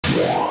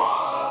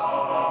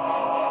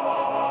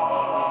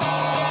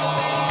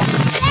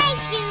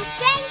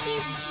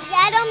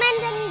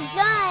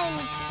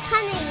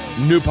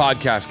New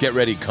podcast. Get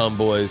ready, Come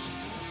Boys.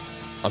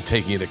 I'm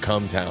taking you to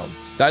Come Town.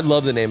 I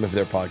love the name of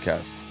their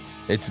podcast.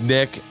 It's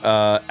Nick,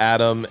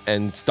 Adam,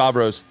 and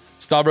Stavros.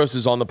 Stavros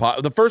is on the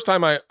pod. The first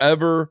time I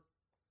ever...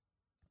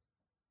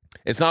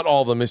 It's not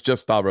all of them. It's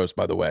just Stavros,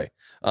 by the way.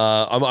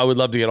 I would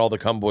love to get all the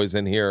Come Boys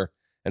in here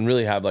and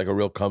really have like a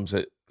real Come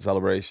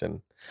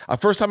celebration.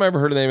 First time I ever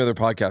heard the name of their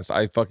podcast,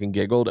 I fucking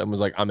giggled and was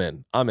like, I'm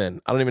in. I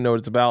don't even know what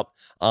it's about.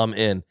 I'm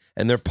in.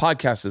 And their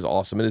podcast is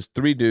awesome. It is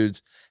three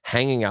dudes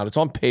hanging out. It's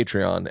on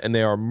Patreon, and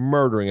they are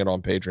murdering it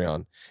on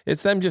Patreon.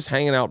 It's them just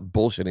hanging out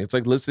bullshitting. It's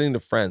like listening to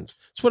friends.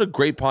 It's what a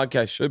great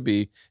podcast should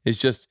be, is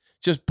just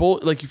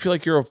like you feel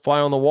like you're a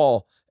fly on the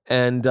wall.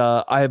 And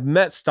I have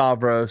met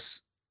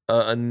Stavros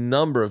a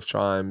number of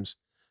times.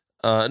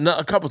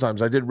 A couple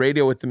times. I did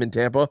radio with him in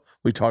Tampa.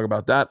 We talk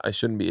about that. I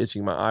shouldn't be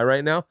itching my eye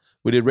right now.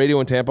 We did radio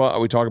in Tampa.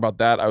 We talk about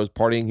that. I was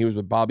partying. He was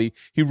with Bobby.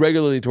 He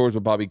regularly tours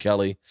with Bobby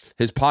Kelly.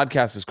 His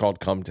podcast is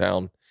called Come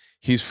Town.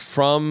 He's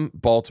from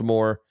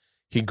Baltimore.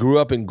 He grew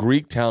up in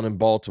Greektown in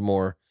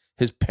Baltimore.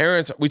 His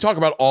parents, we talk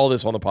about all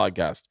this on the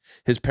podcast.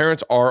 His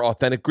parents are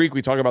authentic Greek.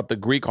 We talk about the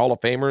Greek Hall of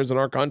Famers in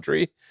our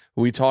country.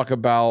 We talk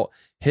about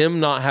him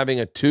not having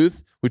a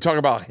tooth. We talk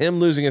about him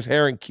losing his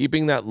hair and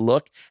keeping that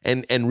look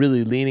and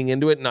really leaning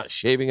into it, not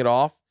shaving it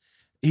off.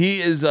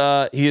 He is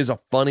a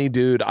funny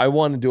dude. I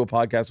want to do a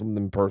podcast with him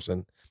in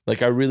person.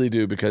 Like I really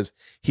do, because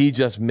he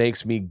just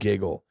makes me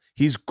giggle.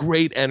 He's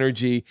great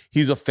energy.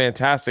 He's a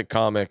fantastic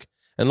comic.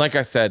 And like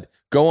I said,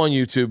 go on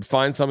YouTube,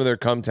 find some of their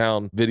Come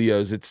Town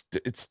videos.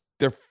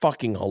 They're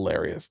fucking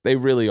hilarious. They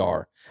really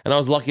are. And I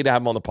was lucky to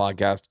have him on the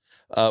podcast.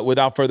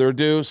 Without further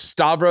ado,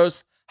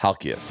 Stavros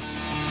Halkias.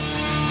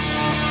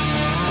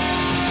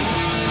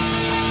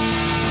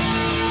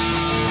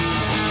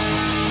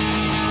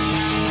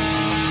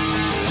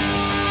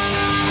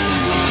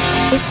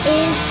 This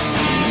is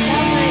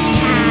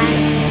Summercast.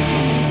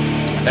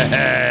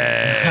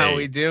 Hey. How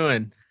we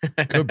doing?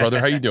 Good, brother.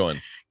 How you doing?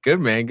 Good,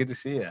 man. Good to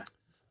see you.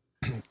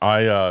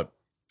 I'm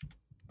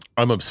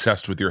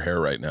obsessed with your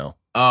hair right now.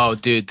 Oh,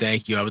 dude,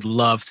 thank you. I would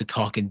love to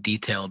talk in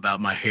detail about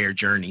my hair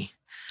journey.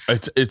 I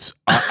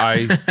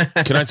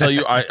can I tell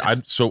you,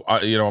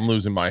 I'm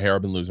losing my hair.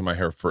 I've been losing my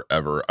hair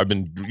forever. I've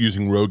been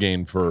using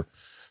Rogaine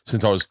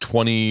since I was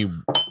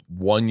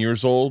 21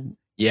 years old.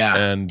 Yeah.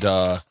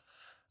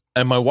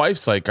 And my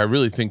wife's like, I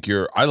really think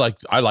I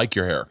like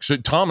your hair. So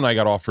Tom and I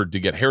got offered to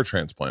get hair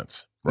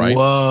transplants, right?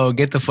 Whoa,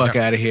 get the fuck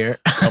out of here.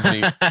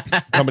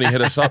 Company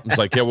hit us up and was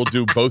like, yeah, we'll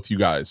do both you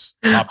guys.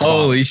 Top to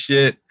bottom. Holy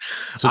shit.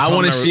 So I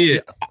want to see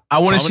it. I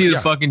want to see the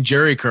fucking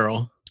jerry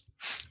curl.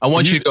 I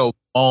want you to go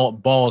all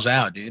balls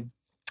out, dude.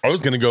 I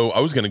was gonna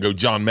go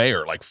John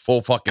Mayer, like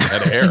full fucking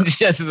head of hair.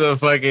 Just the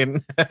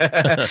fucking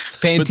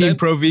Pantene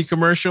Pro V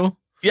commercial.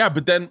 Yeah,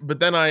 but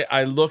then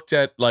I looked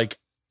at like,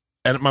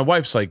 and my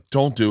wife's like,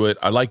 don't do it.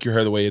 I like your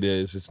hair the way it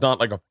is. It's not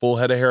like a full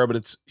head of hair,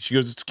 but she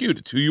goes, it's cute.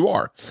 It's who you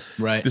are.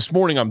 Right. This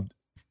morning I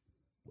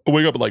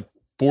wake up at like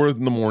 4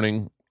 in the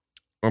morning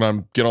and I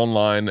get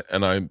online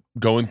and I'm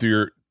going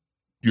through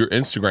your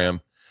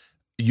Instagram.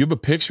 You have a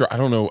picture. I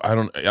don't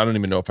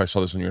even know if I saw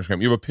this on your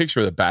Instagram. You have a picture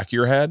of the back of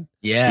your head.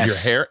 Yes. With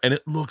your hair, and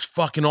it looks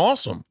fucking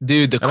awesome.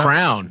 Dude, the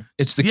crown.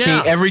 It's the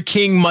king. Every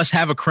king must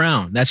have a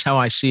crown. That's how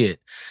I see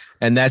it.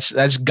 And that's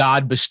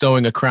God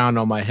bestowing a crown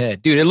on my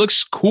head. Dude, it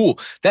looks cool.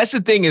 That's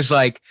the thing, is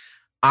like,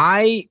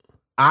 I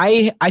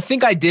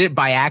think I did it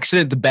by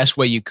accident the best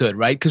way you could,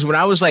 right? Because when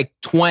I was like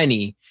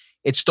 20,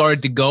 it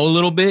started to go a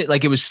little bit.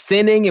 Like it was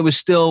thinning. It was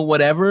still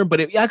whatever.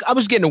 But I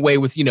was getting away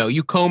with,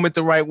 you comb it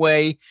the right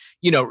way.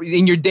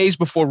 In your days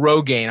before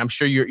Rogaine, I'm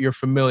sure you're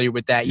familiar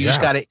with that. You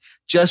just got it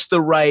just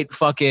the right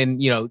fucking,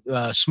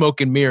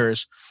 smoke and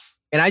mirrors.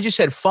 And I just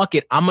said, fuck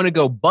it. I'm going to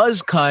go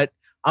buzz cut.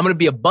 I'm going to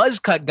be a buzz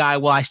cut guy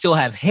while I still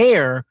have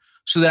hair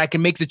so that I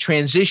can make the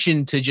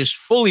transition to just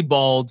fully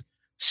bald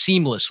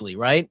seamlessly,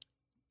 right?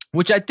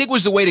 Which I think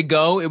was the way to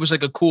go. It was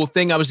like a cool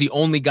thing. I was the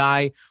only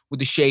guy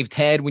with a shaved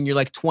head. When you're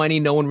like 20,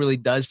 no one really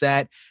does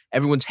that.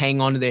 Everyone's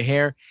hanging on to their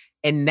hair.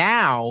 And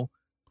now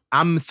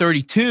I'm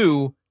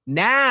 32.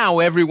 Now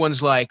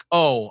everyone's like,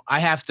 oh, I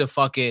have to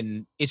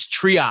fucking, it's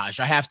triage.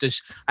 I have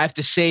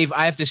to save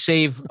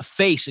a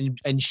face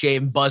and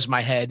shave and buzz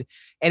my head.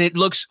 And it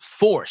looks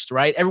forced,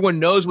 right? Everyone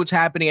knows what's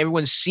happening.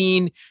 Everyone's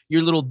seen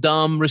your little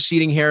dumb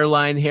receding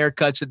hairline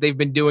haircuts that they've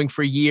been doing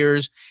for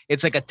years.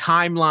 It's like a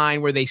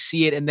timeline where they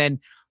see it. And then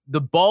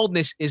the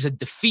baldness is a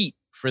defeat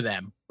for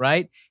them,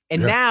 right?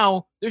 And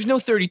now there's no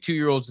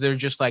 32-year-olds. They're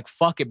just like,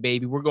 fuck it,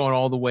 baby. We're going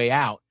all the way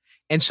out.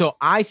 And so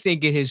I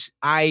think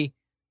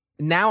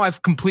now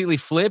I've completely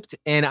flipped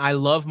and I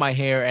love my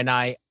hair. And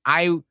I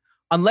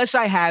unless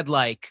I had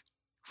like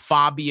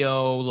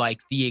Fabio,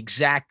 like the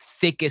exact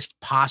thickest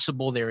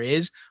possible there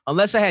is,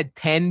 unless I had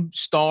 10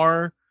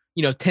 out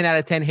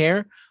of 10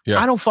 hair,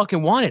 I don't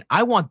fucking want it.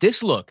 I want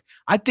this look.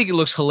 I think it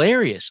looks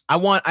hilarious.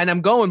 And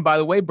I'm going, by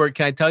the way, Bert,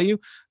 can I tell you,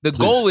 the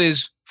goal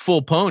is full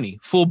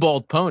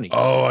bald pony.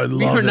 Oh, I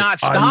love it. We're not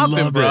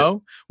stopping,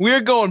 bro. We're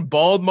going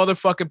bald,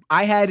 motherfucking.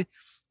 I had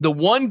the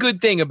one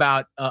good thing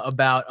about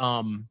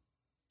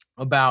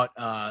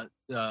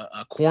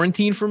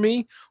quarantine for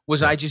me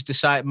was I just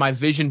decided my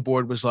vision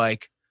board was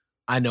like,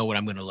 I know what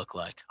I'm going to look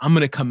like. I'm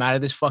going to come out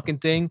of this fucking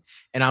thing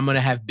and I'm going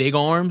to have big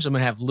arms. I'm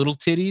going to have little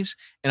titties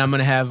and I'm going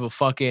to have I'm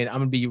going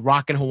to be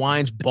rocking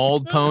Hawaiians,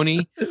 bald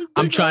pony.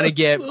 I'm trying to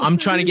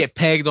get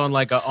pegged on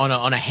like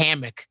on a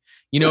hammock.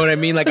 You know what I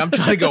mean? Like I'm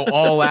trying to go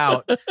all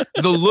out.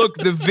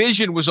 The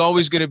vision was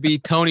always going to be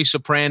Tony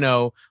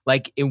Soprano,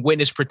 like in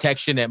witness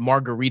protection at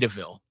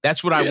Margaritaville.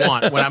 That's what I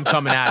want when I'm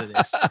coming out of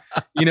this.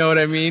 You know what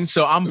I mean?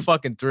 So I'm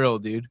fucking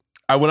thrilled, dude.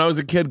 When I was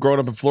a kid growing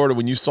up in Florida,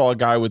 when you saw a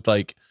guy with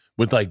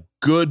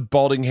good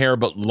balding hair,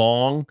 but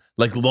long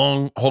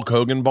Hulk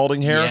Hogan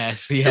balding hair.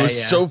 Yes, it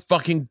was so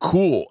fucking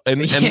cool.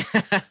 And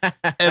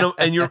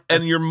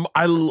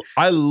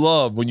I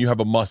love when you have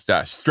a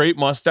mustache, straight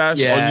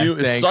mustache on you.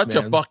 It's such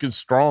a fucking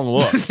strong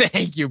look.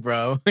 Thank you,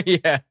 bro.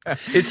 Yeah,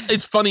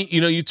 it's funny.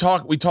 You know,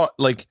 we talk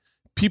like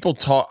people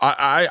talk.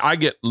 I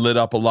get lit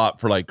up a lot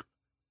for like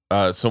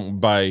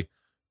by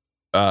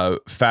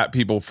fat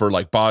people for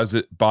like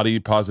body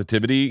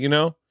positivity. You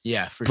know.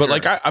 Yeah, for sure.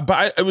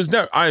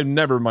 But I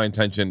never my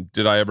intention.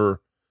 Did I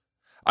ever?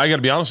 I got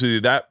to be honest with you.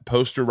 That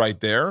poster right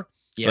there,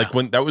 like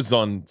when that was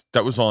on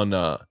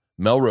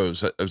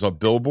Melrose, it was a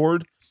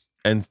billboard,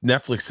 and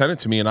Netflix sent it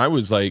to me, and I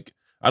was like,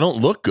 I don't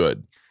look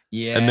good.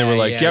 Yeah, and they were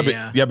like,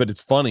 but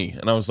it's funny,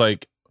 and I was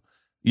like,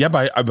 yeah,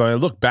 but I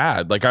look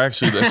bad. Like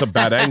that's a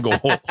bad angle.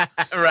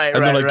 Right.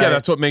 And they're like, yeah,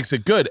 that's what makes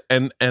it good.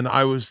 And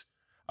I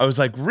was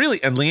like,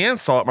 really? And Leanne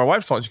saw it. My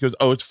wife saw it. And she goes,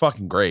 oh, it's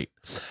fucking great.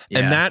 Yeah.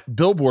 And that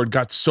billboard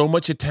got so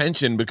much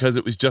attention because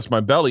it was just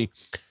my belly.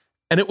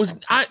 And it was,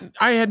 I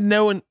had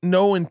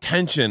no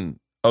intention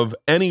of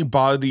any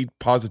body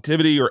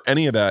positivity or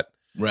any of that.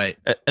 Right.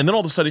 And then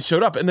all of a sudden it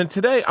showed up. And then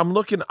today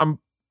I'm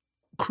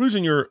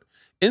cruising your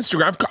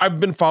Instagram. I've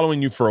been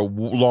following you for a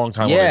long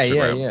time on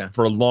Instagram.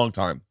 For a long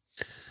time.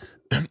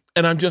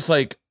 And I'm just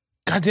like,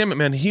 God damn it,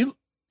 man. He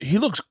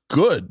looks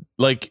good.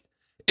 Like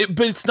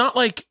but it's not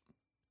like,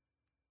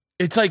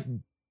 it's like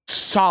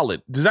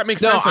solid. Does that make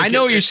sense? No, I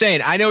know what you're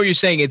saying.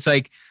 It's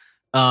like,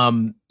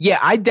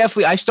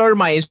 I started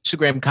my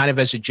Instagram kind of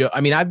as a joke.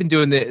 I mean, I've been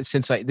doing this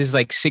since this is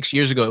like 6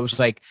 years ago. It was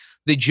like,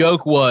 the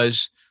joke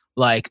was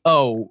like,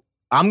 oh,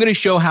 I'm going to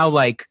show how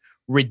like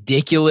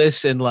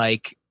ridiculous and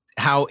like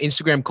how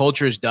Instagram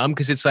culture is dumb.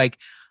 Cause it's like,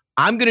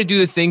 I'm going to do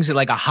the things that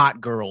like a hot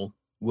girl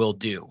will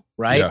do.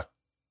 Right. Yeah.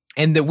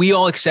 And that we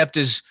all accept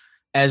as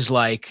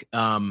like,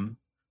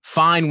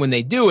 fine when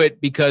they do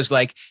it, because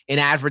like in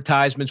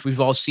advertisements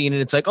we've all seen it.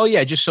 It's like, oh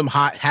yeah, just some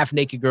hot half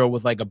naked girl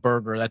with like a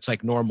burger. That's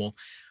like normal.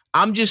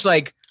 I'm just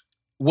like,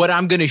 what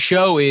I'm going to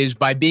show is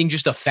by being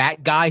just a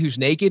fat guy who's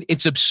naked,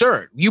 it's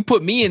absurd. You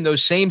put me in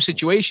those same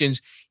situations,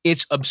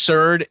 it's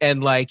absurd.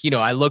 And like, you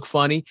know, I look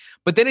funny,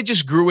 but then it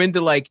just grew into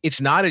like,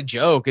 it's not a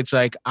joke. It's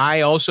like,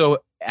 I also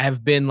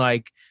have been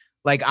like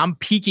I'm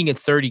peaking at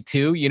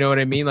 32. You know what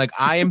I mean? Like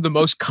I am the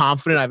most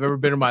confident I've ever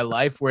been in my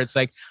life, where it's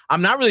like,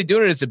 I'm not really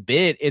doing it as a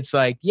bit. It's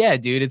like, yeah,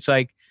 dude, it's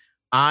like,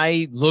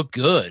 I look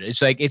good.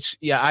 It's like,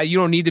 you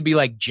don't need to be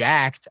like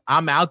jacked.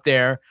 I'm out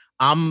there.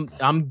 I'm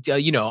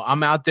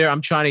out there.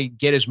 I'm trying to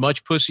get as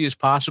much pussy as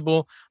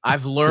possible.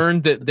 I've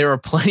learned that there are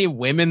plenty of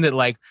women that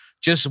like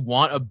just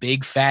want a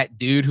big fat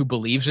dude who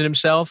believes in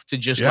himself to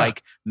just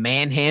like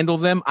manhandle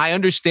them. I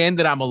understand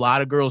that I'm a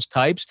lot of girls'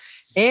 types,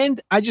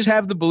 and I just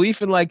have the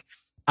belief in like,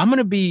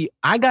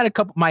 I got a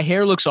couple, my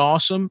hair looks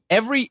awesome.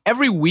 Every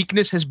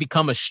weakness has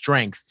become a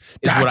strength.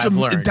 What I've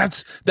learned.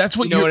 That's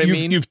what you know what I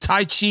mean? You've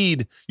Tai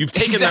Chi'd. You've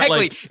taken that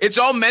like. It's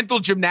all mental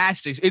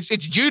gymnastics. It's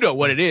judo.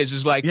 What it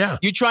is like,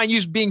 you try and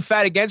use being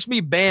fat against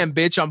me. Bam,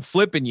 bitch. I'm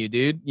flipping you,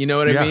 dude. You know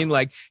what I mean?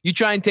 Like you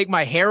try and take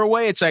my hair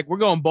away. It's like, we're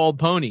going bald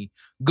pony.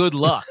 Good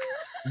luck.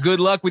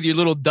 Good luck with your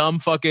little dumb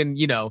fucking,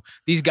 you know,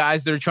 these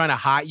guys that are trying to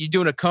hide. You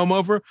doing a comb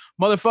over,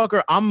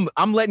 motherfucker.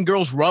 I'm letting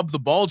girls rub the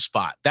bald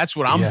spot. That's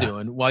what I'm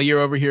doing while you're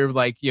over here,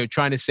 like, you know,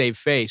 trying to save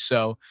face.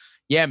 So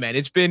yeah, man,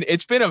 it's been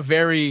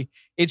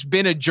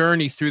a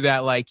journey through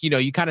that. Like, you know,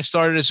 you kind of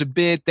started as a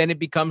bit, then it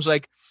becomes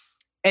like,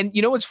 and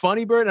you know, what's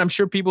funny, Bert, and I'm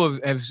sure people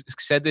have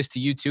said this to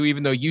you too,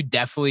 even though you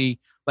definitely,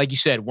 like you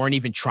said, weren't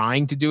even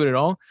trying to do it at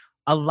all.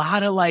 A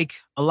lot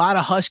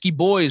of husky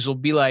boys will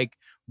be like,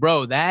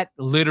 bro, that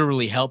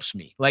literally helps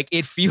me. Like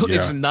it feels,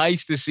 it's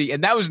nice to see.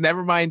 And that was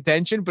never my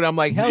intention, but I'm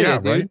like, hell yeah,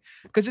 dude. Right?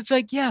 Cause it's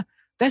like, yeah,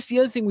 that's the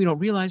other thing we don't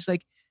realize.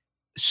 Like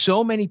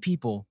so many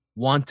people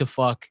want to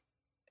fuck.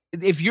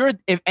 If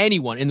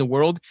anyone in the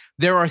world,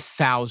 there are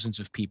thousands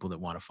of people that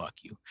want to fuck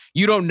you.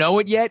 You don't know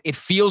it yet. It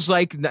feels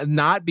like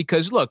not,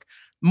 because look,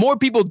 more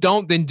people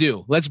don't than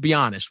do. Let's be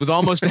honest. With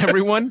almost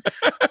everyone,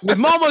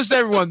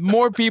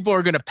 more people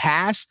are going to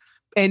pass.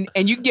 And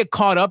you can get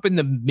caught up in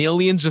the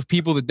millions of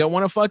people that don't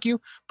want to fuck you,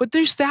 but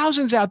there's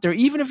thousands out there.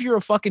 Even if you're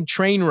a fucking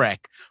train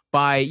wreck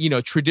by, you know,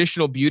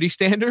 traditional beauty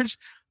standards,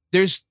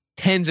 there's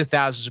tens of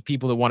thousands of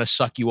people that want to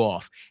suck you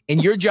off.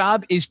 And your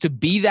job is to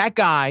be that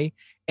guy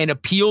and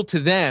appeal to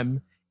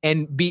them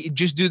and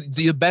do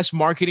the best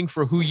marketing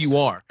for who you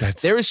are.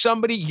 There is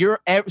somebody,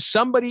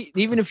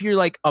 even if you're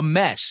like a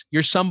mess,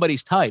 you're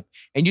somebody's type,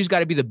 and you just got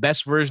to be the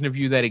best version of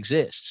you that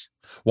exists.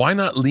 Why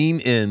not lean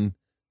in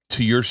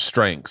to your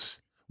strengths?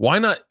 Why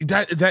not?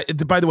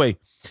 That by the way,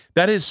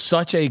 that is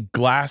such a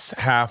glass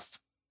half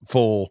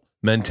full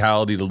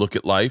mentality to look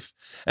at life.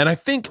 And I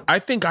think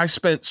I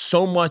spent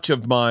so much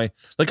of my,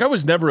 like, I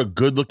was never a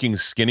good looking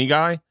skinny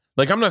guy.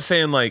 Like, I'm not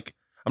saying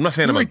I'm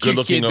a good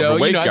looking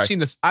overweight guy.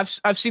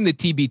 I've seen the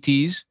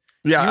TBTs.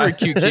 Yeah. You were a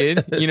cute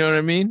kid. You know what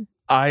I mean?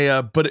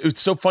 But it's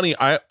so funny.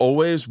 I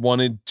always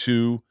wanted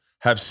to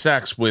have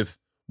sex with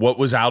what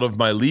was out of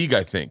my league.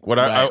 I think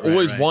I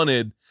always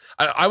wanted,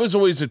 I was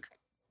always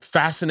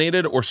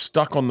fascinated or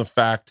stuck on the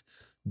fact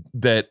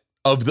that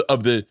of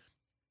the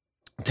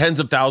tens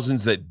of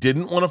thousands that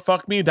didn't want to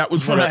fuck me, that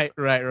was what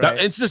right.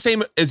 It's the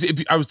same as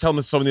if I was telling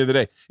this to someone the other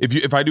day.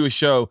 If I do a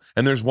show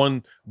and there's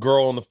one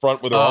girl in the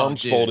front with her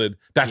arms folded,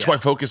 that's who I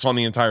focus on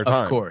the entire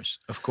time.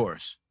 Of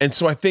course. And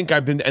so I think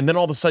and then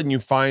all of a sudden you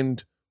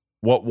find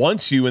what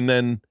wants you, and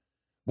then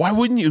why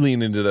wouldn't you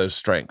lean into those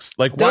strengths?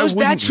 Like, why wouldn't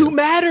that's you? who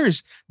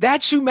matters.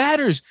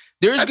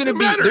 There's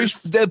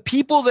the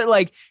people that,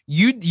 like,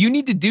 you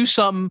need to do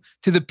something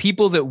to the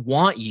people that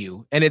want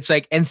you. And it's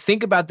like, and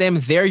think about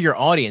them. They're your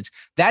audience.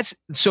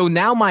 So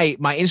now my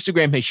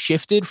Instagram has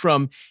shifted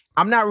from,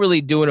 I'm not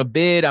really doing a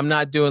bid. I'm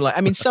not doing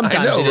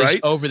sometimes it is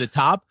over the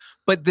top,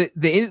 but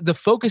the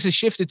focus is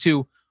shifted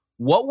to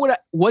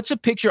what's a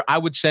picture I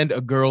would send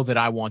a girl that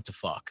I want to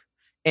fuck.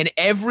 And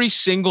every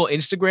single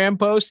Instagram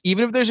post,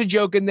 even if there's a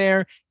joke in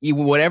there,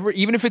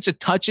 even if it's a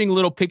touching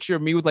little picture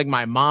of me with like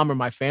my mom or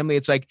my family,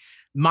 it's like,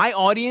 my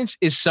audience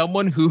is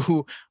someone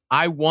who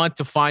I want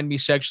to find me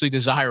sexually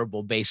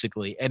desirable,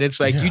 basically. And it's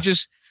like, you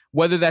just,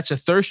 whether that's a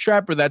thirst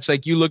trap or that's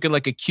like you looking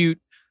like a cute,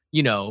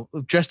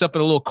 dressed up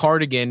in a little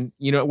cardigan,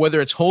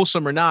 whether it's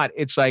wholesome or not,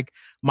 it's like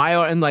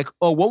and like,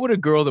 oh, what would a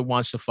girl that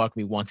wants to fuck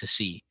me want to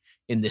see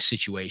in this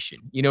situation?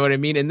 You know what I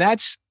mean? And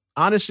that's,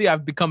 honestly,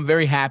 I've become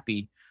very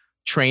happy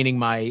training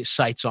my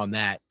sights on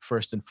that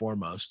first and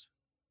foremost.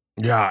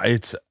 Yeah,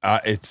 it's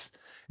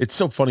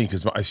so funny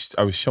because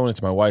I was showing it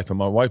to my wife, and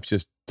my wife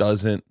just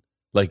doesn't,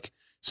 like,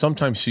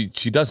 sometimes she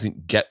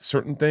doesn't get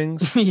certain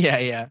things.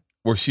 Yeah.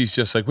 Where she's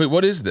just like, wait,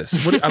 what is this?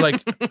 What I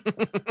like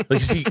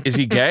is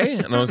he gay?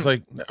 And I was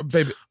like, no,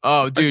 baby.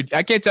 Oh, dude,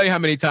 I can't tell you how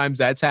many times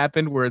that's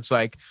happened where it's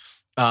like,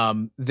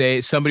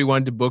 somebody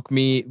wanted to book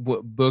me.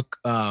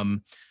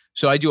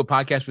 So I do a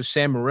podcast with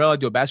Sam Morrell. I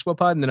do a basketball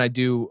pod, and then I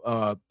do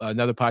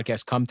another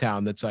podcast, Come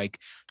Town. That's like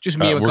just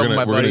me and a couple of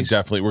my buddies.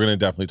 We're gonna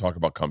definitely talk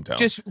about Come Town.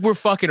 Just we're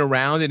fucking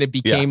around, and it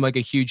became like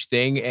a huge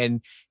thing.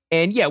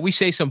 And yeah, we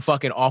say some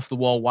fucking off the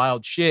wall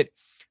wild shit.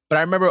 But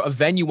I remember a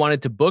venue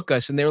wanted to book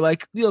us, and they were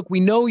like, "Look, we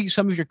know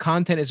some of your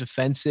content is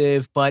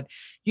offensive, but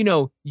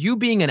you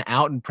being an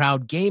out and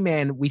proud gay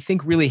man, we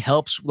think really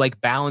helps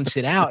like balance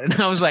it out." And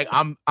I was like,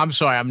 "I'm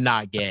sorry, I'm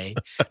not gay."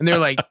 And they're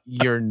like,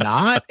 "You're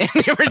not?" And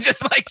they were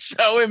just like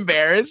so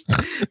embarrassed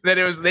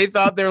that they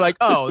thought they're like,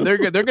 "Oh,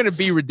 they're gonna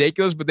be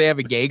ridiculous," but they have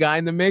a gay guy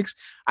in the mix.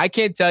 I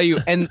can't tell you.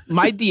 And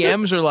my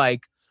DMs are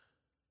like,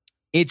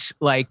 it's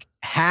like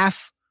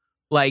half.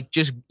 Like,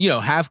 just,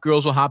 half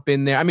girls will hop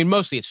in there. I mean,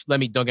 mostly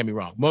don't get me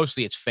wrong.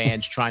 Mostly it's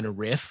fans trying to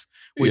riff,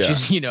 which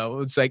is,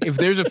 it's like, if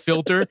there's a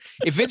filter,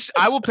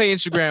 I will pay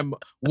Instagram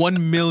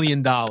 $1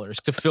 million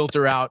to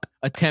filter out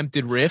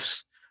attempted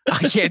riffs.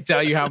 I can't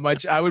tell you how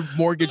much I would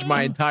mortgage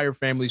my entire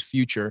family's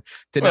future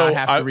to not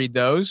have to read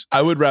those.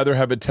 I would rather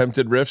have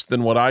attempted riffs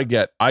than what I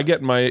get. I get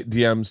in my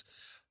DMs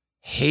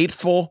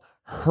hateful,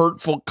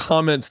 hurtful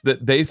comments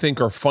that they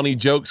think are funny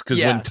jokes because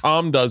when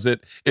Tom does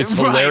it, it's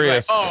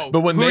hilarious. Right. Oh,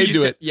 but when they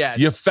do it,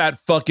 you fat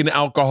fucking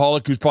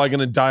alcoholic who's probably going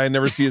to die and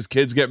never see his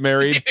kids get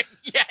married.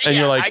 And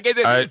you're like,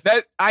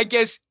 I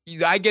guess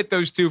I get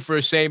those two for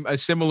a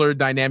similar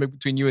dynamic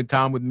between you and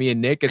Tom with me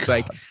and Nick. It's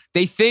like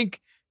they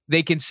think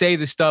they can say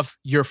the stuff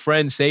your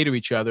friends say to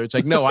each other. It's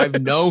like, no, I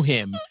know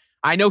him.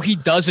 I know he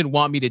doesn't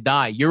want me to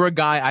die. You're a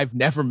guy I've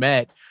never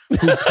met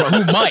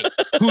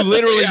who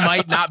literally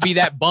might not be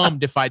that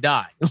bummed if I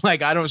die.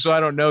 Like, I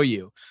don't know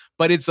you,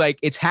 but it's like,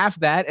 it's half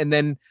that. And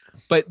then,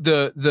 but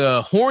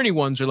the horny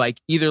ones are like,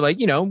 either like,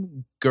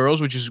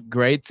 girls, which is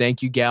great.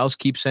 Thank you, gals.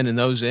 Keep sending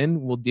those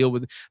in. We'll deal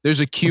with, there's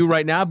a queue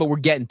right now, but we're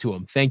getting to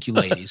them. Thank you,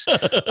 ladies.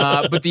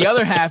 But the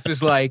other half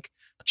is like,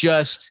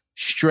 just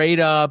straight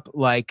up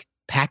like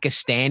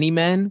Pakistani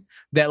men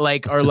that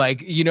like are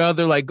like,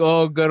 they're like,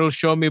 oh, God,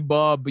 show me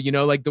Bob. But,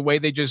 like the way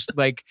they just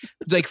like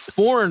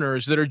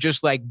foreigners that are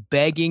just like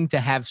begging to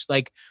have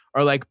like,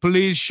 are like,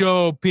 please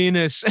show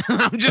penis.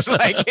 And I'm just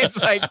like,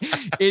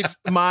 it's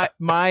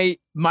my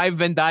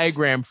Venn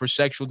diagram for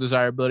sexual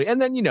desirability.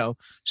 And then,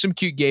 some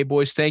cute gay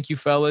boys. Thank you,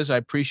 fellas. I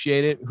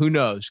appreciate it. Who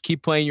knows?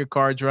 Keep playing your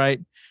cards right.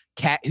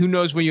 Who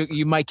knows when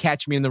you might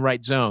catch me in the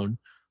right zone.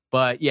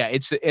 But yeah,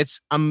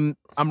 I'm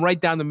right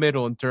down the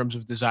middle in terms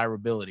of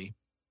desirability.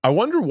 I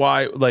wonder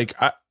why, like,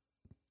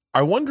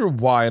 I wonder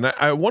why, and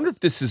I wonder if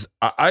this is,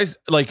 I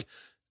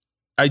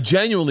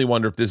genuinely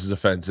wonder if this is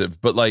offensive,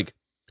 but like,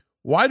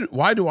 why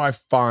do I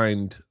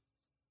find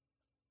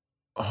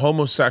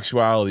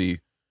homosexuality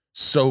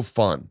so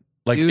fun?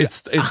 Like, dude,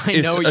 it's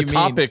a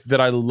topic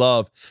that I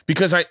love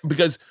because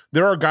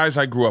there are guys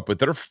I grew up with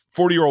that are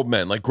 40-year-old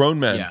men, like grown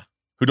men,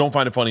 who don't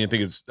find it funny and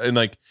think it's,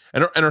 and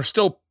are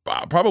still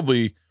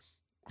probably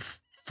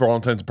for all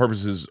intents and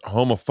purposes,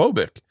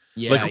 homophobic.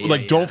 Yeah,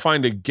 Don't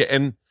find a gay.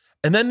 And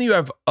then you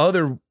have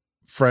other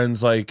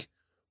friends like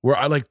where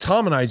I like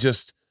Tom and I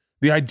just,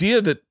 the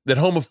idea that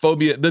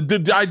homophobia,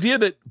 the idea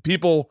that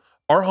people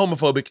are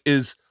homophobic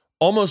is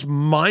almost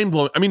mind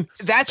blowing. I mean,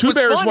 that's Two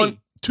Bears, funny,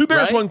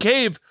 right? One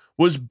Cave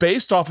was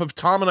based off of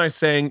Tom and I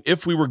saying,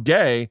 if we were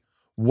gay,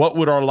 what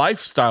would our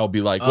lifestyle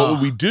be like? What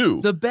would we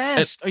do? The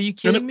best. Are you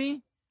kidding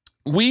me?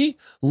 We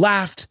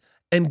laughed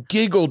and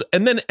giggled,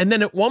 and then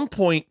at one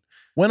point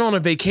went on a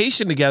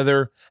vacation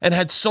together and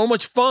had so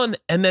much fun.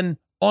 And then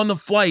on the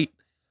flight,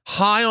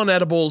 high on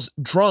edibles,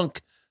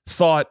 drunk,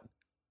 thought,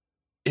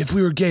 if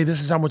we were gay, this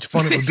is how much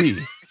fun it would be.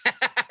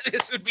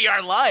 This would be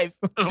our life.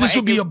 This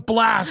would be a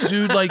blast,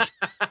 dude. Like,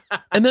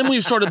 and then we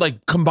started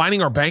like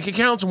combining our bank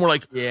accounts, and we're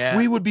like,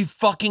 we would be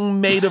fucking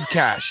made of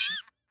cash.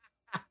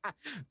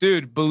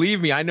 Dude,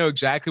 believe me, I know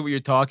exactly what you're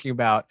talking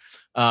about.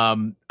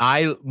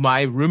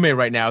 My roommate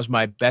right now is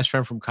my best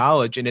friend from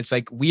college, and it's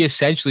like we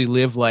essentially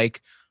live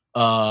like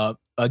a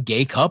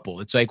gay couple.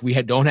 It's like we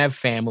don't have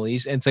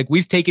families, and it's like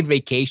we've taken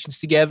vacations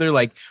together.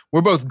 Like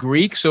we're both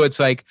Greek, so it's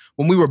like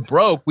when we were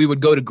broke, we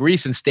would go to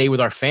Greece and stay with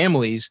our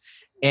families.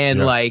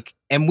 And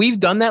and we've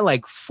done that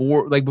like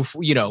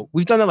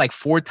we've done that like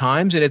 4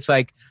 times. And it's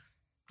like,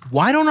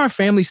 why don't our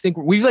families think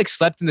we've like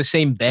slept in the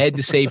same bed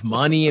to save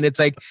money? And it's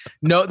like,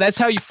 no, that's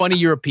how funny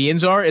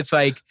Europeans are. It's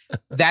like,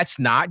 that's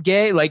not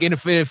gay. Like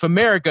if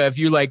America, if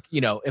you like,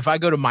 if I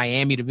go to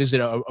Miami to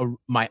visit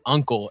my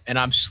uncle and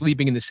I'm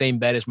sleeping in the same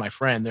bed as my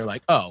friend, they're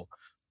like, oh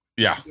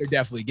yeah, you're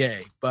definitely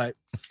gay. But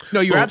no,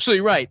 you're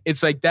absolutely right.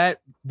 It's like that.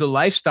 The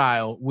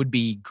lifestyle would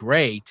be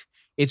great.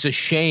 It's a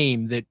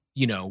shame that,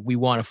 we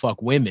want to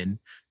fuck women,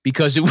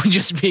 because it would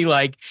just be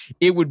like,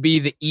 it would be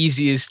the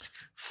easiest,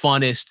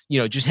 funnest,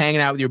 just hanging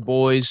out with your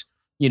boys,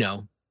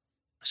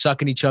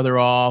 sucking each other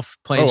off,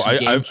 playing some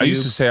GameCube. I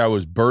used to say I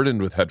was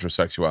burdened with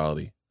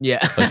heterosexuality.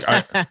 Yeah.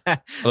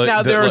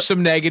 Now there are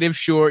some negatives,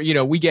 sure.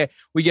 We get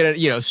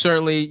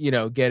certainly,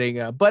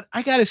 getting, but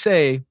I gotta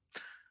say,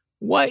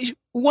 white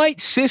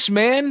cis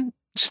man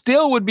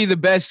still would be the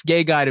best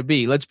gay guy to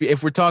be.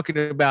 If we're talking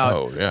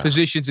about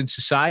positions in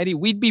society,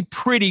 we'd be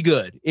pretty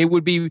good. It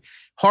would be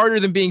harder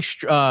than being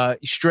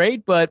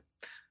straight, but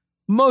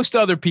most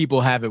other people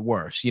have it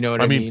worse. You know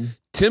what I mean?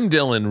 Tim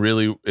Dillon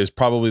really is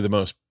probably the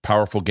most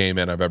powerful gay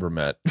man I've ever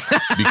met,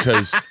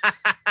 because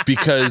he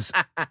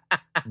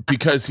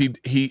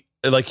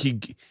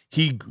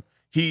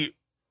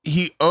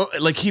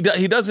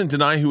doesn't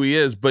deny who he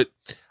is, but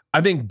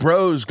I think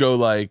bros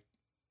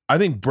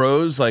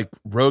like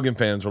Rogan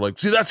fans are like,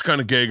 see, that's the kind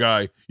of gay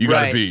guy you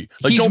gotta be.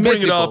 Like, don't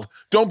bring it up.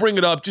 Don't bring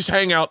it up. Just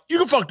hang out. You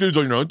can fuck dudes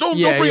on your own. Don't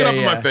bring it up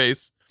in my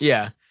face.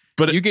 Yeah.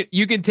 But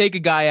you can take a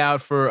guy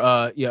out for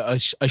a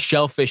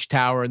shellfish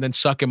tower and then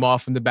suck him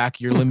off in the back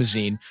of your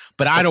limousine,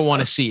 but I don't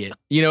want to see it.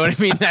 You know what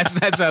I mean?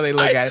 That's how they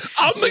look at it.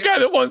 I'm the guy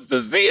that wants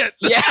to see it.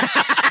 Yeah.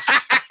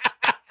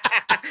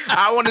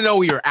 I want to know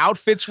what your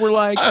outfits were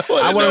like.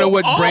 I want to know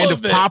what brand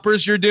of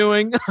poppers you're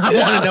doing. I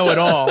want to know it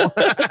all.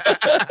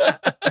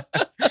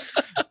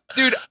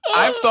 Dude,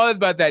 I've thought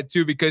about that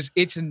too, because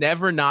it's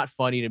never not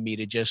funny to me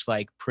to just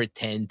like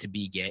pretend to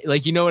be gay.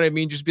 Like, you know what I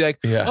mean? Just be like,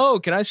 oh,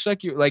 can I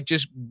suck you? Like,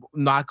 just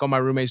knock on my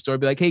roommate's door,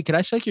 be like, hey, can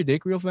I suck your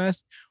dick real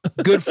fast?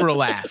 Good for a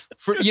laugh.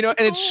 And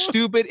it's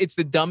stupid. It's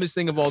the dumbest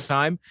thing of all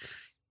time.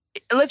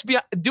 Let's be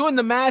doing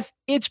the math.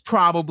 It's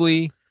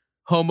probably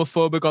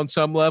homophobic on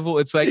some level.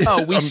 It's like,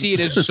 oh, we see it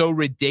as so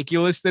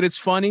ridiculous that it's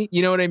funny.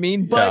 You know what I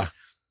mean? But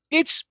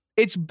it's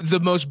the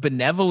most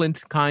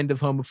benevolent kind of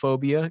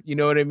homophobia. You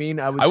know what I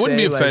mean? I wouldn't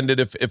be offended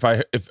if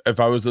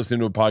I was listening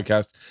to a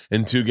podcast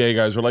and 2 gay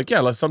guys were like,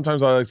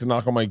 sometimes I like to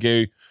knock on my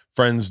gay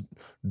friend's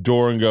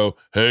door and go,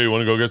 hey, you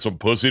want to go get some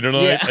pussy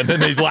tonight? Yeah. And then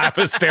they laugh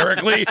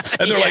hysterically.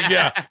 And they're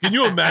like, can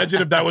you imagine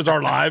if that was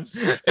our lives?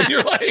 And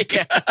you're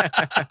like,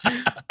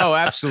 oh,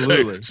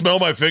 absolutely. Hey, smell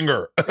my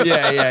finger.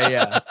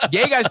 Yeah.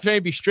 Gay guys pretending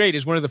to be straight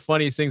is one of the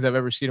funniest things I've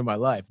ever seen in my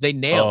life. They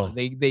nail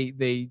it.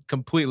 They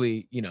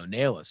completely,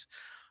 nail us.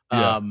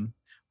 Yeah.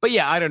 But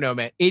I don't know,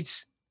 man. It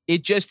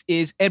just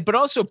is. But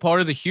also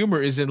part of the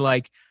humor is in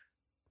like,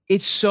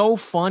 it's so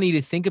funny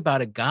to think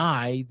about a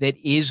guy that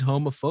is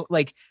homophobic.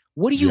 Like,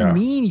 what do you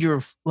mean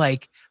you're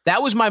like,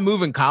 that was my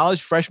move in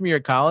college, freshman year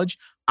of college.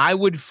 I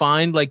would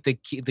find like the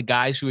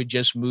guys who had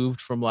just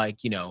moved from like,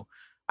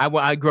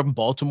 I grew up in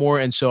Baltimore.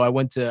 And so I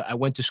went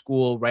to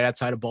school right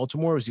outside of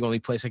Baltimore. It was the only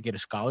place I could get a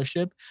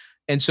scholarship.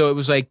 And so it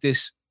was like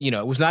this,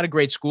 it was not a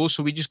great school.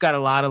 So we just got a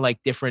lot of like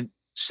different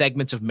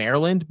segments of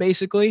Maryland,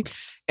 basically.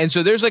 And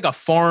so there's like a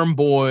farm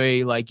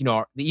boy, like,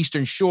 the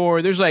Eastern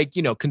Shore. There's like,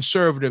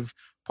 conservative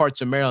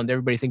parts of Maryland.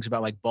 Everybody thinks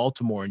about like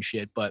Baltimore and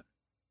shit, but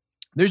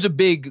there's a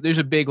big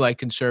like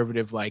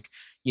conservative, like,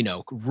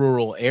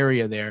 rural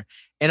area there.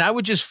 And I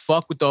would just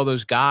fuck with all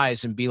those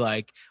guys and be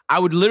like, I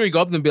would literally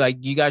go up to them and be like,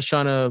 you guys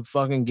trying to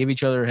fucking give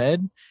each other a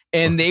head?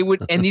 And they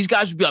would, and these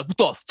guys would be like, what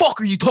the fuck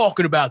are you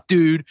talking about,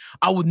 dude?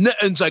 And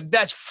it's like,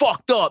 that's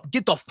fucked up.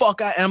 Get the fuck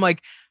out. And I'm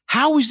like,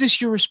 how is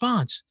this your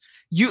response?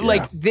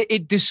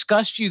 It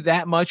disgusts you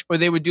that much? Or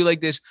they would do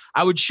like this.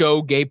 I would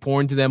show gay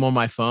porn to them on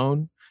my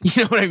phone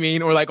You know what I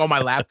mean? Or like on my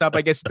laptop,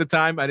 I guess at the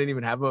time, I didn't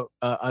even have a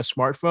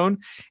smartphone.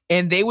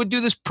 And they would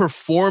do this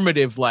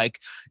performative, like,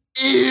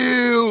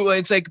 ew.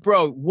 It's like,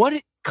 bro,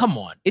 come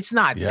on. It's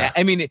not that.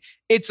 I mean,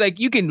 it's like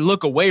you can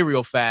look away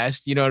real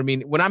fast. You know what I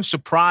mean? When I'm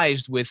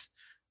surprised with,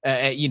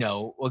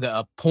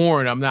 a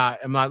porn, I'm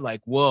not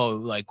like,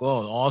 whoa,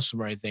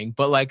 awesome or anything.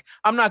 But like,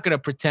 I'm not going to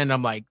pretend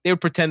they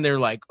would pretend they're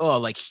like, oh,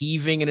 like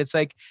heaving. And it's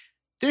like,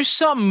 there's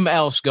something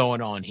else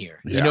going on here.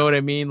 Yeah. You know what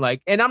I mean?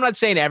 Like, and I'm not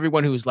saying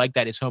everyone who's like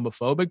that is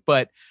homophobic,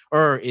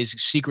 or is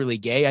secretly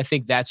gay. I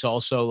think that's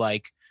also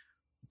like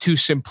too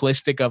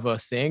simplistic of a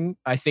thing.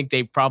 I think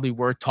they probably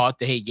were taught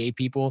to hate gay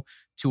people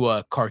to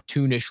a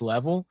cartoonish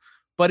level,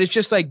 but it's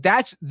just like,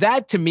 that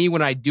to me,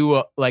 when I do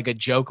a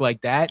joke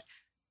like that,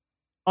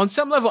 on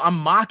some level, I'm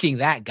mocking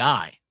that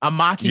guy. I'm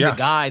mocking the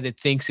guy that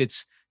thinks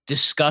it's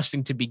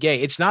disgusting to be gay.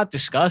 It's not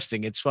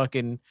disgusting. It's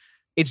fucking,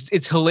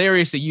 it's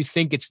hilarious that you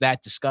think it's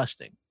that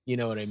disgusting. You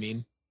know what I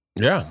mean?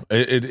 Yeah,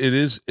 it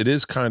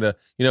is kind of,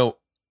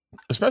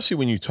 especially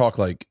when you talk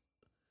like,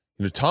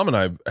 Tom and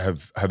I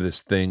have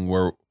this thing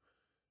where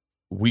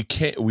we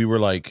were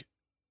like,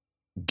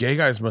 gay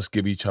guys must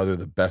give each other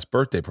the best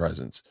birthday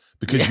presents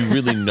because you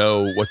really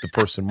know what the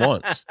person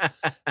wants.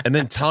 And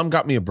then Tom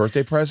got me a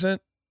birthday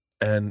present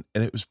and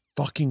it was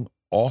fucking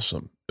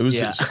awesome. It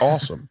was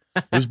awesome.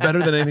 It was better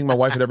than anything my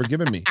wife had ever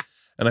given me.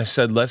 And I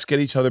said, let's get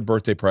each other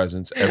birthday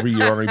presents every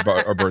year on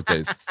our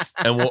birthdays.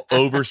 And we'll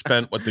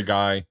overspend what the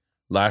guy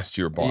last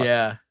year bought.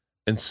 Yeah.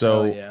 And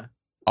so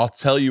I'll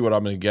tell you what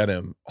I'm going to get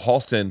him.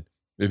 Halston,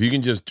 if you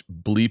can just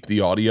bleep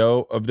the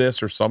audio of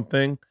this or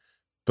something,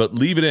 but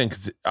leave it in,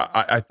 because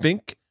I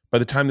think by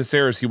the time this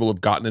airs, he will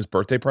have gotten his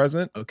birthday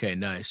present. Okay,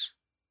 nice.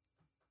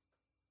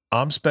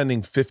 I'm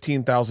spending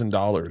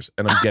 $15,000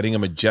 and I'm getting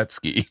him a jet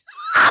ski.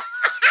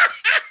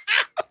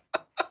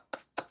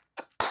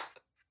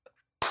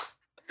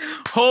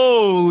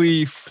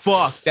 Holy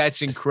fuck,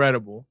 that's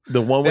incredible.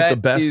 The one with the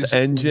best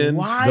engine.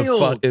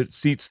 Wild. It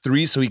seats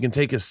 3 so he can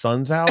take his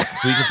sons out.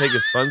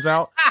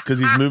 Because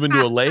he's moving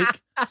to a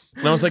lake.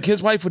 And I was like,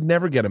 his wife would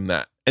never get him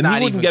that. And he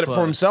wouldn't get it for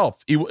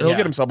himself. He'll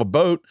get himself a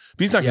boat,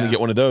 but he's not going to get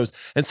one of those.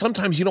 And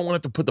sometimes you don't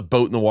want to have to put the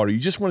boat in the water. You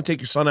just want to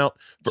take your son out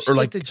or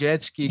like the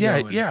jet ski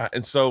going. Yeah.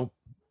 And so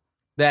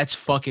that's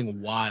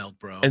fucking wild,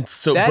 bro. And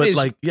so,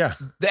 the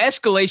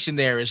escalation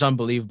there is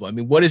unbelievable. I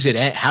mean, what is it?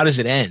 How does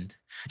it end?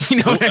 You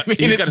know what I mean?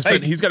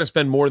 He's got to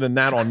spend more than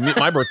that on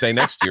my birthday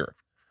next year.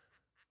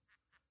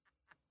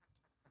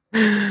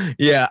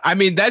 Yeah, I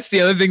mean, that's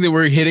the other thing that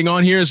we're hitting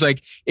on here is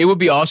like, it would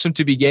be awesome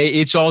to be gay.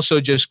 It's also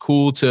just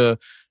cool to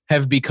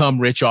have become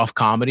rich off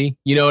comedy.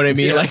 You know what I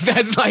mean?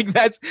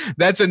 Yeah.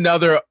 That's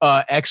another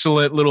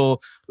excellent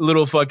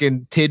little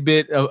fucking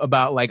tidbit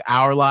about like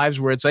our lives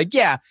where it's like,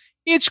 yeah,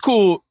 it's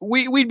cool.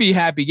 We'd be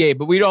happy gay,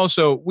 but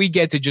we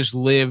get to just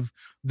live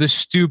the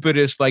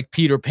stupidest like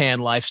Peter Pan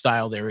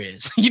lifestyle there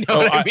is. You know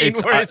what I mean?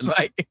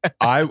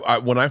 I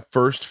when I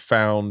first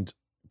found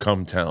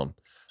Come Town,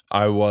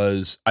 I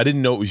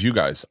didn't know it was you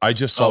guys. I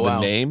just saw the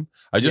name.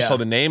 I just saw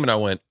the name and I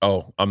went,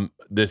 oh, I'm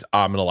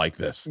gonna like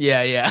this.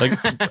 Yeah. Like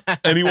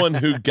anyone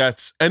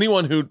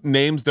who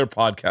names their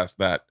podcast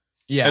that.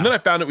 Yeah. And then I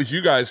found it was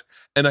you guys.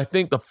 And I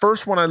think the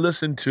first one I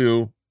listened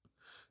to,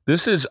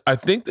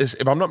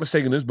 if I'm not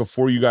mistaken, this is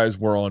before you guys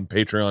were on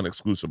Patreon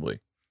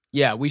exclusively.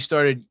 Yeah, we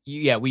started.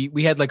 Yeah,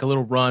 we had like a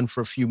little run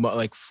for a few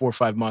like 4 or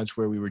 5 months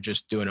where we were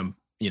just doing them,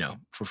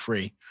 for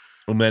free.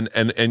 And then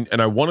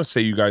and I want to say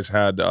you guys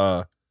had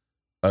a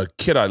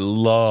kid I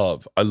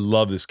love. I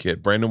love this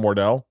kid, Brandon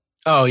Wardell.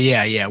 Oh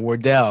yeah,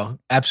 Wardell.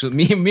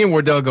 Absolutely. Me and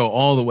Wardell go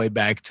all the way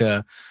back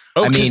to.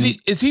 Oh, he's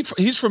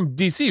from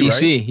DC, right?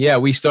 DC. Yeah,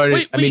 we started.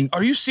 Wait, I mean,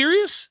 are you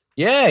serious?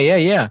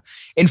 Yeah.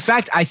 In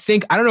fact, I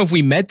don't know if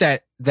we met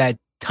that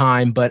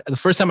time, but the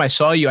first time I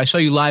saw you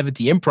live at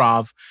the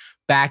Improv.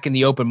 Back in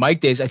the open mic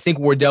days, I think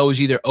Wardell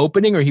was either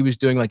opening or he was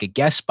doing like a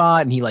guest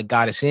spot and he like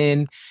got us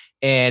in.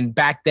 And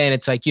back then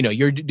it's like,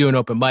 you're doing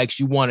open mics.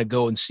 You want to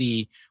go and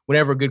see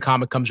whenever a good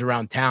comic comes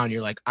around town,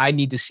 you're like, I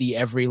need to see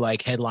every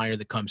like headliner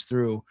that comes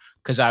through.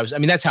 Cause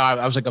that's how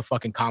I was like a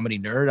fucking comedy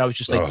nerd. I was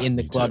just like in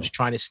the clubs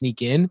trying to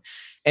sneak in.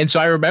 And so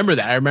I remember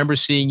that. I remember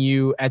seeing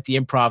you at the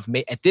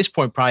Improv at this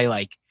point, probably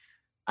like,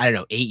 I don't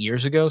know, 8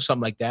 years ago,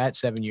 something like that,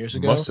 7 years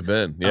ago. Must have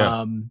been.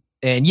 Yeah.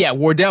 And yeah,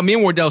 me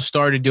and Wardell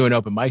started doing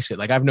open mics.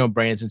 Like I've known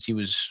Brandon since he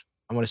was,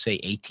 I want to say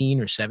 18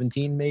 or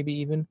 17, maybe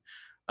even.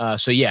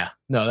 So yeah,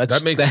 no,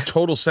 that makes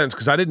total sense.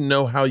 Cause I didn't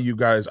know how I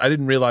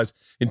didn't realize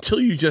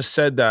until you just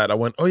said that. I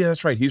went, oh yeah,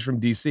 that's right. He's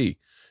from DC.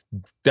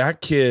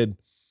 That kid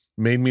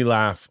made me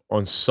laugh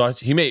on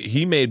he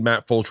made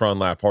Matt Fultron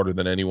laugh harder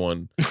than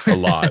anyone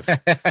alive.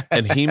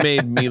 And he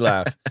made me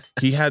laugh.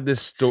 He had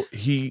this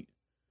story.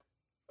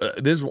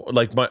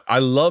 I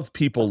love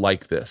people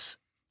like this.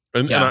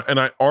 And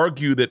I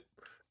argue that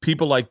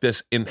people like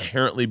this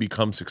inherently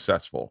become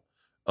successful.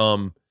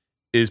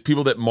 Is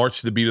people that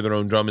march to the beat of their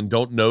own drum and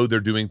don't know they're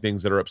doing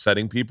things that are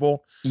upsetting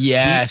people.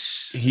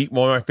 Yes.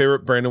 One of my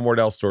favorite Brandon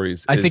Wardell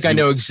stories. I think I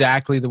know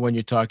exactly the one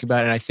you're talking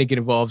about. And I think it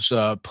involves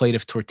a plate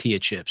of tortilla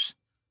chips.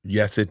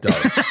 Yes, it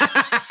does.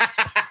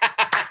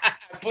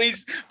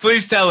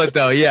 please tell it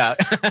though. Yeah.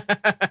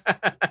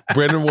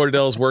 Brandon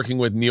Wardell is working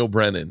with Neil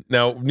Brennan.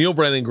 Now, Neil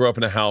Brennan grew up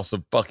in a house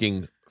of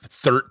fucking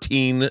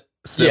 13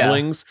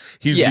 siblings.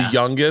 He's the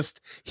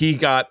youngest. He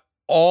got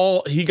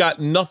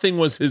nothing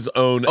was his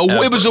own.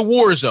 Oh, it was a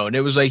war zone.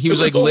 It was like he was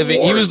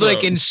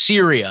like in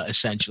Syria,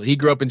 essentially. He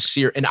grew up in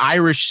Syria, in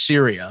Irish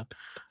Syria.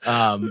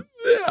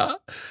 Yeah.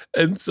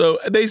 And so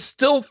they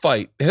still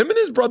fight. Him and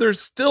his brothers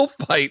still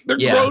fight. They're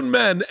grown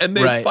men and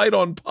they fight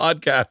on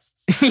podcasts.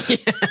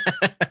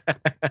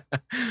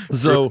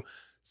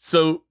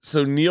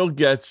 So Neil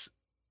gets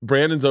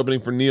Brandon's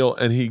opening for Neil,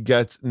 and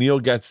Neil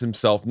gets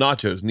himself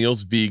nachos.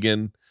 Neil's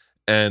vegan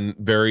and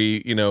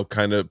very,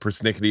 kind of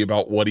persnickety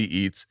about what he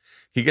eats.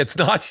 He gets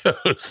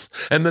nachos,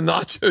 and the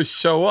nachos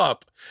show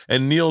up,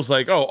 and Neil's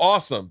like, "Oh,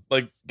 awesome!"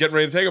 Like getting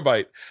ready to take a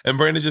bite, and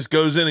Brandon just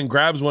goes in and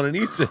grabs one and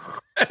eats it.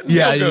 And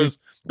Neil goes,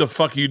 "The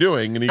fuck are you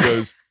doing?" And he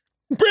goes,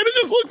 Brandon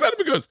just looks at him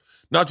and goes,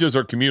 "Nachos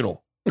are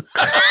communal."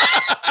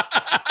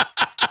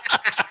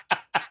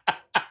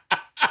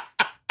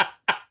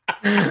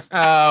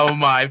 Oh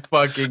my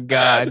fucking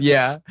God.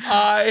 Yeah.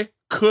 I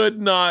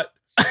could not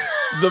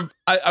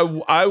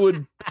I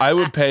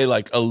would pay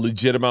like a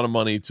legit amount of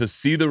money to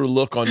see the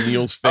look on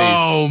Neil's face.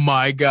 Oh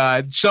my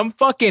God. Some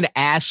fucking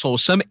asshole,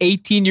 some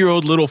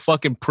 18-year-old little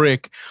fucking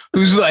prick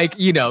who's like,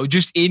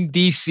 just in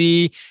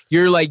DC.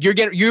 You're like, you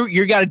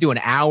got to do an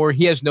hour.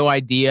 He has no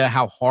idea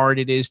how hard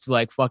it is to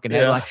like fucking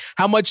headline.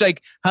 How much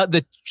how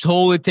the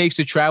toll it takes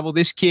to travel.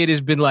 This kid has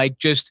been like,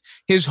 just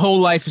his whole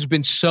life has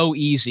been so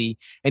easy.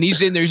 And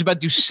he's in there, he's about to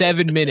do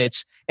 7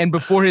 minutes. And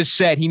before his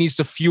set, he needs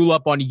to fuel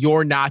up on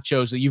your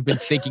nachos that you've been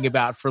thinking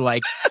about for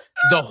like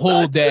the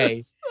whole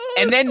day.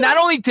 And then not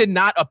only to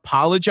not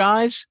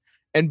apologize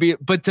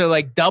but to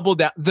like double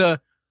down.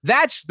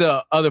 That's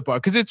the other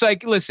part. Cause it's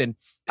like, listen,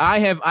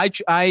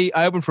 I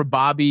opened for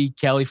Bobby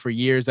Kelly for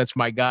years. That's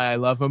my guy. I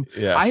love him.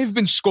 Yeah. I have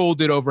been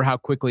scolded over how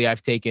quickly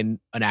I've taken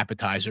an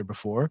appetizer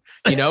before,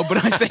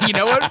 but I say, you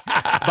know what,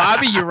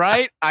 Bobby, you're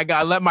right. I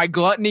got to let my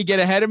gluttony get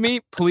ahead of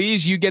me.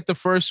 Please, you get the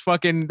first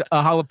fucking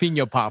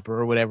jalapeno popper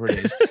or whatever it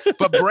is.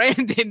 But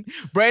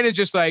Brandon's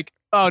just like,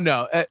 oh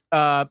no,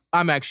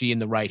 I'm actually in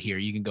the right here.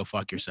 You can go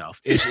fuck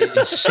yourself. It's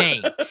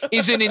insane.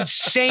 It's an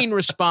insane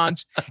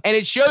response. And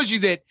it shows you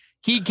that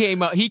he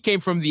came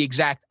from the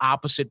exact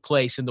opposite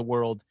place in the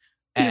world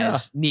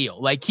as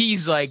Neil. Like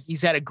he's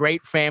had a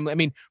great family. I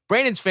mean,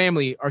 Brandon's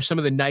family are some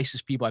of the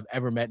nicest people I've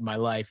ever met in my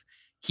life.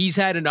 He's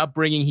had an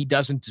upbringing he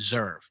doesn't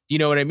deserve. Do you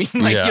know what I mean?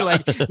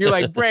 You're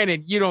like,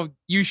 Brandon,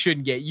 you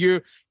shouldn't get,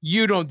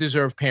 you don't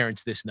deserve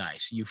parents this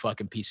nice, you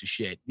fucking piece of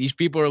shit. These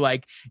people are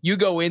like, you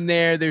go in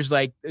there, there's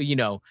like,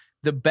 the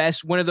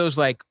best, one of those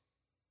like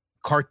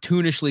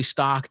cartoonishly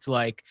stocked,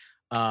 like,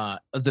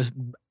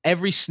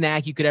 every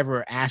snack you could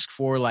ever ask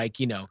for, like,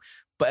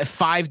 but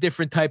 5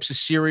 different types of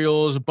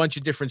cereals, a bunch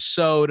of different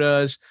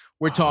sodas.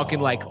 We're talking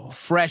like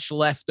fresh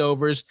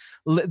leftovers.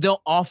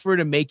 They'll offer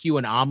to make you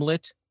an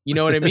omelet. You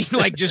know what I mean?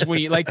 Like just when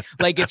you like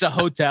it's a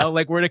hotel,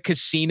 like we're at a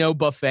casino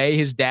buffet.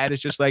 His dad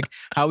is just like,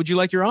 how would you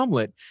like your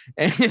omelet?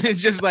 And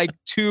it's just like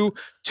too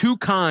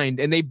kind.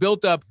 And they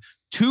built up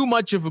too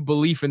much of a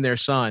belief in their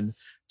son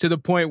to the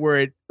point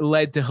where it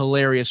led to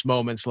hilarious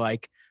moments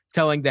like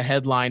telling the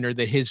headliner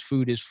that his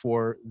food is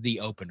for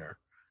the opener.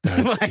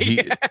 And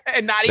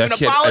not even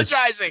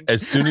apologizing.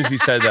 As soon as he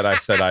said that, I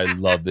said, I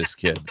love this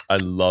kid. I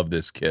love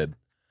this kid.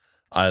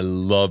 I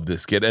love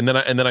this kid. And then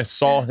I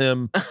saw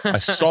him.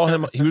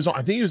 He was on,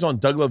 I think he was on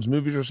Doug Loves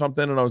Movies or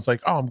something. And I was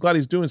like, oh, I'm glad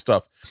he's doing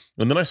stuff.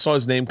 And then I saw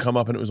his name come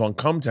up and it was on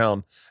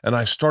Cumtown. And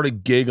I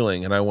started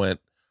giggling and I went,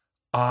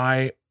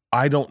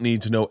 I don't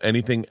need to know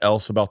anything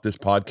else about this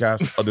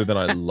podcast other than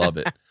I love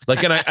it.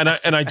 Like, and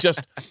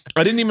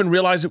I didn't even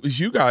realize it was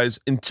you guys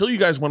until you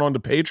guys went on to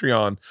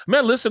Patreon. I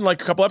mean, I listened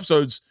like a couple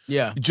episodes,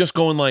 just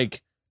going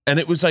like, and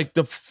it was like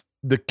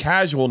the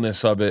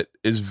casualness of it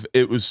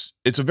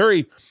it's a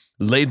very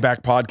laid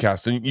back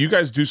podcast. And you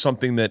guys do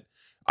something that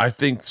I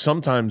think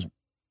sometimes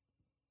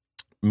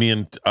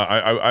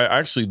I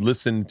actually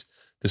listened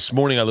this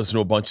morning. I listened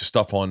to a bunch of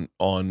stuff on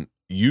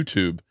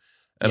YouTube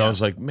and I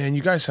was like, man,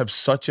 you guys have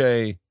such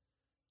a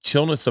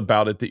chillness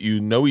about it that you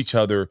know each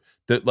other,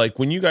 that like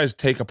when you guys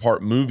take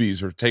apart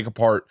movies or take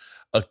apart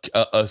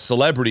a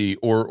celebrity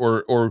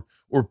or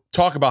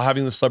talk about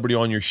having the celebrity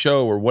on your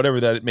show or whatever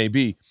that it may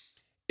be,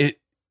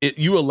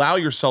 you allow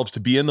yourselves to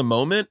be in the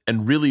moment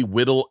and really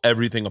whittle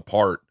everything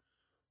apart.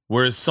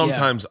 Whereas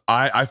sometimes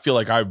I feel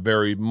like I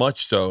very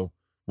much so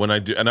when I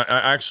do, and I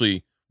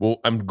actually,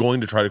 I'm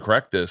going to try to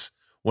correct this.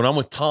 When I'm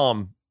with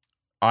Tom,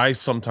 I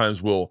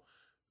sometimes will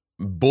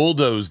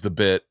bulldoze the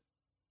bit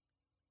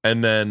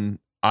and then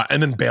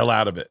bail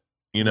out of it,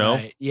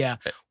 Right, yeah.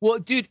 Well,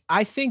 dude,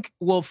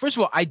 first of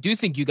all, I do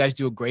think you guys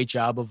do a great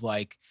job of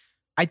like,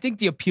 I think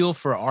the appeal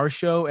for our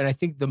show, and I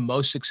think the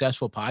most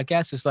successful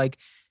podcast is like,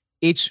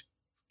 it's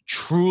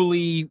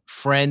truly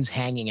friends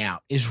hanging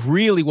out is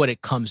really what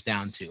it comes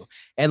down to.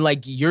 And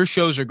like your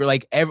shows are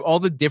like all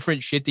the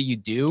different shit that you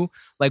do,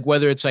 like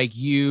whether it's like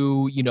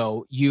you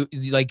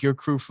like your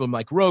crew from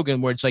like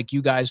Rogan, where it's like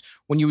you guys,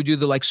 when you would do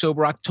the like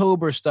Sober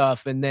October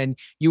stuff, and then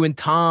you and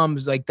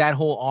Tom's like that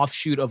whole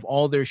offshoot of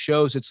all their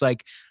shows, it's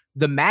like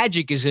the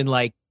magic is in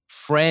like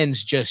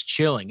friends just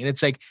chilling. And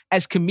it's like,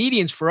 as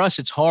comedians, for us,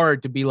 it's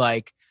hard to be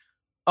like,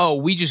 oh,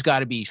 we just got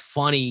to be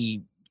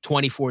funny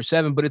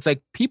 24/7, but it's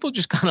like people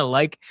just kind of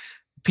like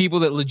people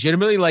that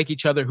legitimately like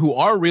each other, who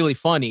are really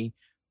funny,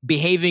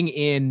 behaving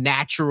in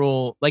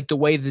natural, like the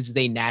way that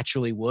they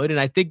naturally would. And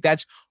I think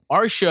that's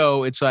our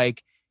show. It's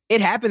like, it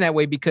happened that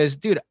way because,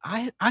 dude,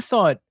 I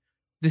thought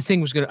the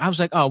thing was I was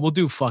like, oh, we'll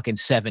do fucking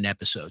 7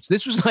 episodes.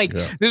 This was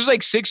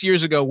like 6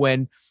 years ago,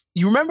 when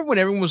you remember when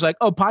everyone was like,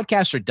 oh,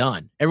 podcasts are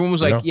done. Everyone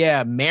was like,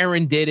 yeah,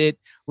 Marin did it.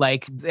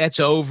 Like, that's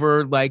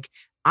over. Like,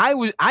 I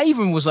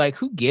even was like,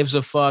 who gives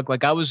a fuck?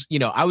 Like, I was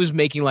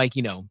making like,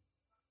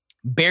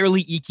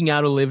 barely eking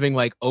out a living,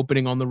 like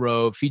opening on the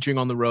road, featuring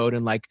on the road,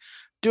 and like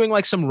doing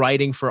like some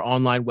writing for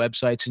online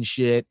websites and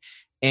shit.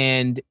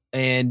 And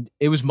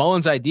it was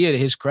Mullen's idea, to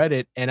his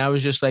credit. And I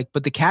was just like,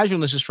 but the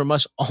casualness is from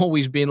us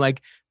always being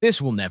like,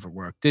 this will never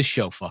work. This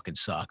show fucking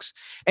sucks.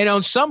 And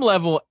on some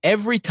level,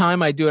 every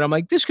time I do it, I'm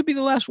like, this could be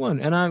the last one.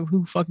 And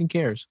who fucking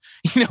cares?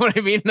 You know what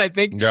I mean? And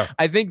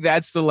I think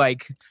that's the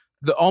like,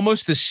 the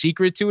almost the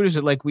secret to it is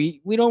that like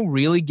we don't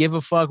really give a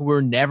fuck.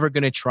 We're never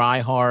gonna try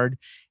hard.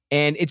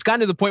 And it's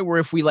gotten to the point where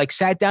if we like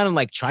sat down and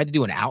like tried to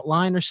do an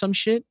outline or some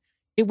shit,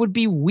 it would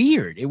be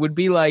weird. It would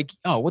be like,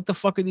 oh, what the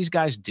fuck are these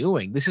guys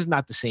doing? This is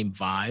not the same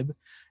vibe.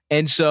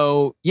 And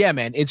so, yeah,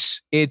 man, it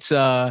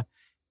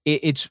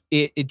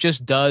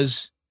just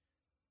does,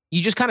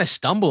 you just kind of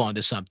stumble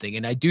onto something.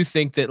 And I do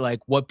think that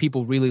like what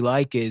people really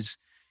like is,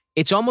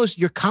 it's almost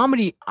your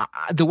comedy.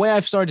 The way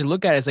I've started to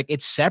look at it is like,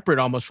 it's separate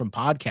almost from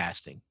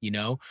podcasting,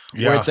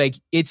 where it's like,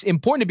 it's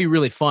important to be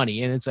really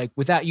funny. And it's like,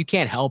 without, you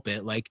can't help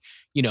it. Like,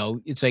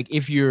 it's like,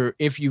 if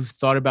you've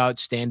thought about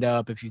stand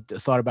up, if you've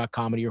thought about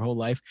comedy your whole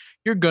life,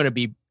 you're going to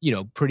be,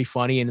 pretty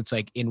funny. And it's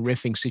like in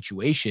riffing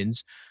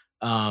situations.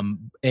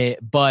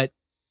 But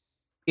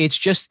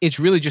it's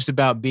really just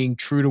about being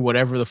true to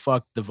whatever the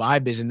fuck the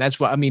vibe is. And that's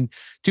why, I mean,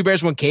 Two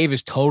Bears, One Cave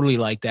is totally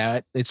like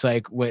that. It's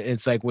like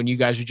when you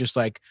guys are just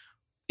like,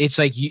 it's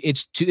like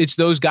it's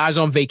those guys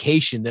on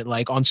vacation that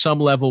like on some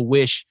level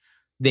wish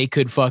they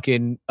could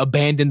fucking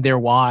abandon their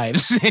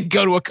wives and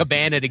go to a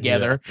cabana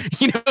together. Yeah.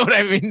 You know what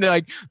I mean?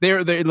 Like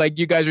they're like,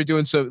 you guys are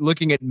doing so,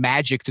 looking at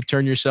magic to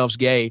turn yourselves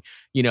gay.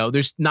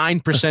 There's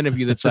 9% of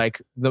you that's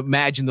like,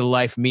 imagine the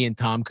life me and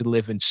Tom could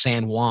live in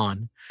San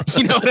Juan.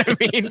 You know what I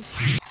mean?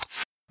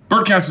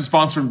 Birdcast is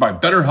sponsored by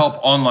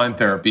BetterHelp Online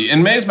Therapy.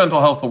 In May is Mental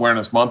Health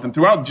Awareness Month, and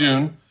throughout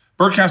June,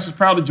 Birdcast is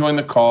proud to join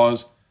the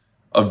cause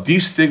of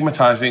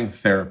destigmatizing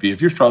therapy.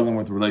 If you're struggling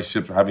with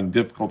relationships or having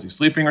difficulty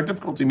sleeping or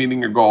difficulty meeting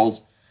your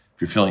goals,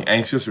 if you're feeling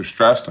anxious or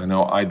stressed, I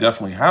know I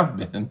definitely have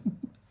been,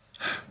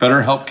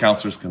 BetterHelp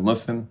counselors can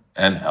listen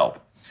and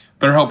help.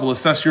 BetterHelp will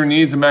assess your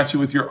needs and match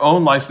you with your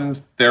own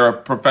licensed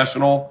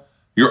professional.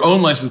 You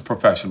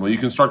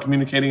can start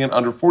communicating in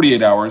under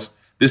 48 hours.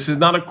 This is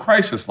not a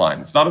crisis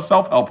line. It's not a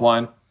self-help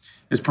line.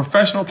 It's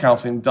professional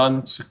counseling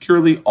done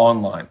securely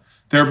online.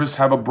 Therapists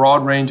have a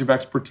broad range of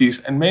expertise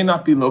and may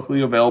not be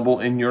locally available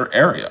in your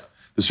area.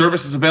 The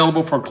service is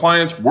available for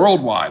clients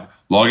worldwide.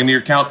 Log into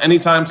your account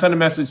anytime, send a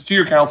message to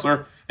your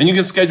counselor, and you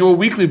can schedule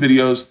weekly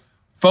videos,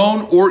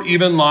 phone, or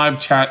even live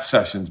chat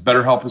sessions.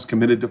 BetterHelp is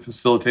committed to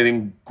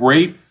facilitating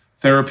great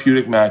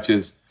therapeutic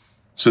matches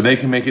so they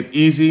can make it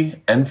easy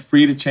and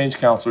free to change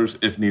counselors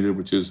if needed,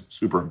 which is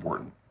super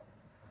important.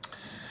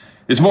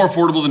 It's more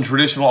affordable than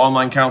traditional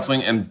online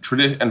counseling, and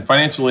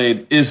financial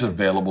aid is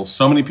available.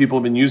 So many people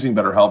have been using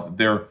BetterHelp that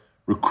they're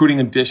recruiting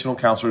additional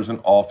counselors in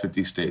all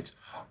 50 states.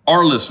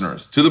 Our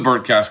listeners to the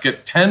Birdcast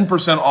get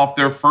 10% off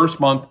their first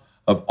month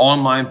of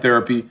online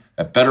therapy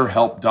at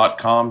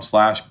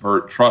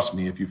betterhelp.com/Bert. Trust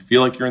me, if you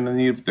feel like you're in the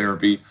need of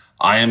therapy,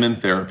 I am in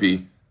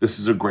therapy. This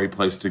is a great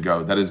place to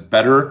go. That is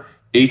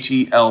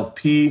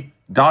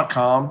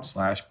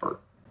betterhelp.com/Bert.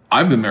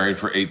 I've been married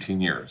for 18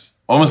 years.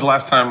 When was the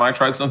last time I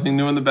tried something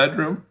new in the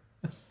bedroom?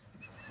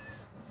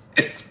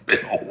 It's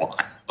been a while.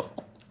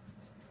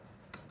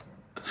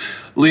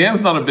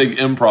 Leanne's not a big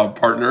improv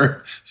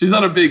partner. She's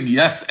not a big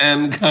yes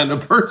and kind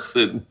of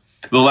person.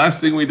 The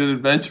last thing we did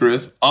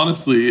adventurous,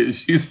 honestly,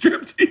 is she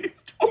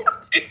stripteased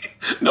for me.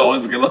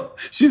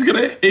 She's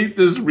gonna hate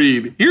this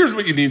read. Here's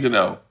what you need to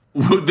know.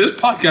 This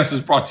podcast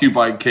is brought to you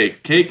by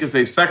Cake. Cake is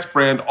a sex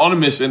brand on a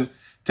mission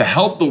to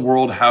help the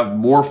world have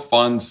more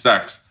fun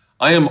sex.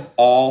 I am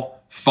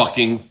all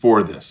fucking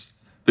for this.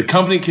 The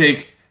company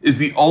Cake is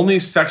the only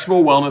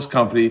sexual wellness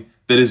company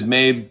that is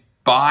made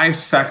by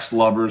sex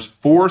lovers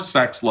for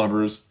sex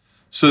lovers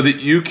so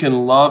that you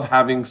can love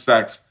having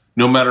sex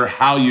no matter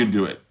how you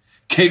do it.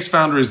 Cake's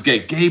founder is gay.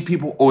 Gay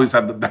people always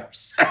have the better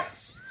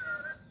sex.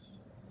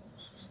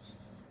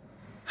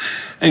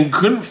 And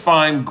couldn't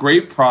find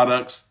great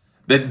products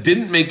that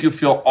didn't make you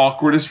feel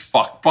awkward as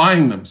fuck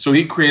buying them. So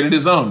he created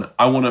his own.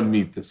 I want to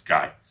meet this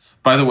guy.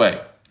 By the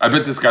way, I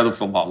bet this guy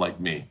looks a lot like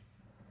me.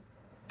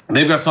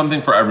 They've got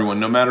something for everyone,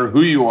 no matter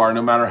who you are,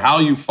 no matter how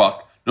you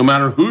fuck, no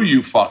matter who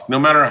you fuck, no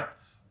matter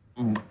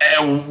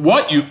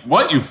what you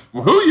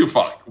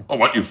fuck.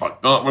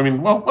 I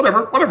mean, well,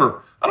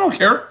 whatever. I don't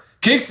care.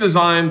 Cake's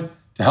designed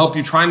to help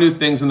you try new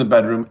things in the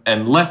bedroom,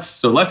 and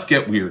let's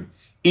get weird.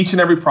 Each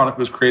and every product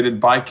was created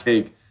by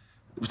Cake.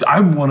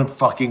 I want to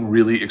fucking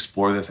really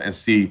explore this and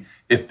see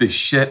if this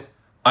shit,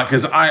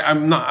 because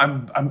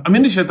I'm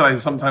into shit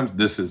that sometimes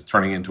this is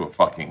turning into a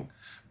fucking.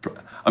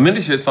 I'm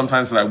into shit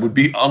sometimes that I would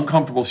be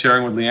uncomfortable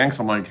sharing with Leanne.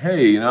 So I'm like,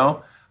 hey,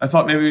 I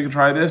thought maybe we could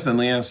try this. And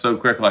Leanne's so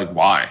quick, like,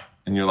 why?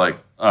 And you're like,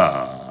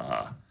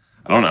 I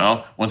don't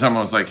know. One time I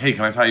was like, hey,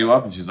 can I tie you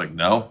up? And she's like,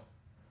 no.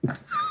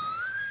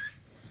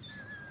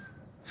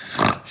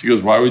 She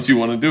goes, why would you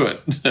want to do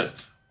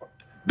it?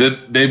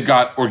 They've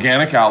got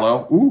organic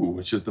aloe,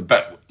 which is the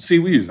best. See,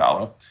 we use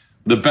aloe.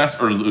 The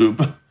best, or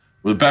lube.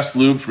 The best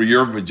lube for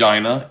your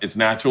vagina. It's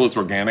natural, it's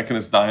organic, and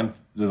it's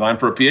designed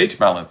for a pH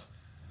balance.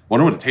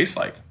 Wonder what it tastes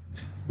like.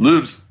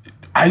 Lubes.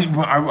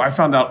 I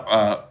found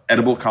out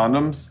edible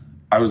condoms.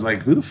 I was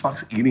like, who the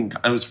fuck's eating?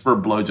 It was for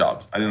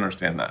blowjobs. I didn't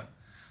understand that.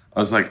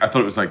 I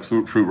thought it was like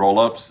fruit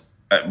roll-ups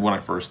when I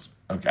first.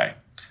 Okay.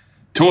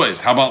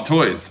 Toys. How about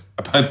toys?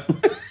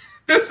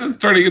 This is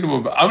turning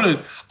into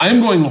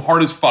I'm going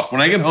hard as fuck.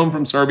 When I get home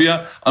from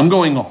Serbia, I'm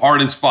going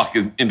hard as fuck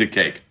into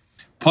Cake.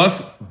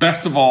 Plus,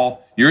 best of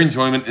all, your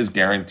enjoyment is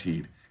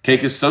guaranteed.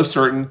 Cake is so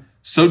certain,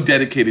 so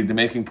dedicated to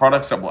making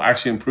products that will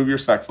actually improve your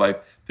sex life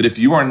that if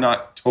you are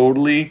not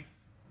totally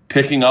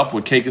picking up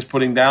what Cake is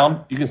putting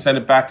down, you can send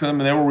it back to them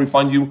and they will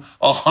refund you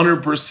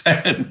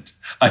 100%.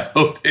 I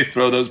hope they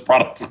throw those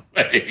products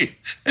away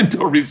and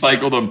don't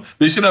recycle them.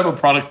 They should have a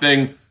product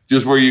thing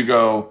just where you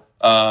go,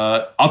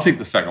 I'll take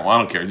the second one. I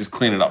don't care. Just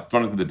clean it up.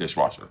 Throw it into the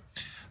dishwasher.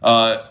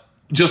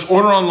 Just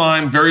order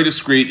online, very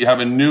discreet. You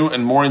have a new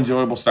and more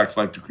enjoyable sex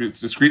life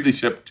discreetly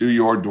shipped to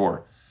your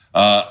door.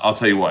 I'll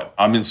tell you what,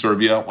 I'm in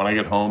Serbia. When I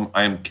get home,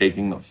 I am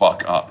caking the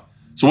fuck up.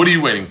 So what are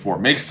you waiting for?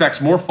 Make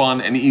sex more fun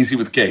and easy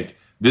with Cake.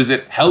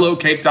 Visit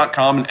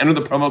hellocake.com and enter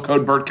the promo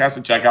code BIRDCAST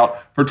at checkout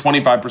for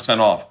 25%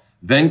 off.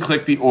 Then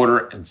click the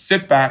order and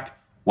sit back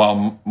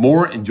while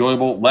more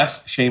enjoyable,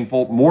 less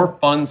shameful, more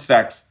fun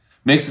sex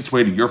makes its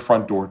way to your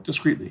front door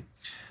discreetly.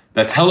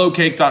 That's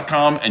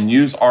hellocake.com and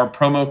use our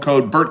promo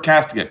code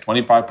BIRDCAST to get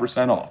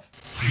 25% off.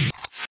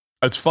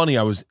 It's funny.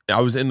 I was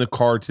in the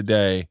car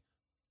today,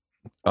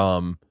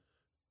 and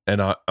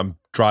I'm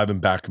driving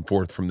back and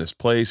forth from this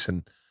place,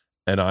 and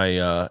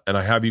I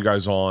have you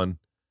guys on,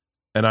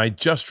 and I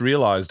just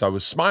realized I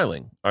was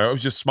smiling. I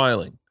was just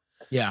smiling.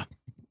 Yeah.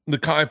 The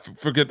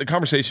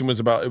conversation was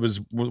about, it was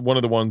one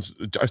of the ones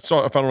I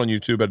found it on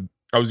YouTube, and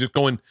I was just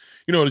going,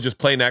 to just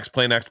play next.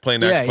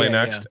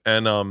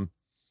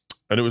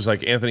 And it was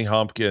like Anthony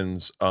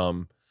Hopkins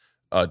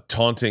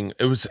taunting.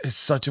 It's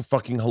such a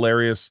fucking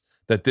hilarious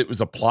that it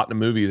was a plot in a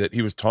movie that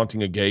he was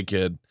taunting a gay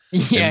kid.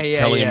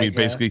 Telling him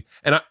basically.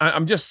 And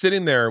I'm just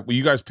sitting there with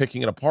you guys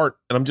picking it apart,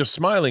 and I'm just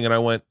smiling. And I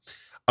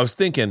was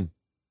thinking,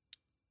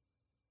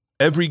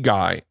 every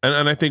guy,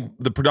 and I think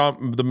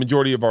the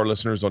majority of our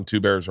listeners on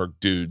Two Bears are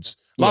dudes.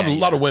 A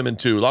lot of women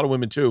too,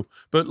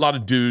 but a lot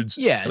of dudes.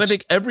 Yeah. And I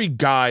think every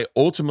guy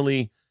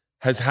ultimately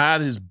has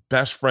had his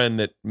best friend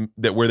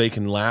that where they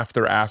can laugh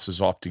their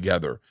asses off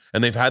together.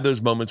 And they've had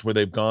those moments where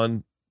they've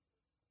gone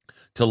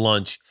to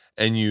lunch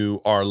and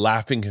you are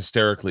laughing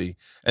hysterically,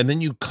 and then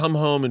you come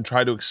home and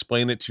try to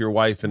explain it to your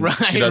wife, and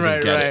she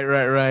doesn't get it.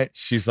 Right.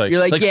 She's like,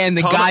 you're like, yeah, and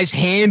the guy's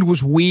hand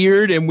was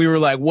weird, and we were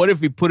like, what if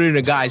we put it in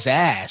a guy's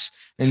ass?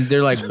 And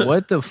they're like,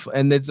 what the?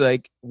 And it's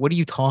like, what are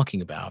you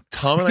talking about?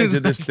 Tom and I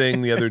did this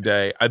thing the other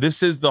day.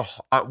 This is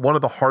one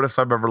of the hardest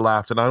I've ever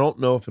laughed, and I don't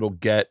know if it'll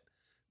get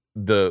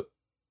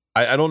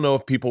I don't know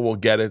if people will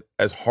get it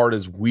as hard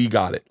as we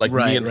got it. Like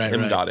me and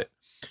him got it.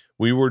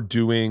 We were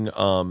doing.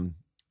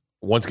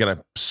 Once again,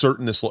 I'm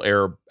certain this will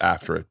air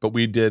after it, but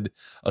we did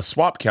a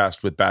swap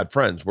cast with Bad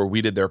Friends where we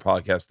did their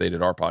podcast, they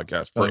did our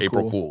podcast for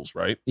April Fools,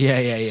 right?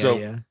 Yeah.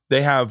 So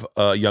they have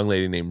a young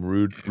lady named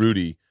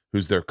Rudy,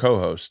 who's their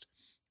co-host.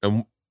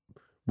 And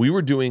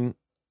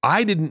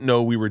I didn't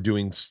know we were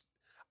doing,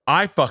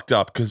 I fucked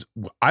up because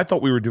I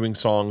thought we were doing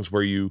songs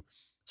where you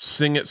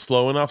sing it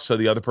slow enough so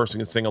the other person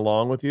can sing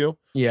along with you.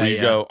 Yeah. Where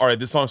you go, all right,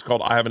 this song's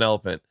called I Have an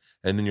Elephant.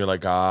 And then you're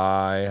like,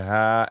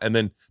 and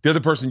then the other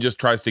person just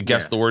tries to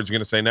guess the words you're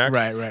going to say next.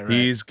 Right.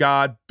 He's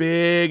got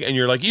big, and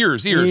you're like,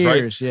 ears,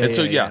 right?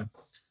 Yeah,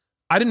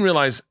 I didn't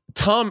realize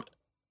Tom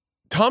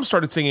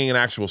started singing an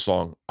actual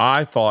song.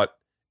 I thought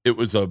it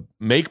was a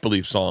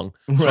make-believe song,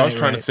 so I was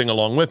trying to sing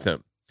along with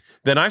him.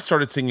 Then I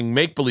started singing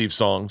make-believe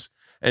songs,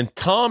 and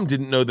Tom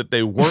didn't know that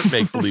they weren't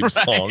make-believe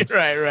songs.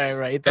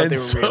 Right. He thought they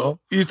were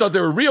real. He thought they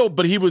were real,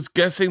 but he was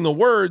guessing the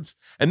words.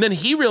 And then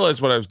he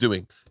realized what I was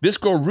doing. This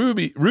girl,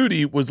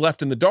 Rudy, was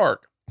left in the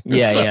dark.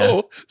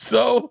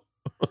 So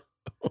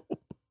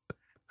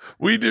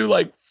we do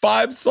like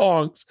 5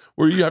 songs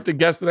where you have to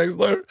guess the next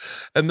letter.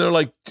 And they're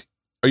like,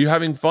 are you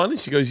having fun? And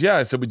she goes, yeah.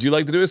 I said, would you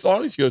like to do a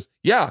song? And she goes,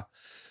 yeah.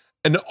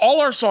 And all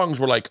our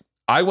songs were like,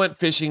 I went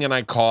fishing and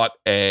I caught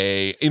so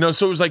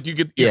it was like you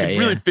could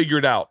really figure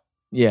it out.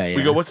 Yeah.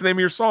 We go, what's the name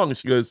of your song? And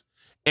she goes,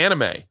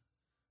 Anime.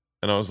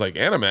 And I was like,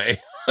 anime? It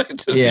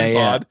just seems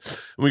odd.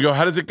 And we go,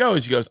 how does it go?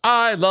 And she goes,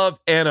 I love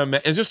anime.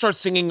 And just starts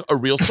singing a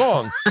real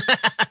song.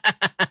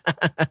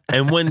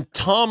 And when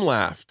Tom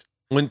laughed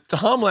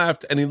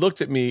and he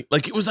looked at me,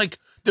 like it was like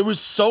there was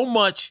so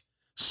much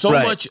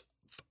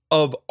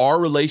of our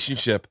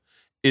relationship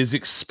is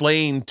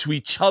explained to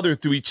each other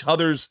through each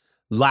other's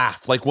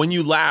laugh. Like when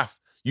you laugh,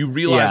 you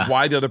realize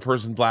why the other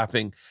person's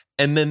laughing.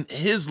 And then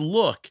his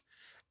look,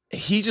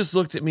 he just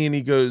looked at me and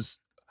he goes,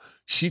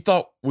 she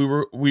thought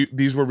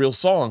these were real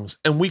songs,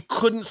 and we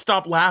couldn't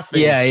stop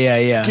laughing.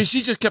 Yeah. Because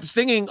she just kept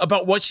singing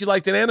about what she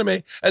liked in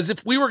anime, as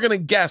if we were gonna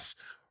guess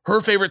her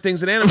favorite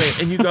things in anime.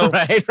 And you go,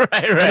 right.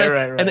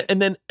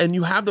 And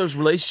you have those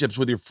relationships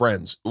with your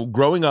friends.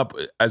 Growing up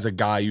as a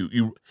guy,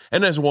 you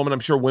and as a woman, I'm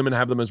sure women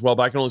have them as well,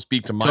 but I can only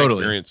speak to my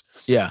experience.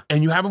 Yeah.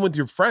 And you have them with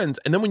your friends,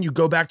 and then when you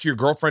go back to your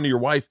girlfriend or your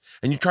wife,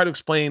 and you try to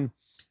explain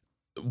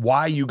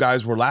why you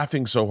guys were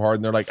laughing so hard,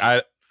 and they're like,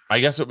 I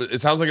guess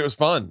it sounds like it was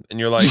fun. And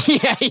you're like,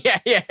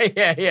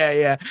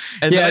 yeah.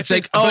 And then I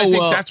think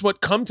that's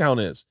what Come Town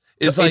is.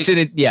 It's like,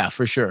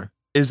 for sure.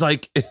 Is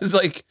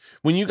like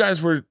when you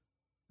guys were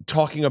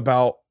talking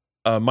about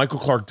Michael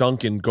Clark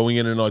Duncan going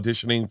in and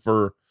auditioning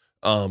for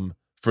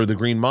the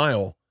Green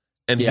Mile.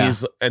 And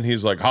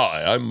he's like,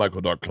 hi, I'm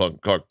Michael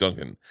Clark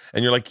Duncan.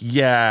 And you're like,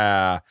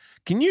 yeah,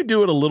 can you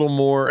do it a little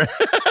more?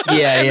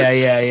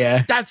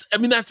 Yeah. That's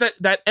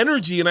that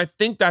energy. And I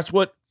think that's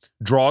what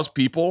draws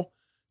people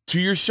to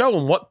your show,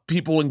 and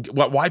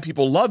why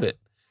people love it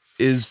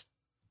is.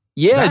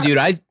 Yeah, dude,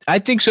 I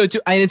think so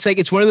too. And it's like,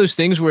 it's one of those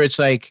things where it's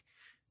like,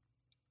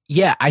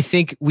 yeah, I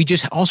think we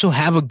just also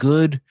have a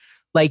good,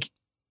 like,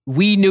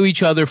 we knew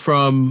each other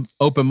from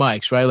open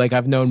mics, right? Like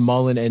I've known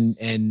Mullen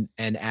and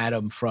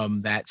Adam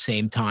from that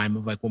same time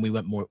of like when we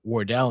went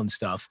Wardell and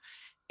stuff.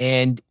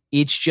 And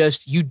it's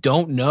just, you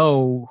don't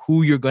know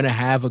who you're going to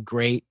have a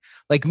great,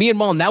 like me and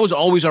Mullen, that was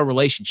always our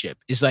relationship.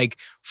 Is like,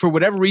 for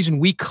whatever reason,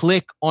 we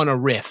click on a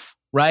riff,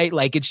 right?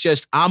 Like it's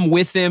just, I'm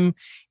with him.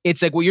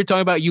 It's like what you're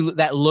talking about,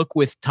 that look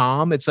with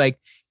Tom. It's like,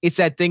 it's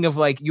that thing of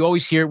like, you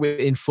always hear it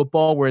in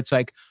football where it's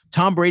like,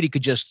 Tom Brady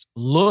could just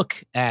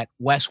look at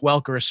Wes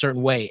Welker a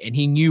certain way and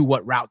he knew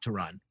what route to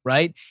run,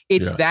 right?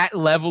 It's that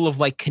level of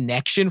like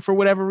connection for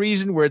whatever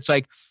reason, where it's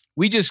like,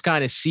 we just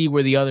kind of see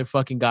where the other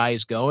fucking guy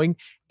is going.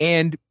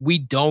 And we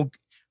don't,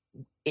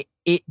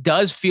 it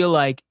does feel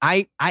like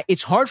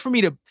it's hard for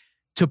me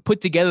to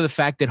put together the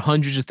fact that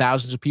hundreds of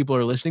thousands of people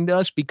are listening to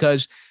us,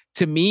 because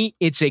to me,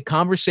 it's a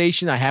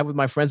conversation I have with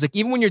my friends. Like,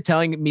 even when you're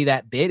telling me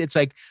that bit, it's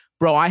like,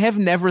 bro, I have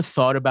never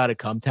thought about a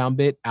Come Town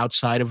bit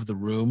outside of the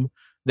room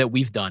that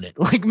we've done it.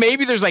 Like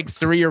maybe there's like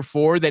 3 or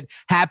 4 that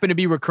happen to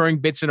be recurring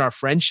bits in our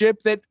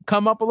friendship that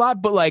come up a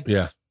lot. But like,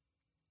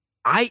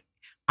 I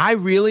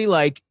really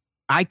like,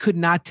 I could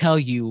not tell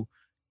you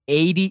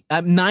 99%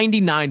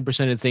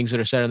 of the things that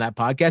are said on that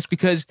podcast,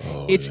 because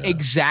it's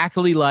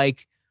exactly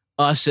like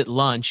us at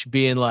lunch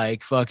being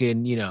like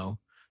fucking,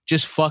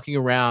 just fucking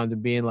around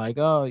and being like,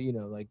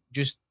 like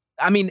just,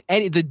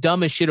 the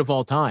dumbest shit of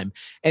all time.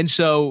 And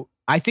so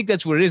I think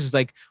that's what it is. It's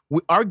like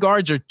our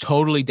guards are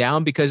totally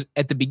down, because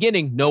at the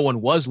beginning, no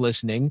one was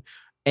listening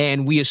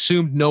and we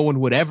assumed no one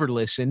would ever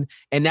listen.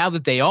 And now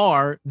that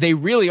they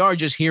really are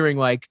just hearing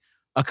like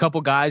a couple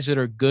guys that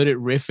are good at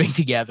riffing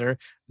together,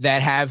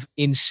 that have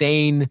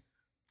insane,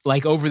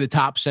 like over the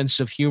top sense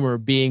of humor,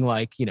 being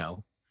like,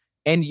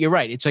 and you're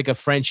right. It's like a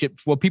friendship.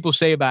 What people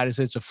say about it is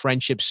it's a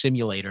friendship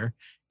simulator,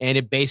 and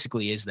it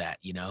basically is that,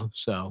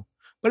 so,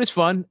 but it's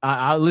fun.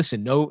 I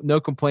listen, no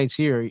complaints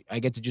here. I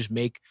get to just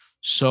make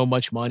so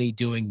much money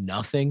doing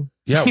nothing.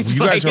 Yeah. You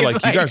guys are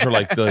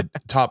like the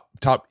top,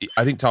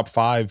 I think top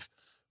 5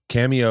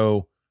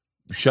 cameo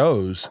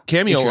shows,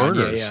 cameo Patreon,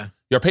 earners.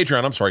 Yeah.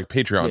 Patreon. I'm sorry.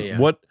 Patreon. Yeah.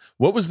 What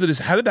was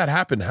how did that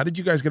happen? How did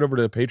you guys get over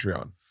to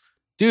Patreon?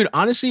 Dude,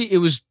 honestly,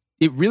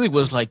 it really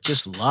was like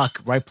just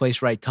luck, right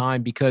place, right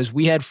time, because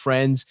we had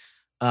friends.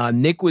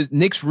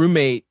 Nick's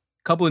roommate,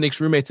 a couple of Nick's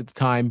roommates at the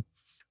time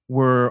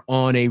were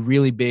on a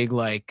really big,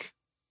 like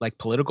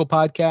political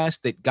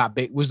podcast that got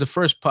big. Was the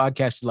first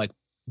podcast to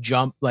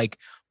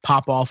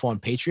pop off on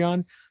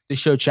Patreon, the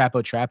show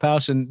Chapo Trap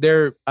House. And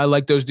I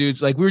like those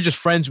dudes. Like we were just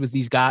friends with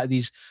these guys,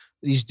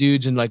 these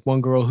dudes, and like one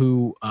girl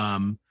who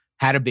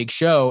had a big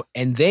show,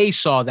 and they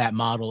saw that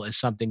model as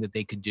something that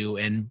they could do.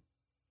 And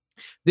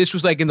this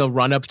was like in the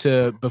run up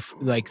to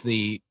like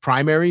the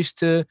primaries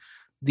to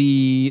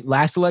the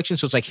last election.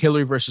 So it's like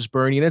Hillary versus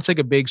Bernie, and it's like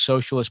a big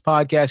socialist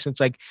podcast. And it's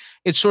like,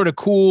 it's sort of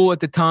cool at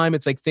the time.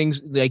 It's like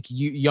things like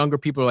younger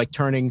people are like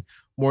turning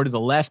more to the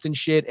left and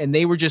shit. And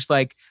they were just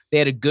like, they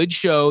had a good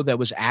show that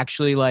was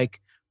actually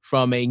like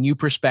from a new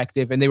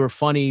perspective, and they were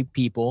funny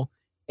people,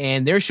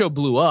 and their show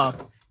blew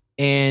up,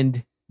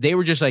 and they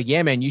were just like,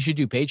 yeah, man, you should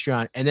do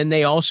Patreon. And then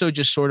they also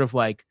just sort of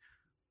like,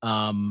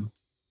 and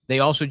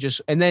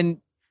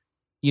then,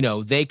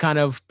 they kind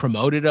of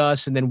promoted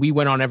us, and then we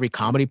went on every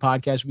comedy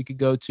podcast we could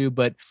go to.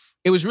 But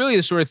it was really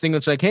the sort of thing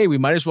that's like, hey, we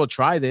might as well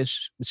try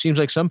this. It seems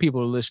like some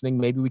people are listening.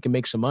 Maybe we can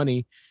make some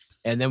money.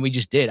 And then we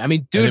just did. I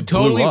mean, dude,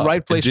 totally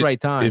right place, right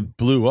time. It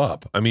blew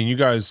up. I mean, you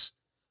guys,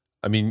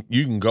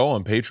 you can go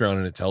on Patreon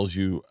and it tells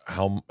you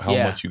how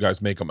much you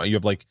guys make them. You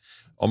have like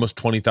almost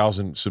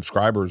 20,000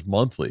 subscribers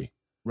monthly.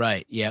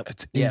 Right. Yeah.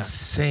 It's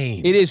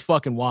insane. It is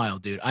fucking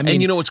wild, dude. I mean,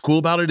 and you know what's cool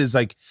about it is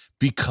like,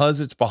 because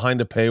it's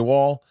behind a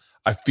paywall,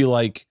 I feel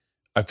like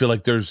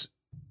there's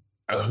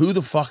who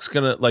the fuck's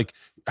gonna like,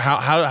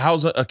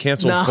 how's a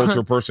cancel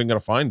culture person gonna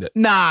find it?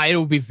 Nah, it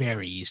would be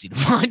very easy to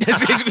find.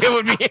 It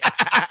would be.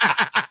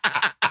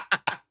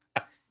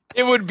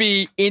 It would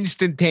be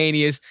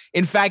instantaneous.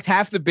 In fact,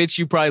 half the bits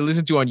you probably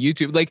listen to on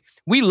YouTube, like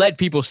we let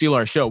people steal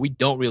our show. We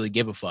don't really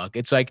give a fuck.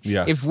 It's like,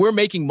 if we're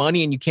making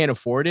money and you can't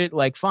afford it,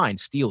 like fine,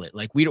 steal it.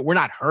 Like we're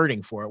not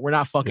hurting for it. We're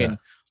not fucking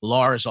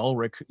Lars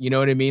Ulrich. You know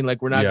what I mean?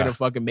 Like we're not gonna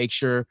fucking make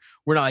sure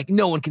we're not like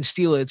no one can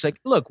steal it. It's like,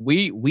 look,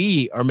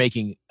 we are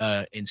making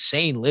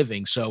insane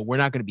living, so we're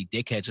not gonna be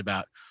dickheads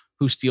about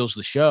who steals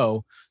the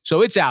show.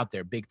 So it's out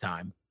there big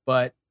time.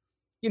 But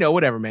you know,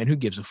 whatever, man. Who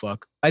gives a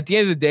fuck? At the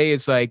end of the day,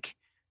 it's like,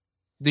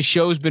 the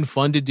show's been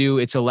fun to do.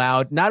 It's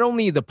allowed, not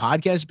only the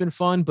podcast has been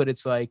fun, but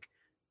it's like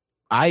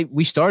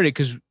we started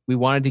because we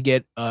wanted to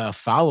get a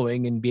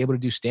following and be able to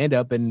do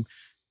stand-up. And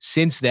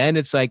since then,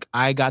 it's like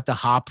I got the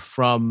hop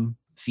from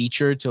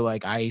feature to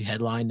like I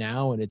headline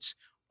now, and it's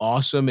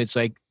awesome. It's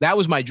like that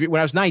was my dream.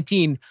 When I was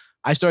 19,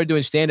 I started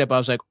doing stand-up. I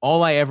was like,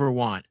 all I ever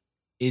want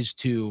is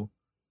to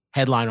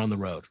headline on the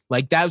road.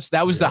 Like that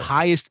was the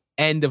highest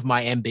end of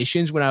my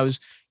ambitions when I was,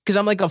 because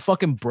I'm like a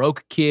fucking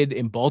broke kid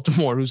in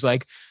Baltimore who's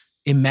like,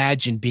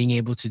 imagine being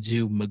able to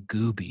do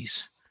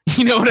Magoobies.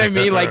 You know what I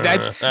mean? Like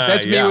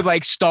that's me with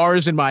like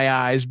stars in my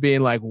eyes being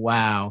like,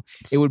 wow,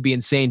 it would be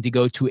insane to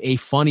go to a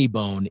Funny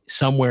Bone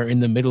somewhere in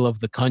the middle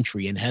of the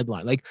country and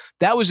headline. Like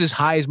that was as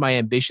high as my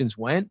ambitions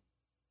went.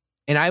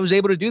 And I was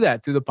able to do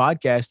that through the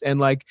podcast. And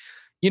like,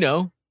 you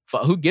know,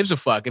 who gives a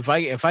fuck if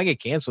I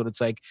get canceled? It's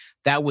like,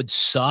 that would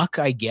suck,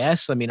 I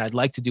guess. I mean, I'd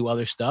like to do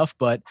other stuff,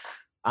 but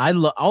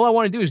all I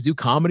want to do is do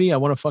comedy. I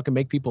want to fucking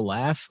make people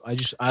laugh.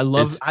 I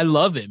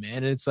love it, man.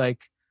 And it's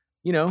like,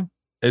 you know,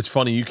 it's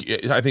funny.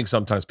 I think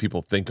sometimes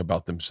people think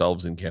about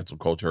themselves in cancel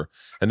culture,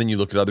 and then you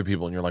look at other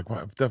people and you're like,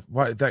 why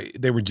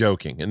they were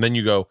joking. And then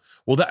you go,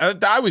 well,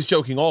 I was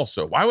joking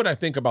also. Why would I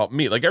think about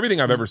me? Like everything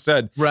I've ever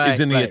said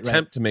is in the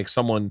attempt to make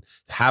someone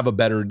have a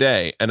better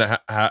day. And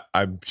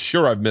I'm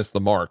sure I've missed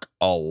the mark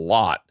a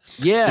lot.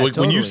 Yeah. Like,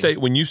 totally.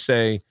 when you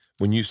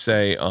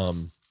say,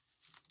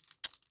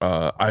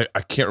 I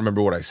can't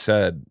remember what I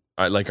said.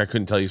 I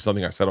couldn't tell you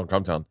something I said on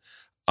Cometown.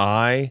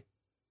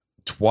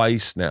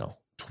 Twice now,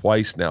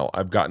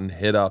 I've gotten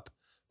hit up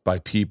by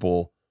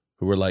people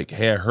who were like,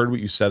 hey, I heard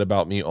what you said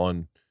about me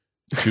on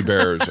Two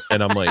Bears.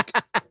 And I'm like,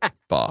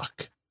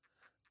 fuck.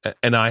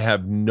 And I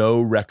have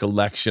no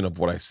recollection of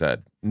what I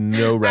said.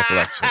 No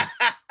recollection.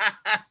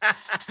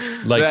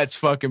 Like, that's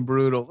fucking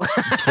brutal.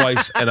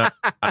 Twice. And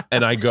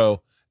I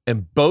go,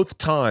 and both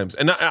times,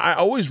 and I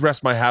always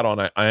rest my hat on,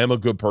 I am a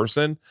good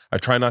person. I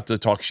try not to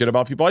talk shit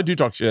about people. I do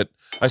talk shit.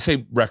 I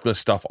say reckless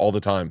stuff all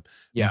the time.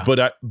 Yeah.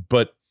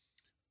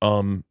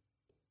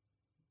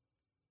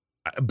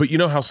 But you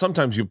know how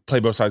sometimes you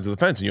play both sides of the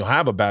fence and you'll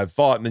have a bad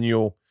thought and then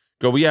you'll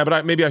go, well, yeah,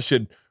 but maybe I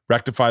should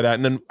rectify that.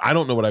 And then I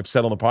don't know what I've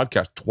said on the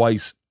podcast.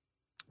 Twice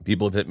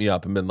people have hit me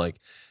up and been like,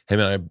 hey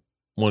man, I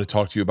want to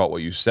talk to you about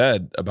what you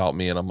said about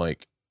me. And I'm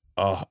like,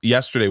 oh,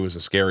 yesterday was the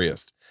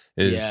scariest.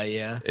 What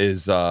happened?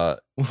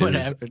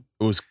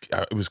 It was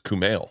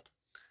Kumail.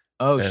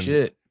 Oh,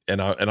 shit.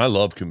 And I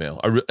love Kumail.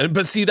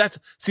 But see that's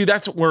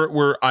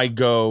where I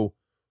go.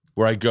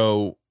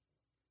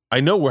 I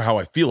know how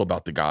I feel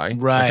about the guy.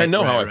 Right. Like I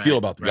know how I feel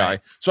about the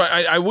guy. So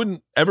I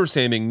wouldn't ever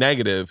say anything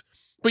negative.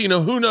 But you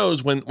know, who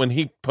knows when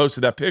he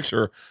posted that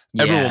picture,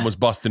 everyone was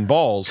busting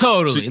balls.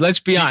 Totally. Let's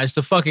be honest.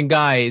 The fucking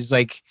guy is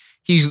like,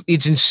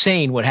 it's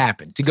insane what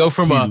happened. To go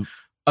from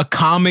a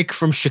comic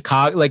from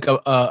Chicago, like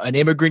an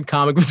immigrant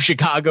comic from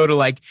Chicago, to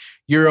like,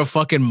 you're a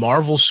fucking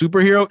Marvel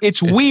superhero.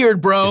 It's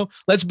weird, bro.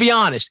 Let's be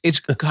honest.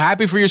 It's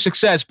happy for your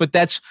success,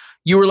 but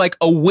you were like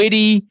a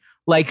witty,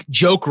 like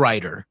joke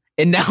writer.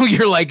 And now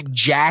you're like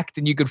jacked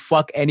and you could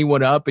fuck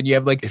anyone up and you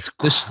have like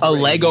a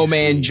Lego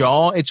man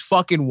jaw. It's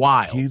fucking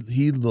wild.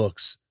 He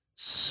looks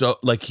so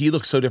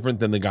different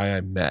than the guy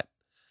I met.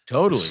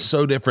 Totally.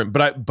 So different.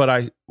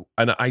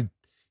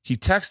 He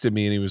texted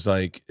me and he was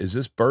like, is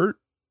this Bert?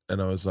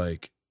 And I was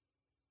like,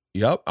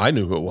 yep, I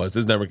knew who it was.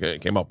 This never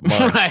came up with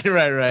mine. Right.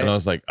 And I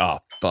was like, oh,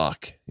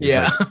 fuck. He's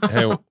like,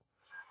 hey,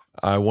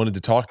 I wanted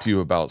to talk to you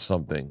about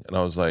something. And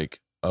I was like,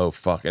 oh,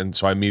 fuck. And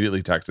so I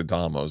immediately texted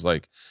Tom. I was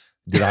like,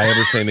 did I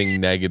ever say anything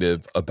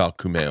negative about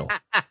Kumail?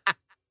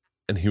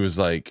 And he was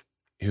like,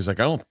 I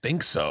don't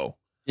think so.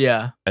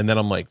 Yeah. And then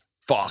I'm like,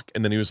 fuck.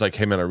 And then he was like,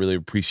 hey, man, I really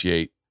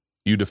appreciate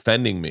you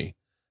defending me.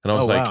 And I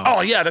was like,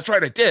 oh yeah, that's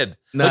right, I did.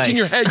 Nice. Like in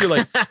your head, you're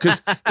like,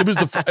 because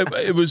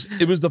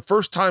it was the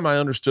first time I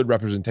understood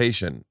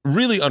representation,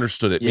 really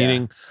understood it.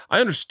 Meaning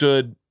I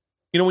understood,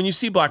 you know, when you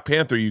see Black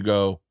Panther, you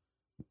go,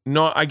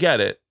 no, I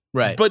get it.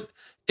 Right. But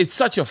it's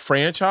such a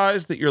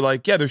franchise that you're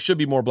like, yeah, there should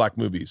be more black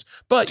movies.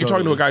 But you're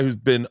talking to a guy who's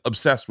been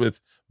obsessed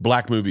with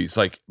black movies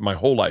like my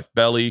whole life.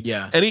 Belly,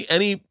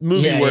 any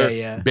movie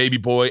where Baby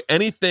Boy,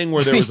 anything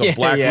where there was a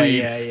black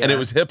lead and it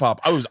was hip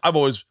hop. I'm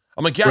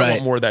like, I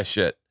want more of that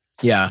shit.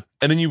 Yeah.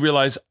 And then you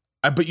realize,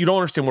 but you don't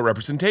understand what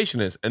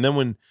representation is. And then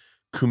when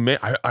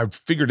Kumail, I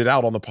figured it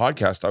out on the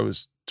podcast. I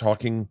was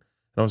talking and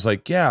I was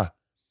like, yeah,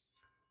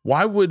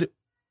 why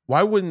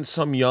wouldn't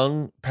some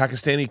young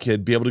Pakistani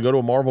kid be able to go to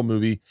a Marvel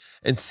movie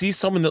and see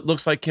someone that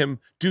looks like him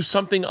do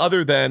something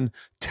other than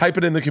type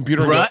it in the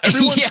computer and go,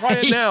 everyone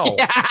try it now.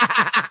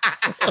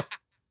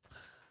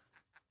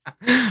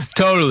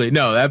 Totally.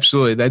 No,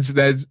 absolutely.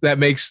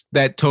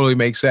 That totally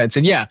makes sense.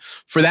 And yeah,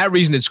 for that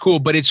reason, it's cool,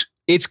 but it's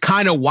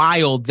kind of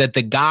wild that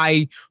the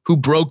guy who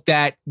broke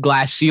that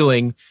glass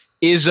ceiling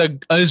is a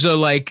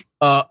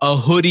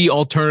hoodie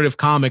alternative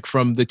comic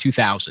from the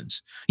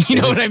 2000s. You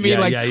know what I mean?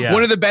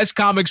 One of the best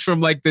comics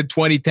from like the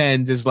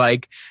 2010s is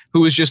like,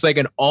 who was just like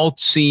an alt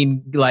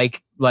scene,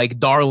 like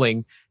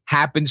darling,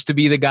 happens to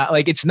be the guy.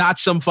 Like, it's not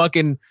some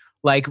fucking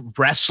like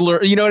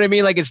wrestler, you know what I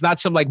mean? Like, it's not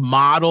some like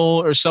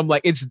model or some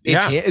like,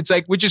 it's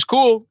like, which is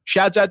cool.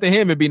 Shouts out to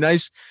him. It'd be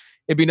nice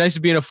to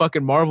be in a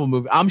fucking Marvel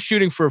movie. I'm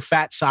shooting for a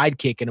fat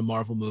sidekick in a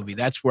Marvel movie.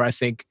 That's where I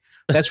think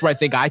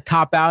I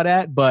top out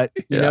at, but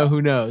you know,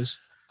 who knows?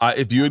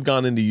 If you had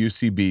gone into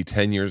UCB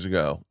 10 years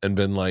ago and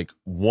been like,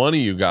 one of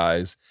you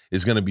guys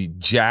is going to be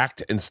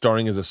jacked and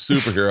starring as a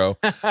superhero,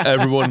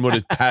 everyone would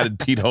have patted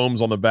Pete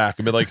Holmes on the back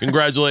and been like,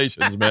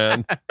 congratulations,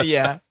 man.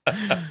 Yeah.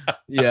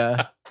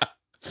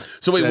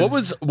 So wait,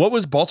 what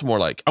was Baltimore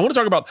like? I want to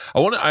talk about,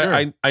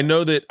 I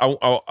know that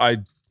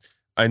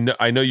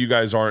I know you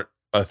guys aren't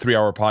a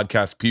 3-hour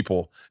podcast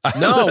people.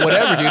 No,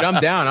 whatever, dude. I'm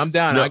down.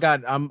 No.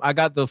 I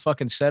got the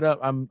fucking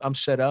setup. I'm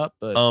set up,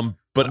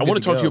 but I want to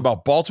talk to you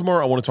about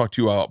Baltimore. I want to talk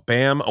to you about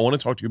BAM. I want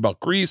to talk to you about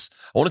Greece.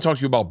 I want to talk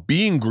to you about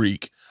being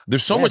Greek.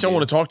 There's so much I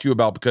want to talk to you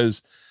about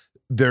because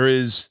there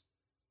is,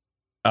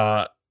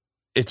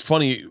 it's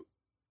funny.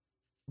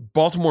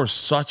 Baltimore is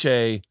such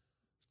a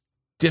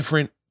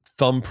different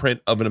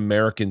thumbprint of an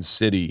American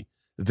city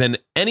than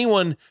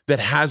anyone that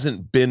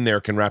hasn't been there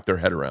can wrap their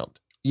head around.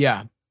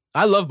 Yeah.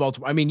 I love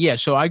Baltimore. I mean, yeah.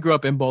 So I grew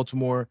up in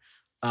Baltimore.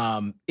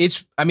 I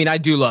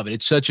do love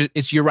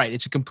it. You're right.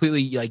 It's a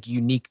completely like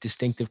unique,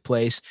 distinctive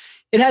place.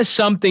 It has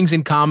some things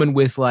in common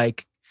with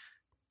like,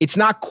 it's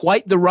not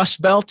quite the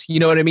Rust Belt. You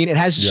know what I mean?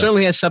 It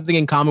certainly has something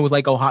in common with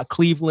like Ohio,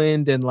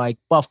 Cleveland and like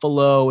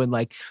Buffalo. And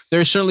like, there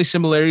are certainly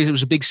similarities. It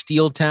was a big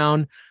steel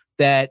town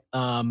that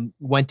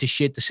went to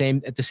shit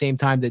at the same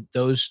time that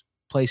those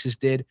places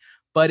did.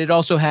 But it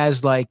also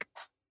has like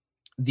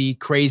the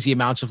crazy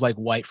amounts of like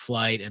white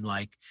flight and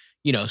like,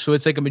 you know, so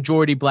it's like a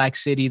majority black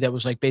city that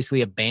was like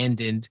basically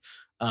abandoned,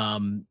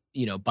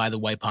 by the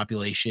white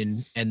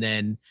population. And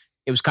then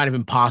it was kind of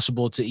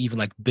impossible to even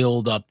like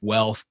build up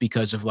wealth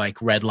because of like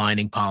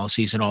redlining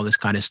policies and all this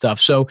kind of stuff.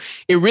 So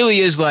it really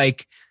is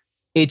like,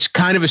 it's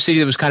kind of a city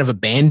that was kind of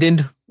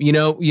abandoned, you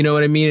know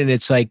what I mean? And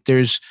it's like,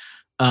 there's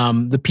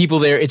the people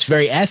there, it's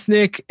very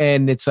ethnic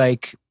and it's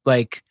like,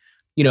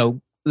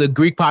 the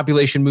Greek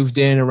population moved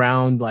in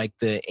around like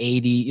the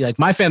 80s. Like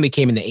my family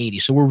came in the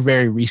 80s. So we're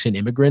very recent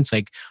immigrants.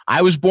 Like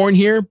I was born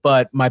here,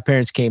 but my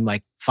parents came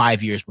like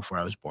 5 years before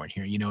I was born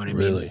here. You know what I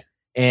mean? Really?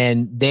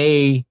 And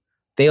they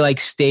like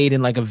stayed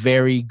in like a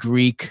very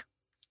Greek,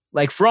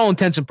 like for all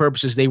intents and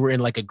purposes, they were in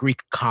like a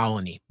Greek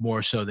colony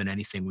more so than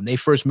anything. When they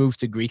first moved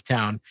to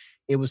Greektown,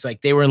 it was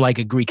like they were in like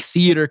a Greek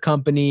theater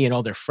company and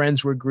all their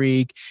friends were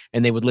Greek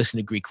and they would listen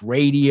to Greek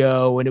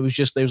radio. And it was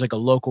just, there was like a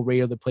local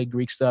radio that played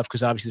Greek stuff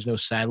because obviously there's no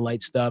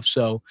satellite stuff.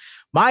 So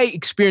my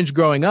experience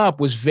growing up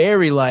was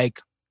very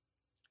like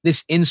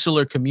this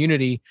insular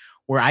community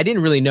where I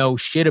didn't really know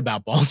shit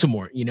about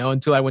Baltimore,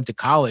 until I went to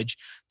college.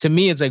 To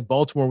me, it's like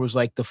Baltimore was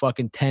like the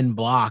fucking 10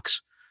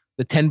 blocks,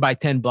 the 10 by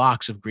 10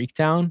 blocks of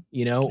Greektown,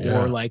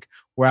 or like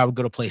where I would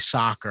go to play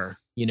soccer,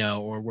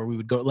 or where we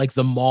would go like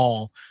the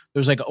mall.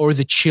 There's like, or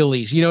the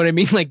Chili's, you know what I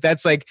mean? Like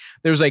that's like,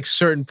 there's like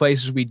certain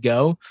places we'd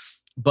go.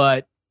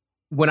 But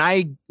when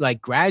I like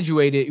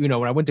graduated, when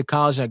I went to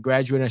college, I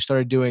graduated, I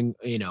started doing,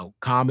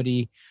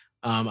 comedy.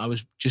 I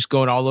was just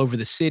going all over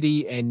the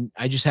city and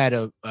I just had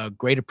a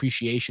great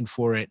appreciation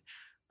for it.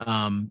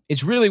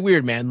 It's really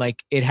weird, man.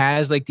 Like it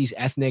has like these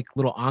ethnic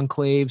little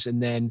enclaves.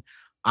 And then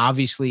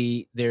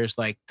obviously there's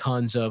like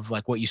tons of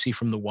like what you see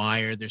from The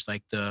Wire. There's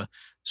like the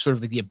sort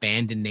of like the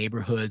abandoned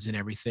neighborhoods and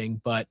everything.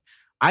 But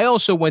I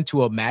also went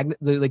to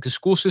the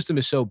school system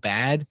is so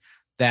bad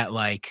that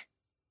like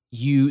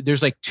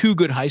there's like 2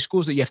 good high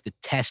schools that you have to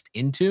test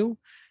into.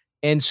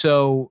 And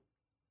so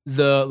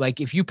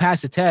if you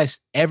pass the test,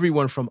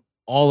 everyone from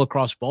all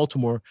across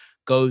Baltimore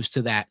goes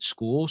to that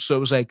school. So it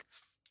was like,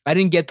 I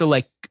didn't get the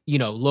like,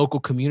 local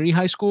community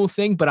high school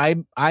thing, but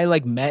I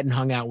like met and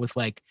hung out with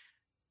like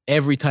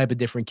every type of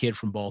different kid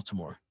from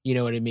Baltimore. You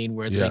know what I mean?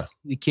 Where it's like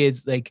the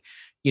kids, like,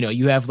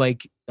 you have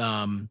like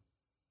the,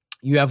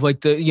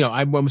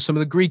 I went with some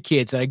of the Greek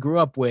kids that I grew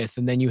up with.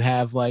 And then you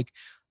have like,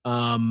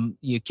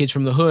 kids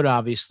from the hood,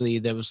 obviously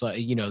that was like,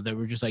 they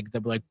were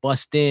like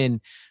bust in.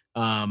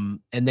 And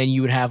then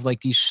you would have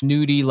like these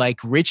snooty, like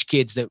rich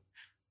kids that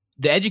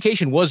the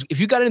education was, if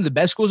you got into the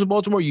best schools in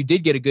Baltimore, you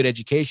did get a good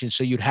education.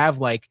 So you'd have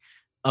like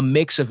a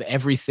mix of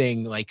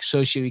everything, like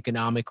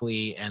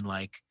socioeconomically and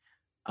like,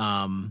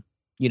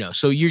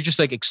 so you're just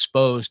like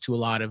exposed to a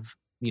lot of,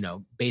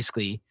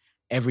 basically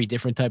every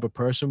different type of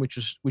person, which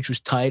was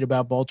tight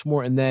about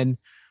Baltimore. And then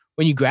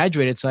when you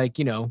graduate, it's like,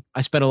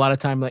 I spent a lot of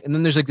time like, and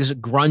then there's like this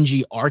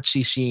grungy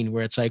artsy scene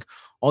where it's like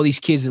all these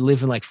kids that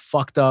live in like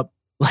fucked up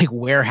like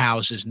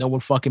warehouses. No one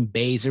fucking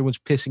bathes. Everyone's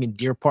pissing in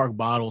Deer Park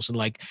bottles and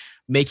like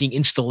making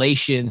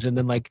installations and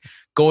then like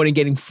going and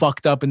getting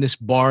fucked up in this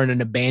bar in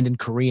an abandoned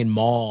Korean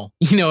mall.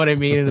 You know what I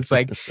mean? And it's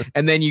like,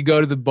 and then you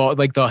go to the bar,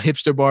 like the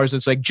hipster bars.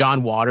 It's like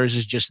John Waters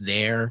is just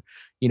there.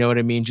 You know what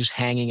I mean? Just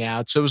hanging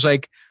out. So it was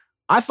like,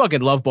 I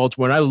fucking love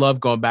Baltimore and I love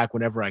going back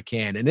whenever I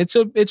can. And it's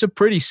a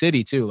pretty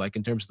city too, like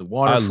in terms of the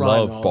waterfront. I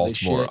love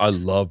Baltimore. I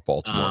love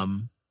Baltimore.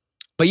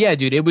 But yeah,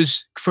 dude, it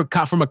was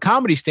from a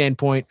comedy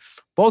standpoint,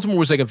 Baltimore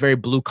was like a very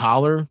blue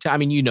collar. I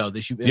mean, you know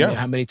this.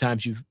 How many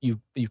times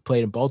you've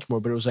played in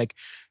Baltimore? But it was like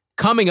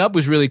coming up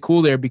was really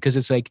cool there because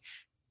it's like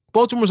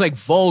Baltimore was like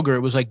vulgar.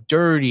 It was like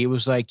dirty. It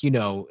was like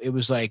it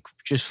was like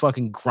just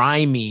fucking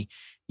grimy.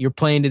 You're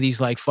playing to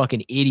these like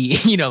fucking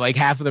idiots. Like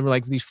half of them are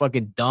like these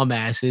fucking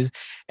dumbasses.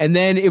 And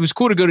then it was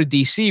cool to go to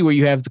DC where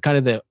you have the kind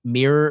of the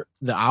mirror,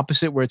 the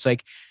opposite, where it's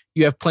like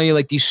you have plenty of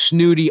like these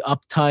snooty,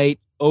 uptight,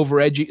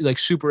 like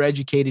super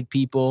educated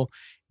people,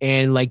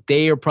 and like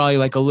they are probably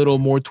like a little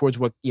more towards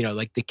what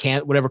like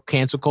the whatever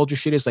cancel culture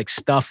shit is, like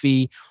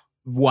stuffy,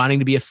 wanting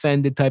to be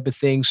offended type of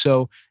thing.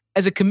 So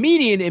as a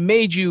comedian, it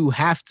made you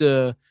have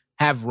to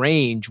have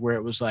range where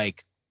it was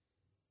like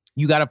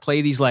you got to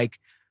play these like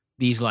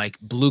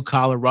blue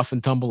collar rough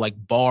and tumble like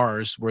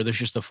bars where there's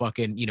just a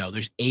fucking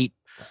there's eight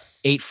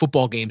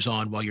football games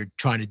on while you're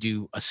trying to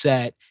do a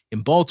set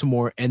in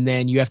Baltimore, and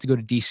then you have to go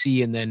to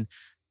DC and then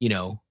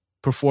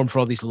perform for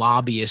all these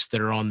lobbyists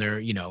that are on there,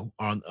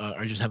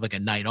 or just have like a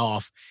night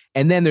off.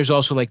 And then there's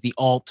also like the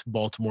alt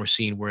Baltimore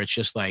scene where it's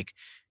just like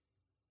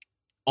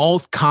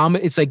alt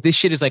comedy. It's like this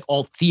shit is like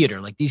alt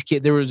theater. Like these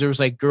kids, there was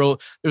like a girl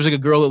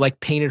that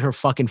like painted her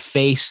fucking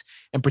face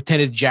and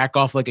pretended to jack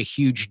off like a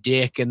huge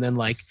dick and then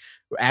like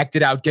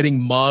acted out getting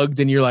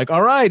mugged. And you're like,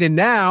 all right, and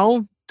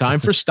now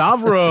time for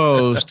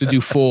Stavros to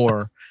do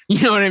 4.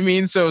 You know what I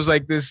mean? So it was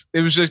like this,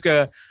 it was just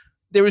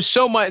there was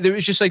so much, there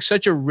was just like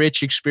such a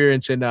rich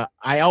experience. And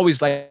I always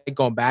like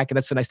going back. And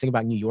that's the nice thing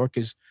about New York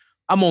is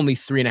I'm only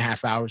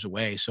 3.5 hours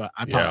away. So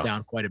I pop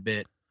down quite a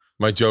bit.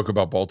 My joke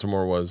about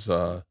Baltimore was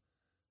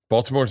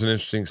Baltimore's an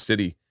interesting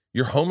city.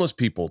 Your homeless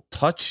people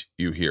touch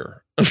you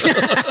here.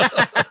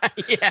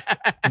 Yeah.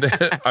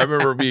 I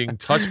remember being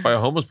touched by a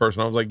homeless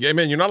person. I was like, yeah,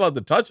 man, you're not allowed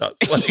to touch us.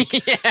 Like,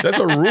 that's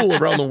a rule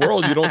around the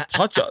world. You don't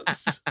touch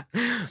us.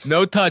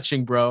 No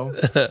touching, bro.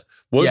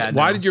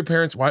 Why did your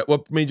parents,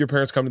 what made your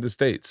parents come to the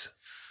States?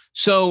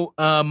 So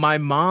my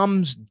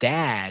mom's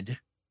dad,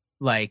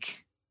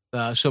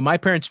 so my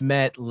parents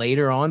met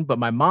later on, but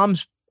my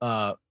mom's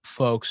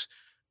folks,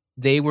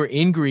 they were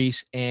in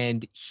Greece,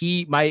 and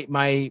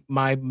my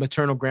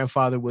maternal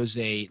grandfather was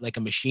a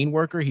machine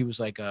worker. He was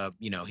like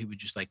he would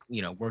just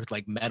work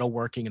like metal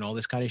working and all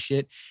this kind of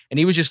shit. And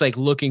he was just like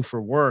looking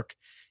for work,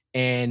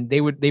 and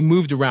they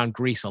moved around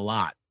Greece a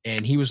lot.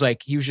 And he was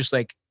just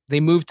like, they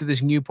moved to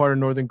this new part of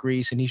northern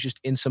Greece, and he's just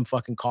in some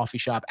fucking coffee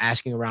shop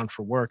asking around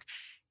for work.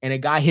 And a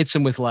guy hits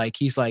him with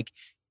he's like,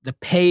 the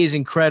pay is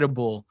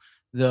incredible.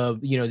 The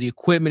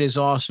equipment is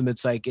awesome.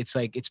 It's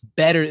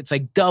better. It's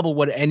like double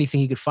what anything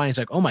he could find. He's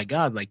like, oh my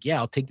God, yeah,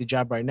 I'll take the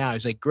job right now.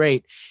 He's like,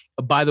 great.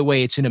 By the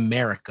way, it's in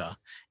America.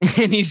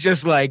 And he's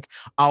just like,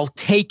 I'll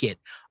take it.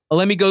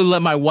 Let me go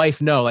let my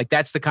wife know. Like,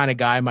 that's the kind of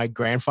guy my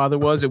grandfather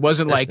was. It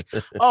wasn't like,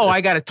 oh, I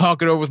got to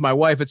talk it over with my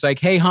wife. It's like,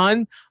 hey,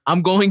 hon,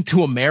 I'm going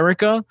to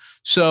America.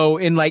 So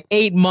in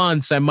 8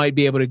 months, I might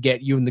be able to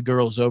get you and the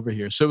girls over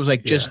here. So it was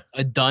just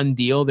a done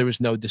deal. There was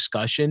no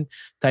discussion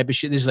type of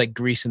shit. There's like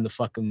Greece in the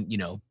fucking,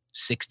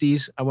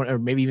 60s, or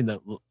maybe even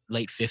the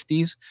late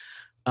 50s.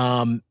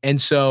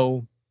 And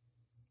so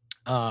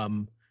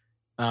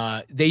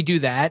they do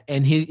that.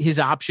 And his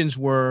options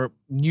were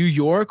New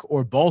York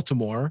or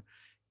Baltimore.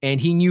 And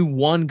he knew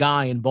one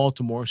guy in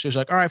Baltimore. So he's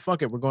like, all right,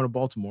 fuck it. We're going to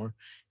Baltimore.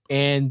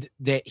 And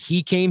that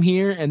he came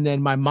here. And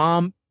then my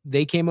mom,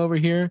 they came over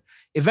here.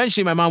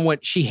 Eventually my mom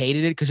she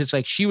hated it because it's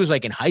like, she was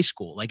like in high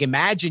school. Like,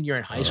 imagine you're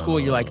in high school.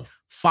 You're like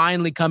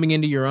finally coming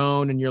into your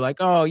own. And you're like,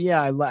 oh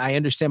yeah, I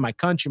understand my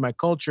country, my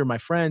culture, my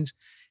friends.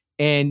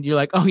 And you're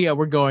like, oh yeah,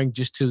 we're going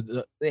just to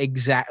the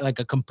exact, like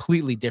a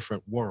completely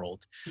different world.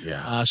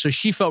 Yeah. So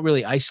she felt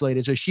really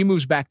isolated. So she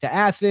moves back to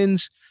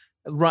Athens,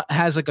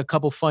 has like a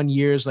couple fun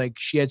years. Like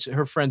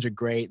her friends are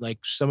great. Like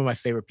some of my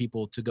favorite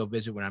people to go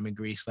visit when I'm in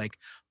Greece, like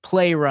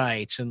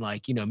playwrights and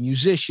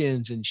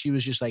musicians. And she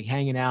was just like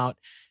hanging out,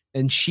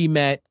 and she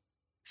met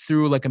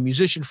through like a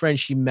musician friend.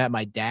 She met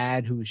my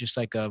dad, who was just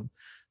like a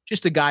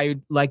guy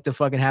who liked to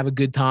fucking have a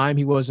good time.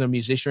 He wasn't a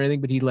musician or anything,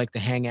 but he liked to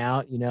hang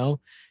out,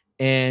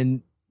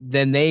 and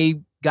then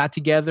they got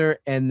together,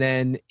 and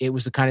then it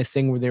was the kind of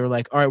thing where they were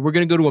like, all right, we're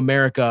going to go to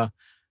America.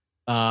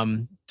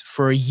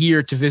 for a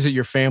year to visit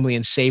your family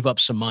and save up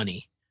some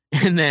money.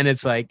 And then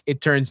it's like,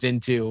 it turns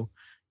into,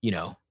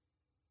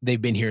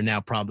 they've been here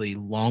now probably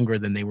longer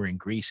than they were in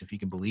Greece, if you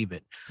can believe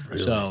it.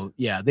 Really? So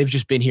yeah, they've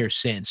just been here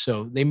since.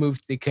 So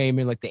they came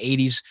in like the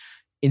 80s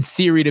in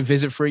theory to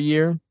visit for a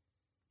year,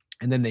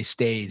 and then they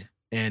stayed.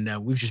 And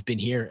we've just been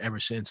here ever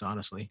since,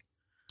 honestly.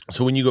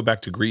 So when you go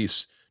back to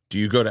Greece, do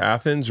you go to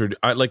Athens or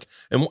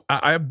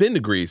I've been to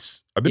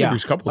Greece. I've been to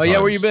Greece a couple of times. Oh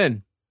yeah, where you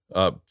been?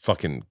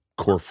 Fucking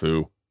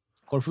Corfu.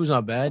 Corfu's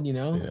not bad,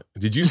 Yeah.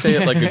 Did you say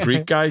it like a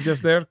Greek guy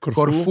just there?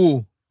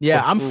 Corfu.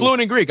 Yeah, Corfu. I'm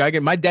fluent in Greek.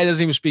 My dad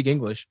doesn't even speak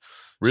English.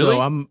 Really?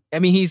 So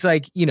he's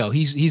like,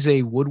 he's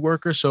a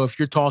woodworker. So if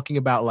you're talking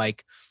about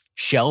like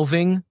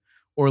shelving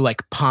or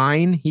like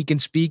pine, he can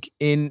speak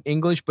in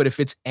English. But if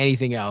it's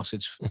anything else,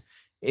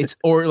 it's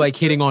or like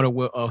hitting on a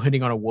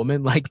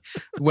woman. Like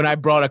when I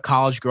brought a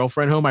college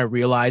girlfriend home, I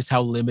realized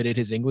how limited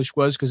his English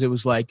was, because it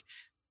was like,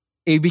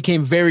 it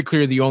became very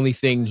clear the only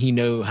thing he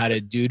knew how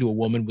to do to a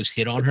woman was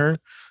hit on her.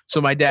 So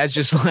my dad's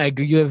just like,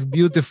 you have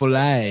beautiful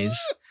eyes.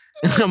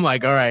 And I'm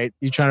like, all right,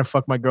 you trying to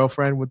fuck my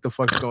girlfriend? What the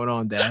fuck's going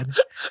on, Dad?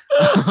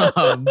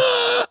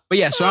 But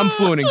yeah, so I'm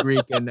fluent in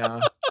Greek. And your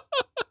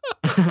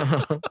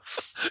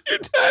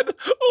dad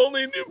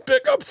only knew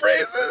pickup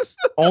phrases.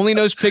 Only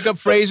knows pickup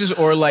phrases,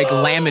 or like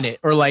laminate,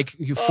 or like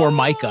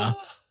formica,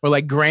 or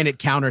like granite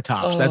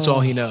countertops. That's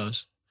all he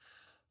knows.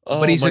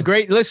 But he's a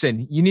great,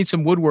 listen, you need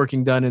some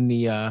woodworking done in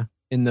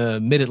the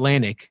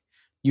mid-Atlantic,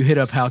 you hit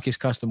up Halkias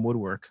Custom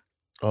Woodwork.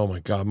 Oh my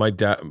God.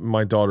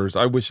 My daughters,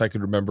 I wish I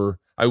could remember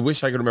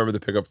the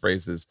pickup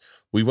phrases.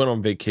 We went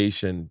on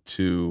vacation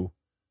to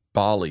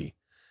Bali,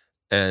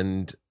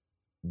 and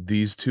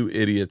these two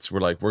idiots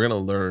were like, we're going to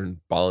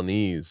learn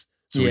Balinese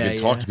so we can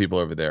talk to people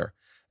over there.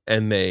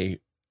 And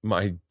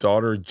my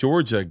daughter,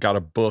 Georgia, got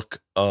a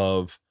book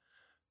of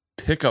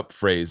pickup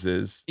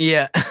phrases.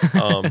 Yeah.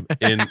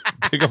 In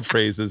pickup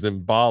phrases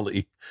in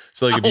Bali.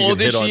 So like, if how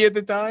old is she at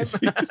the time?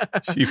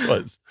 She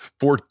was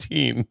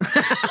 14.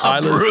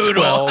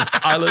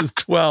 Isla's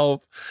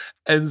 12.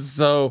 And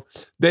so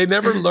they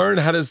never learn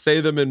how to say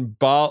them in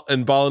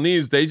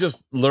Balinese. They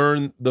just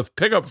learn the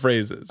pickup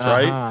phrases,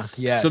 right?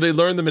 Yes. So they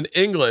learn them in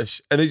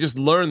English, and they just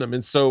learn them.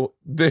 And so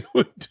they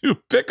would do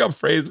pickup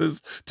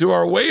phrases to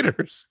our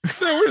waiters.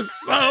 They were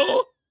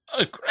so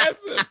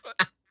aggressive.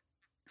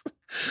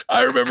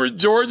 I remember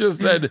Georgia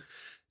said,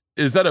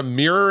 "Is that a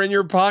mirror in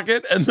your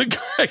pocket?" And the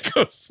guy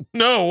goes,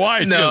 "No,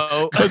 why?"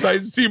 No, because I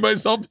see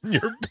myself in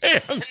your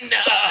pants. No,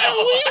 and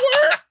we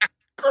were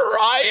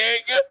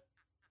crying.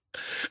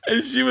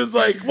 And she was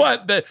like,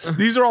 "What?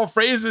 These are all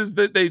phrases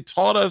that they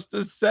taught us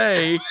to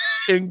say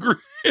in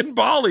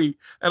Bali."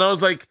 And I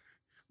was like,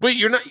 "Wait,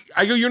 you're not?"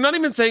 I go, "You're not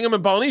even saying them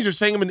in Balinese. You're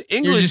saying them in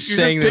English. You're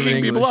just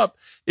picking people up."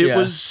 It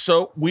was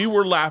so. We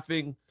were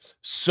laughing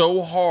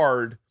so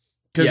hard.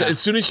 Because as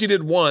soon as she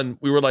did one,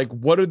 we were like,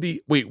 what are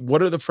the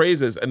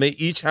phrases? And they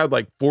each had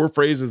like 4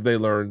 phrases they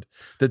learned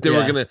that they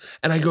were going to.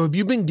 And I go, have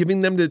you been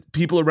giving them to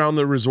people around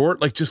the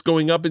resort? Like just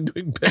going up and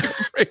doing pickup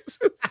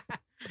phrases?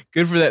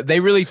 Good for that. They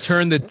really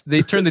turned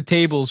the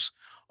tables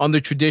on the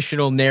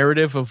traditional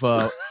narrative of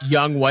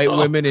young white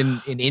women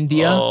in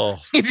India. Oh,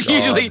 it's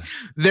usually,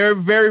 they're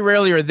very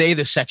rarely are they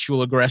the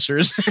sexual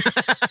aggressors.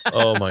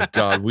 Oh my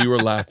God. We were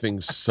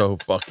laughing so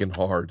fucking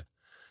hard.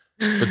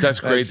 But that's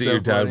great that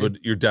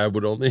your dad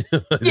would only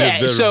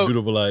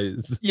beautiful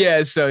eyes.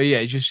 Yeah, so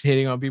just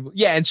hitting on people.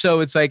 Yeah, and so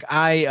it's like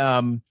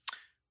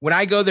when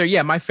I go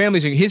there, my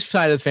family's his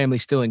side of the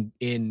family's still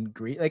in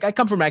Greece. Like I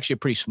come from actually a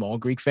pretty small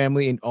Greek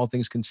family, in all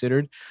things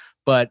considered,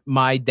 but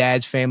my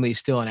dad's family is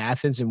still in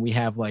Athens, and we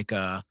have like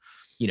a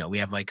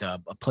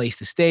place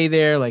to stay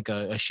there, like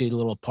a shitty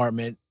little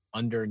apartment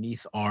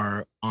underneath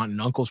our aunt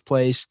and uncle's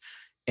place.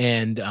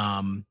 And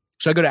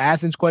so I go to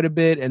Athens quite a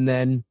bit, and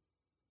then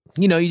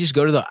you just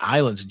go to the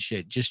islands and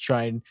shit. Just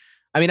try and,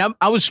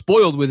 I was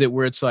spoiled with it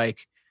where it's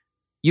like,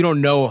 you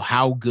don't know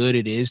how good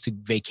it is to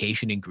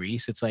vacation in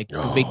Greece. It's like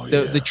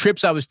the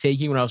trips I was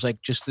taking when I was like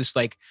just this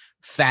like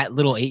fat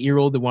little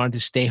 8-year-old that wanted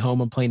to stay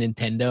home and play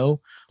Nintendo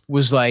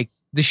was like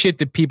the shit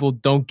that people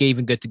don't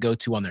even get to go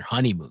to on their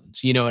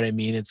honeymoons. You know what I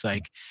mean? It's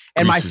like,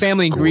 and my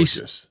family in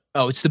Greece,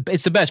 it's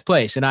the best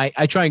place. And I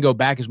try and go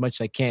back as much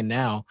as I can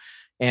now.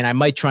 And I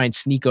might try and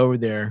sneak over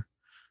there,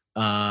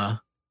 I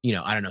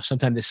don't know,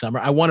 sometime this summer.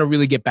 I want to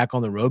really get back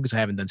on the road because I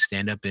haven't done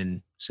stand-up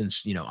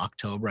since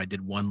October. I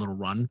did one little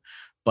run,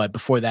 but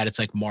before that, it's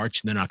like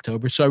March and then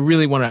October. So I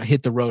really want to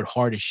hit the road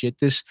hard as shit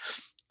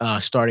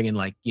starting in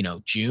like,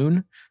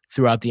 June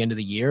throughout the end of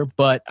the year.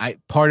 But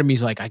part of me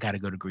is like, I got to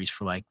go to Greece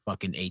for like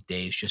fucking 8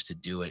 days just to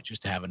do it,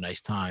 just to have a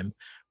nice time.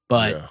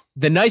 But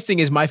the nice thing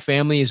is my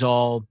family is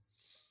all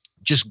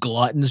just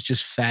gluttons,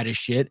 just fat as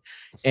shit.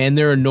 And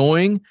they're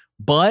annoying,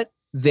 but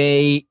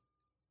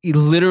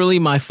literally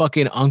my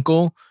fucking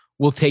uncle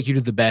will take you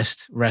to the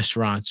best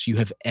restaurants you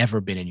have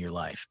ever been in your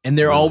life. And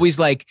they're always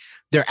like,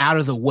 they're out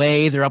of the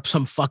way. They're up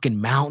some fucking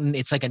mountain.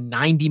 It's like a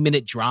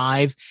 90-minute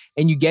drive.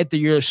 And you get there,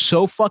 you're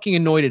so fucking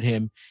annoyed at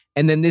him.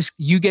 And then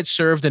you get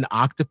served an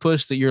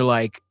octopus that you're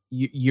like,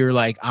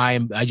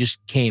 I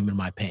just came in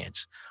my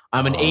pants.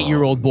 I'm an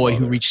 8-year-old boy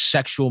who reached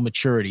sexual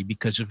maturity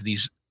because of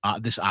this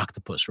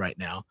octopus right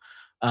now.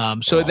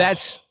 So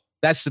that's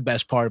the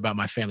best part about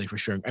my family for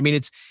sure. I mean,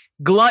 it's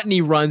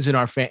gluttony runs in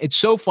our family. It's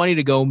so funny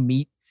to go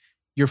meet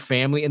your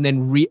family and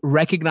then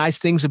recognize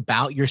things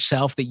about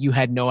yourself that you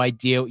had no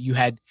idea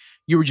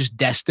you were just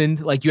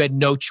destined. Like you had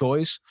no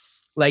choice.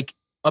 Like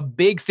a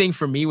big thing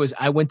for me was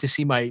I went to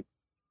see I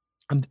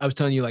was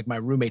telling you, like my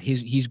roommate,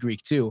 he's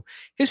Greek too.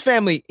 His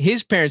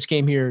parents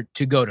came here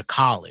to go to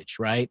college,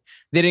 right?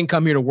 They didn't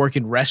come here to work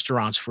in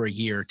restaurants for a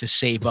year to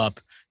save up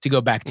to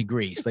go back to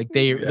Greece. Like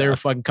they were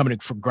fucking coming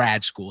for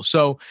grad school.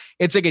 So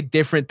it's like a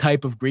different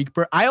type of Greek.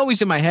 I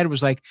always in my head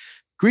was like,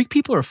 Greek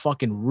people are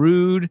fucking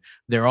rude.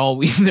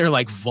 They're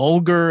like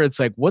vulgar. It's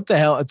like, what the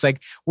hell? It's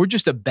like, we're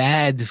just a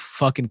bad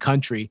fucking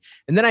country.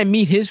 And then I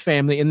meet his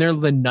family and they're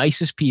the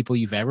nicest people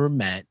you've ever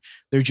met.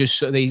 They're just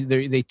so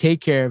they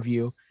take care of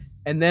you.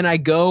 And then I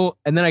go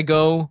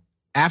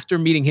after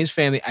meeting his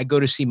family, I go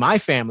to see my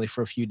family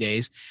for a few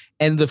days.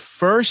 And the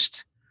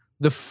first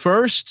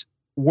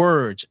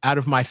words out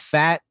of my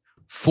fat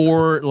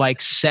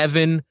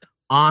 7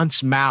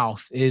 aunt's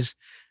mouth is,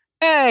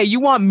 "Hey, you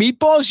want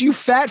meatballs, you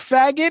fat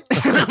faggot?"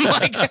 And I'm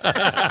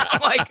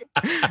like,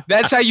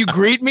 that's how you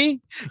greet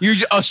me? You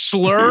a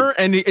slur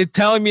and it's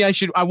telling me I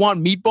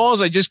want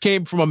meatballs. I just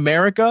came from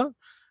America.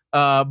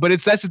 But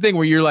that's the thing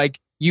where you're like,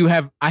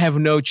 I have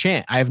no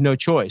chance. I have no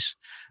choice.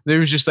 There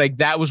was just like,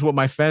 that was what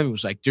my family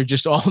was like. They're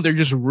just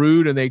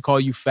rude and they call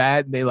you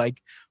fat and they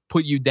like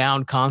put you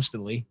down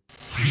constantly.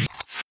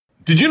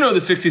 Did you know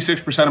that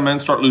 66% of men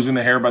start losing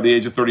their hair by the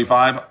age of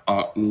 35?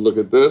 Look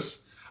at this.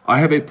 I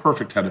have a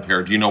perfect head of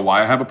hair. Do you know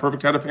why I have a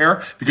perfect head of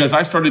hair? Because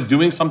I started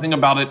doing something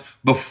about it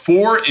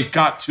before it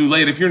got too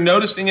late. If you're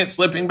noticing it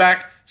slipping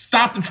back,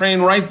 stop the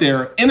train right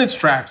there in its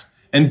tracks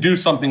and do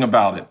something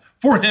about it.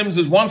 4Hims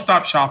is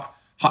one-stop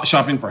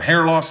shopping for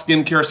hair loss,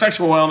 skincare,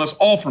 sexual wellness,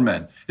 all for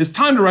men. It's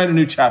time to write a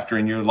new chapter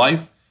in your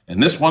life,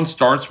 and this one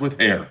starts with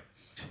hair.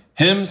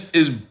 Hims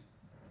is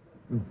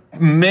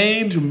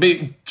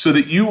made so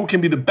that you can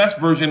be the best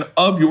version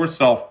of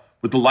yourself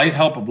with the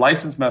help of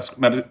licensed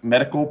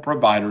medical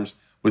providers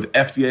with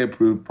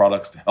FDA-approved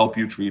products to help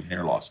you treat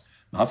hair loss.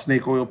 Not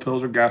snake oil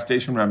pills or gas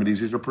station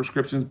remedies. These are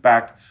prescriptions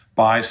backed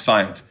by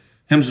science.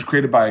 Hims was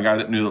created by a guy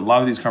that knew that a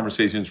lot of these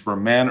conversations for a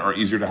man are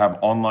easier to have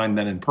online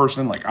than in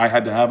person, like I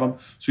had to have them.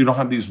 So you don't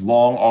have these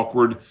long,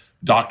 awkward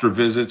doctor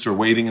visits or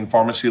waiting in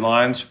pharmacy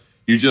lines.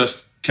 You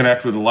just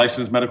connect with a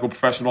licensed medical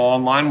professional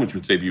online, which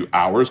would save you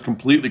hours,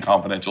 completely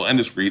confidential and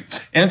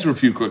discreet. Answer a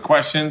few quick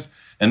questions,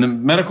 and the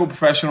medical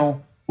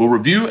professional will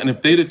review, and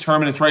if they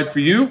determine it's right for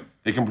you,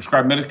 they can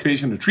prescribe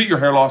medication to treat your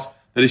hair loss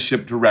that is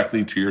shipped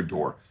directly to your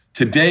door.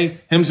 Today,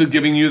 Hims is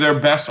giving you their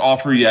best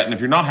offer yet, and if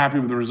you're not happy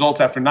with the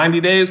results after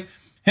 90 days,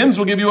 Hims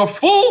will give you a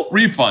full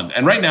refund.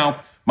 And right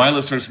now, my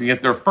listeners can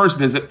get their first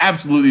visit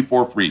absolutely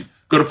for free.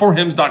 Go to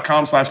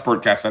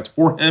 4hims.com/Bertcast. That's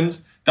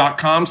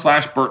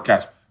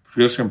 4hims.com/Bertcast.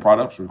 Prescription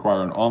products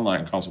require an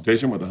online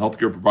consultation with a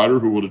healthcare provider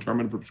who will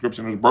determine if a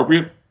prescription is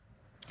appropriate.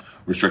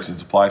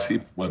 Restrictions apply.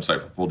 See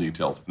website for full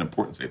details and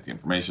important safety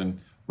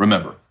information.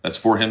 Remember, that's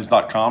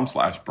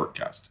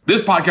 4hims.com/Bertcast.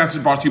 This podcast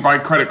is brought to you by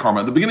Credit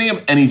Karma. The beginning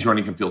of any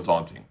journey can feel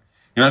daunting.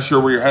 You're not sure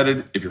where you're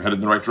headed, if you're headed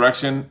in the right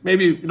direction.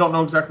 Maybe you don't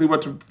know exactly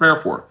what to prepare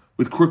for.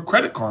 With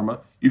Credit Karma,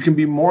 you can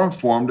be more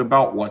informed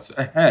about what's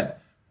ahead.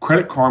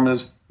 Credit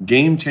Karma's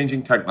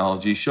game-changing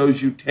technology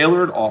shows you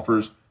tailored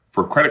offers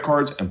for credit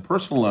cards and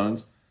personal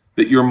loans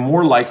that you're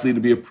more likely to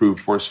be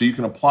approved for, so you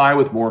can apply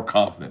with more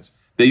confidence.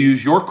 They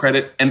use your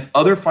credit and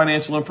other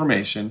financial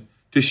information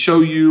to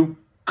show you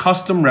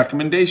custom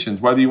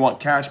recommendations, whether you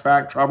want cash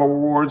back, travel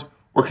rewards,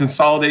 or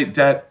consolidate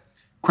debt.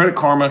 Credit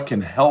Karma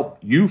can help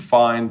you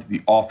find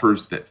the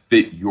offers that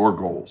fit your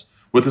goals.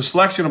 With a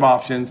selection of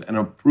options and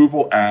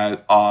approval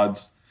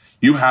odds,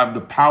 you have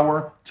the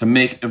power to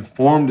make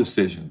informed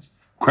decisions.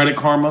 Credit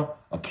Karma,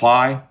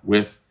 apply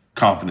with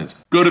confidence.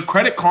 Go to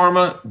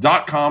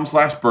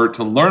creditkarma.com/Bert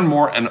to learn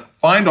more and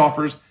find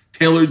offers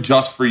tailored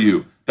just for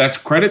you. That's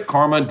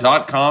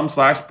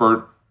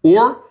creditkarma.com/Bert,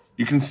 or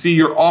you can see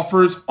your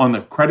offers on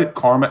the Credit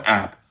Karma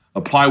app.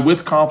 Apply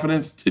with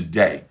confidence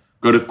today.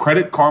 Go to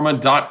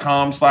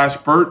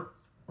creditkarma.com/Bert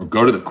or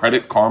go to the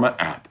Credit Karma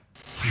app.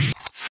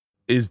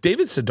 Is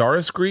David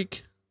Sedaris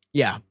Greek?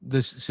 Yeah, the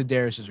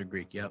Sedaris are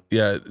Greek. Yep.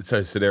 Yeah,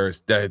 so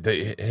Sedaris.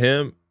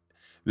 Him.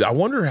 I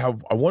wonder.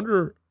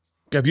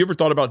 Have you ever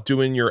thought about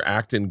doing your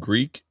act in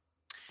Greek?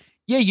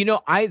 Yeah,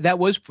 that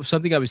was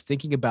something I was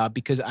thinking about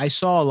because I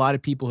saw a lot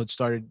of people had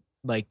started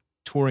like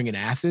touring in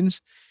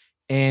Athens,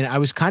 and I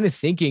was kind of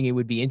thinking it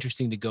would be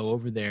interesting to go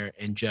over there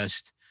and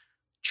just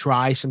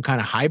try some kind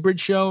of hybrid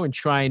show and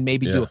try and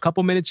maybe do a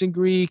couple minutes in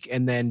Greek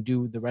and then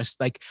do the rest,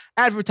 like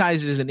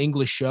advertise it as an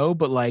English show,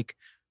 but like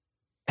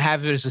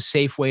have it as a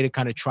safe way to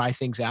kind of try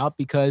things out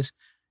because,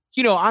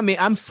 I mean,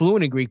 I'm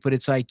fluent in Greek, but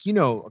it's like,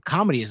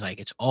 comedy is like,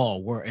 it's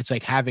all word. It's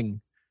like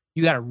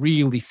you got to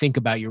really think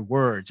about your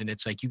words. And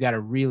it's like, you got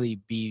to really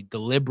be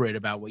deliberate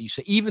about what you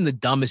say. Even the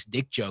dumbest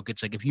dick joke,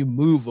 it's like, if you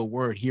move a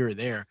word here or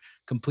there,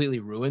 completely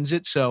ruins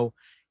it. So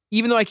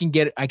even though I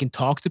can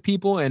talk to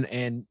people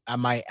and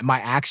my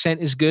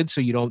accent is good, so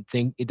you don't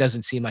think it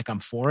doesn't seem like I'm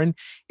foreign.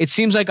 It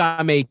seems like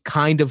I'm a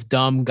kind of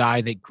dumb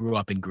guy that grew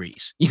up in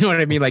Greece. You know what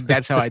I mean? Like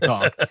that's how I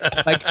talk.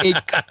 Like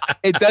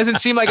it doesn't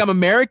seem like I'm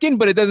American,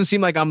 but it doesn't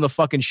seem like I'm the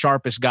fucking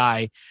sharpest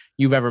guy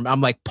you've ever.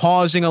 I'm like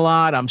pausing a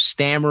lot. I'm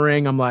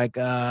stammering. I'm like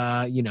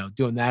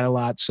doing that a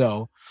lot.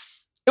 So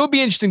it would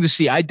be interesting to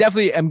see. I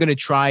definitely am going to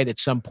try it at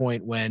some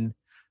point when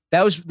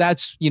that's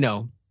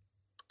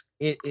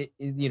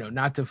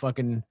not to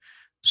fucking,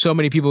 so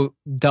many people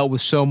dealt with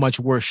so much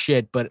worse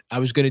shit, but I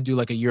was going to do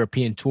like a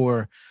European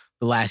tour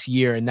the last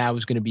year, and I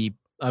was going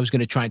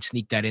to try and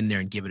sneak that in there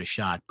and give it a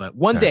shot. But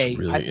one day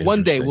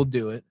we'll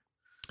do it.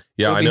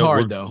 Yeah, I know.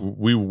 Hard, though.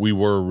 We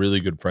were really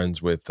good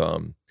friends with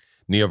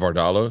Nia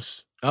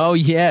Vardalos. Oh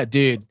yeah,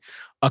 dude.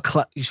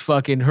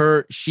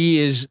 She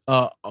is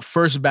a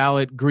first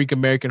ballot Greek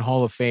American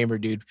Hall of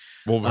Famer, dude.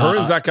 Well, her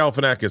and Zach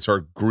Galifianakis are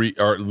Greek,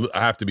 or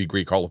have to be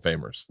Greek Hall of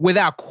Famers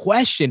without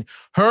question.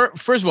 Her,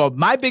 first of all,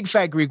 My Big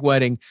Fat Greek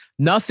Wedding.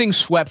 Nothing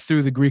swept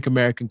through the Greek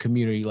American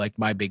community like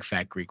My Big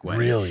Fat Greek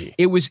Wedding. Really,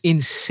 it was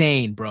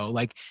insane, bro.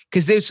 Like,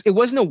 because it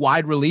wasn't a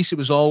wide release; it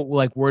was all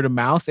like word of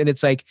mouth, and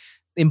it's like.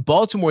 In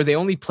Baltimore, they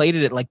only played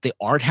it at like the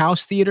Art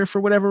House Theater for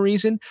whatever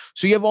reason.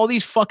 So you have all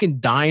these fucking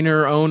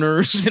diner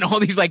owners and all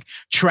these like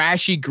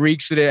trashy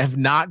Greeks that have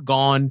not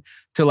gone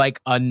to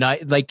like a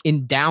night, like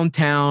in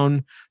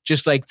downtown,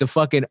 just like the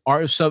fucking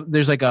art. So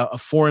there's like a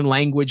foreign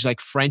language, like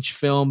French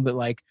film that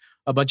like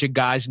a bunch of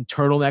guys in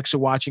turtlenecks are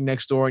watching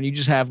next door. And you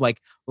just have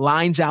like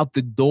lines out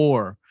the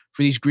door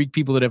for these Greek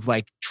people that have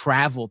like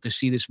traveled to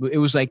see this movie. It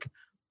was like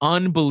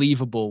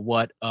unbelievable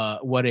what a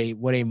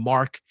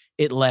mark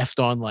it left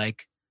on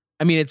like,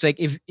 I mean, it's like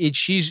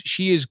she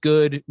is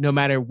good no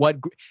matter what.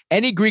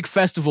 Any Greek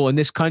festival in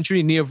this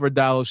country, Nia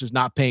Vardalos is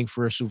not paying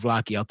for a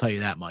souvlaki. I'll tell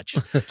you that much.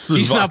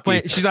 She's not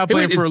playing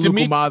for a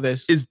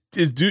Lukomavis.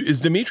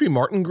 Is Dimitri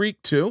Martin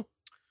Greek too?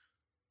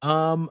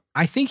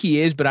 I think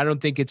he is, but I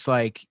don't think it's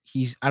like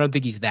I don't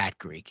think he's that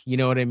Greek. You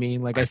know what I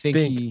mean? Like I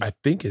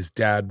think his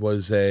dad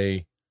was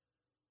a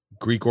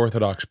Greek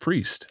Orthodox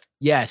priest.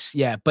 Yes,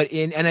 yeah,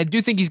 and I do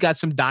think he's got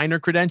some diner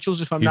credentials.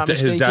 If I'm not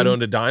mistaken, his dad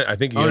owned a diner. I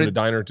think he owned a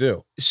diner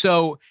too.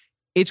 So.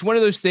 It's one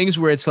of those things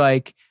where it's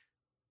like,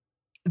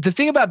 the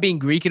thing about being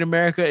Greek in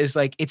America is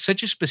like, it's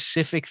such a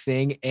specific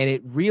thing. And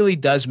it really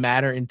does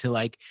matter into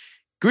like,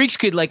 Greeks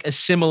could like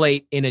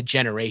assimilate in a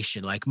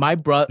generation. Like my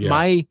brother,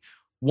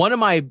 one of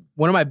my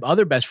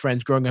other best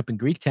friends growing up in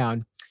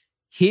Greektown,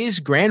 his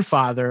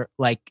grandfather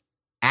like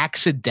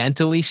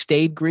accidentally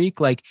stayed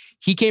Greek. Like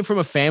he came from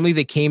a family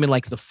that came in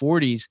like the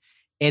 40s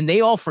and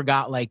they all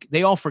forgot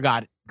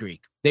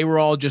Greek. They were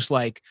all just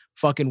like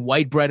fucking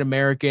white bread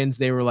Americans.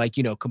 They were like,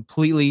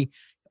 completely,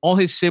 all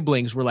his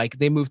siblings were like,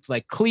 they moved to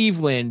like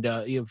Cleveland,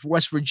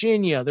 West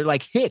Virginia. They're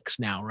like Hicks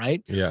now,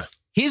 right? Yeah.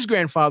 His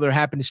grandfather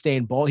happened to stay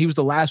in Baltimore. He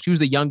was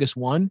the youngest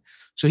one.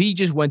 So he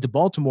just went to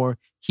Baltimore.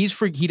 He's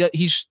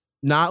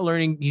not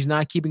learning. He's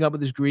not keeping up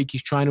with his Greek.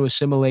 He's trying to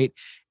assimilate.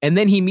 And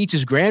then he meets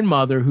his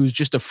grandmother, who's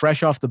just a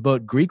fresh off the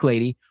boat Greek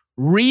lady,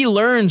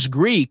 relearns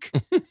Greek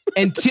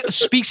and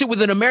speaks it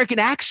with an American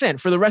accent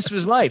for the rest of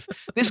his life.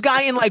 This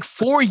guy in like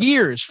 4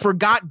 years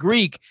forgot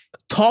Greek,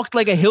 talked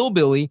like a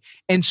hillbilly,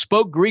 and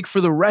spoke Greek for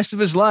the rest of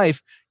his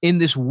life in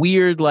this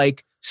weird,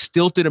 like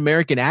stilted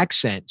American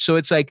accent. So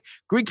it's like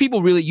Greek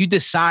people really, you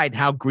decide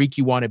how Greek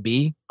you want to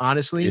be,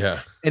 honestly.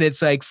 Yeah. And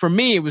it's like, for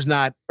me, it was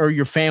not, or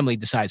your family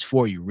decides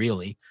for you,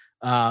 really.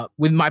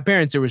 With my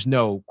parents, there was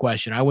no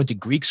question. I went to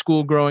Greek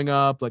school growing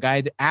up.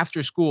 Like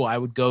after school, I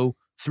would go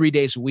 3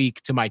 days a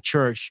week to my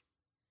church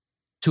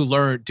to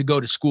go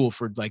to school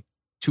for like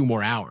 2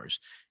 more hours.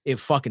 It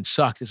fucking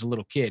sucked as a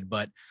little kid,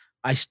 but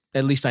at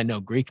least I know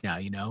Greek now,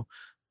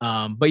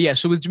 But yeah,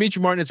 so with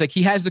Dimitri Martin, it's like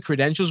he has the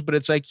credentials, but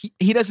it's like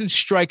he doesn't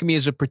strike me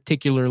as a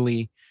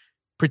particularly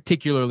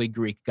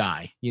Greek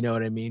guy. You know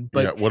what I mean?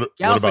 But what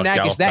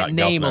about that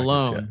name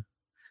alone, yeah.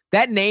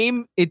 That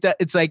name,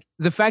 it's like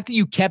the fact that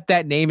you kept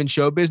that name in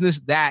show business,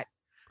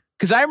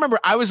 because I remember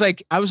I was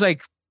like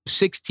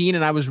 16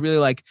 and I was really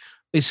like,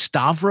 is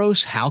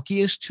Stavros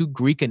Halkias too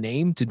Greek a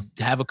name to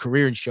have a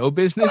career in show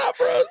business?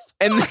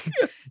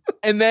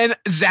 And then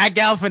Zach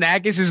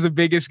Galifianakis is the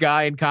biggest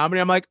guy in comedy.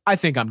 I'm like, I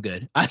think I'm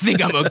good. I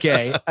think I'm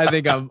okay. I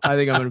think I'm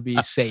going to be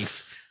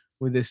safe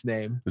with this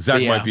name.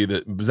 Zach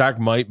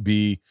might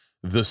be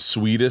the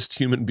sweetest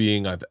human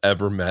being I've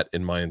ever met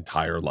in my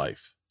entire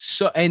life.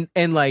 So and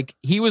like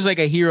he was like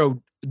a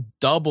hero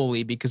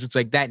doubly because it's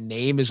like that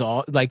name is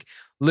all like.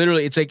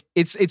 Literally, it's like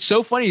it's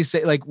so funny to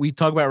say, like, we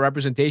talk about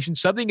representation.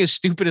 Something as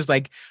stupid as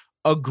like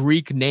a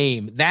Greek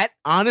name that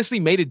honestly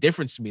made a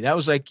difference to me. That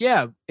was like,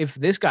 yeah, if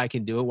this guy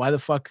can do it, why the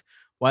fuck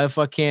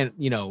can't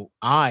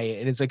I?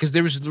 And it's like, because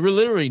there's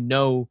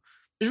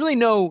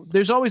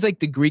always like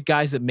the Greek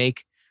guys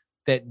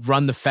that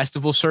run the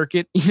festival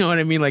circuit. You know what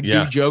I mean? Like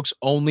do jokes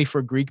only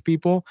for Greek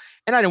people.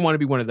 And I didn't want to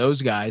be one of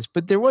those guys,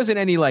 but there wasn't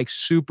any like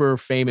super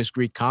famous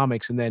Greek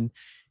comics. And then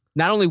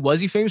not only was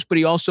he famous, but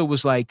he also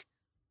was like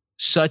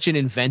such an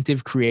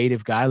inventive,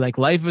 creative guy. Like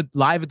Live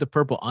at the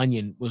Purple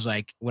Onion was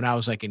like when I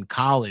was like in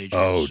college.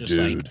 Oh, just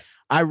dude. Like,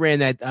 I ran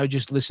that. I would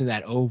just listen to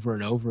that over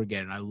and over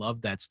again. And I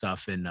love that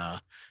stuff. And,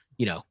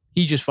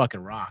 he just fucking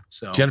rocked.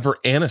 So Jennifer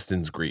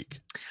Aniston's Greek.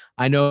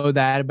 I know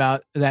that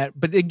about that.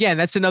 But again,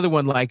 that's another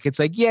one. Like, it's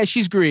like, yeah,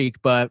 she's Greek,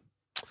 but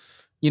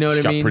you know what I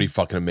mean? She's got pretty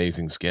fucking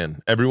amazing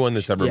skin. Everyone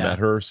that's ever met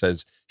her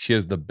says she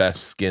has the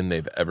best skin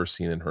they've ever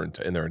seen in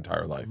their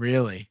entire life.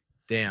 Really?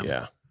 Damn.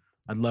 Yeah.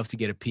 I'd love to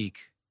get a peek.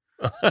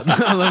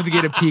 I'd love to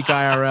get a peek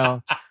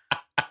IRL.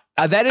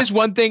 That is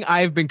one thing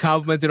I've been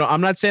complimented on.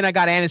 I'm not saying I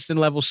got Aniston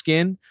level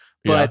skin,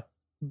 but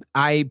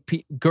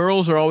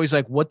girls are always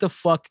like, what the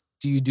fuck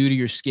do you do to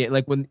your skin?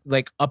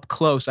 Like up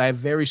close, I have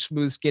very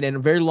smooth skin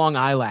and very long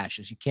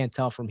eyelashes. You can't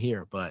tell from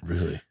here, but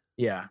really,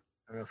 yeah.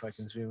 I don't know if I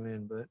can zoom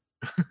in, but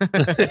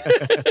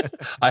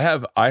I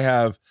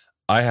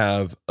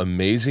have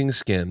amazing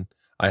skin.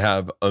 I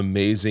have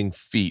amazing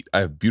feet. I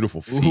have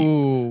beautiful feet.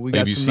 Ooh, we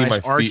got some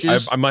nice arches.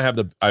 Feet. I have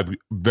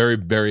very,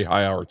 very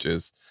high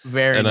arches.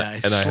 Very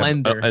nice. And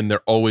slender. And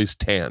they're always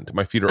tanned.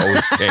 My feet are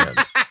always tanned.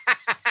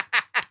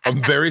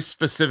 I'm very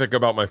specific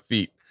about my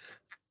feet.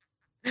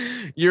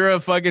 You're a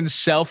fucking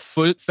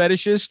foot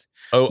fetishist?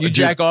 Oh, you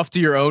jack off to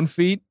your own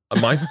feet?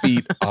 My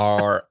feet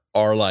are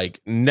like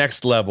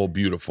next level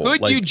beautiful.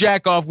 Could you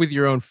jack off with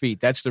your own feet?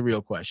 That's the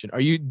real question. Are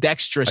you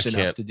dexterous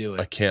enough to do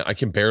it? I can't. I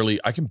can barely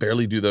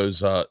do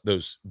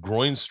those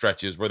groin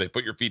stretches where they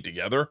put your feet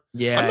together.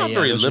 Yeah, I'm not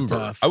very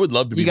limber. I would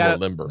love to be more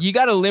limber. You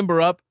got to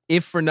limber up,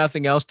 if for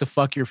nothing else, to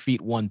fuck your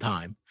feet one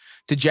time,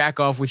 to jack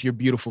off with your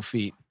beautiful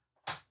feet.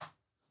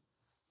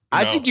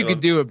 I think you could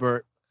do it,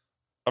 Bert.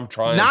 I'm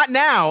trying. Not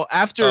now.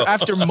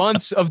 After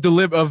months of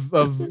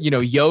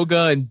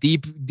yoga and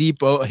deep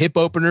hip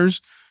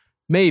openers.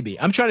 Maybe.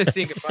 I'm trying to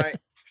think if I.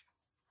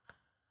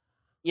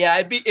 Yeah,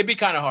 it'd be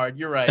kind of hard.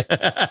 You're right.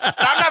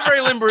 I'm not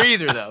very limber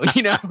either, though.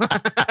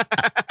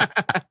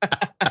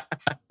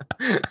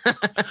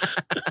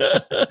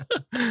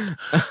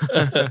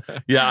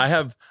 Yeah, I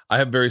have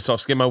very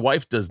soft skin. My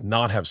wife does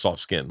not have soft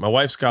skin. My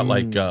wife's got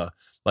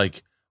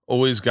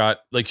always got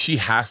she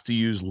has to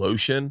use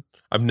lotion.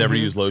 I've never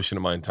used lotion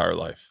in my entire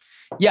life.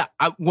 Yeah,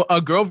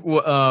 a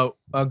girlfriend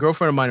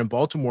of mine in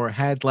Baltimore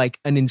had like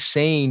an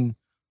insane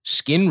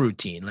skin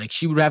routine. Like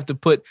she would have to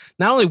put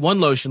not only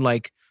one lotion,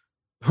 like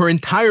her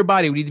entire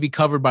body would need to be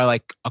covered by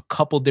like a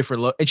couple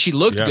different and she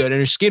looked good and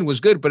her skin was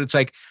good, but it's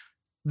like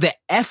the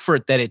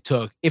effort that it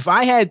took. If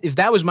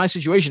that was my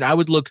situation, I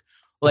would look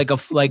like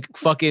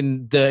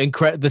fucking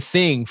the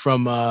Thing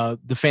from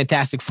the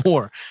Fantastic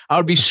Four. I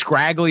would be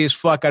scraggly as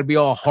fuck. I'd be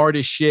all hard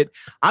as shit.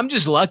 I'm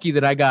just lucky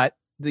that I got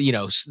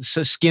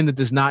skin that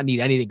does not need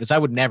anything, because I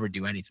would never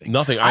do anything.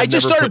 Nothing. I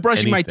just started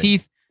brushing my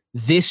teeth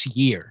this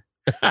year.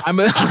 I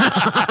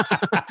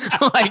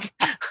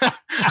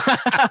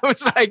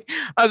was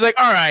like,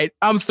 all right,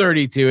 I'm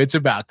 32. It's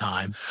about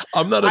time.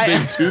 I'm not a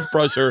big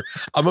toothbrusher.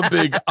 I'm a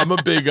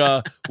big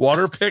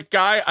water pick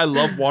guy. I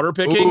love water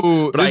picking.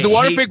 Ooh, does the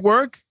water pick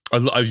work?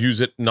 I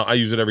use it. No, I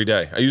use it every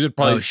day. I use it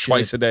probably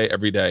twice a day,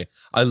 every day.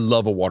 I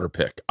love a water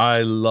pick.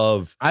 I've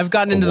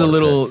gotten into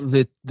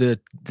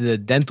the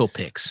dental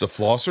picks. The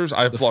flossers.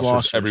 I have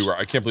flossers everywhere.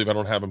 I can't believe I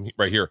don't have them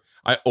right here.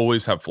 I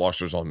always have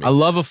flossers on me. I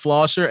love a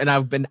flosser, and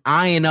I've been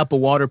eyeing up a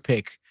water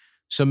pick.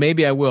 So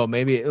maybe I will.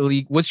 Maybe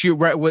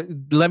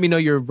let me know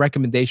your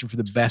recommendation for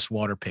the best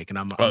water pick.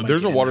 And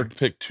there's a water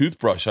pick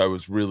toothbrush I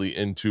was really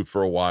into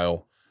for a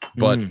while,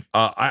 but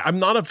I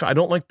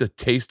don't like the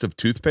taste of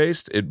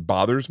toothpaste. It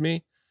bothers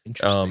me.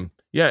 Interesting.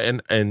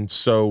 And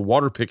so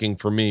water picking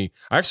for me,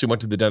 I actually went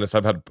to the dentist.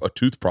 I've had a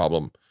tooth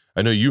problem.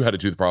 I know you had a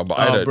tooth problem,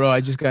 but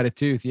I just got a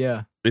tooth.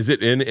 Yeah. Is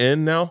it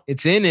in now?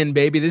 It's in,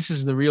 baby. This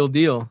is the real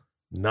deal.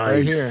 Nice.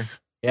 Right here.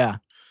 Yeah.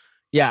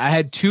 Yeah. I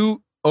had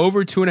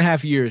over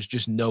 2.5 years,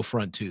 just no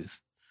front tooth.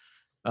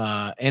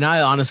 And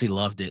I honestly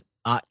loved it.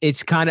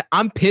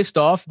 I'm pissed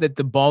off that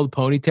the bald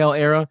ponytail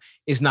era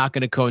is not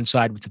going to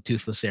coincide with the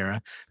toothless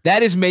era.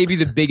 That is maybe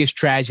the biggest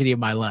tragedy of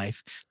my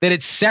life, that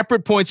at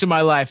separate points in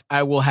my life,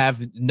 I will have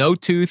no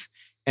tooth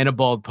and a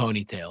bald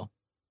ponytail.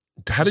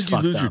 How did you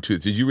lose your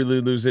tooth? Did you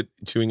really lose it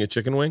chewing a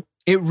chicken wing?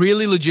 It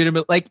really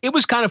it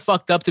was kind of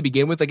fucked up to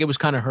begin with. Like it was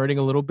kind of hurting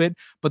a little bit,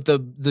 but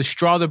the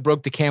straw that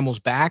broke the camel's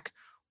back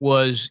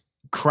was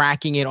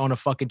cracking it on a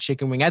fucking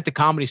chicken wing at the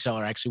Comedy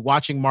Cellar, actually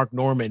watching Mark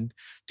Norman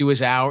do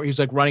his hour. He was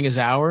like running his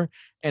hour,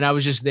 and I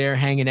was just there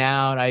hanging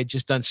out. I had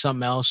just done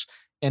something else,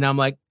 and I'm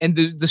like, and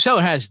the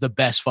Cellar has the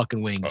best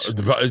fucking wings.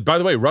 By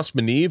the way, Russ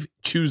Maneve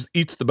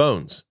eats the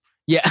bones.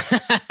 Yeah.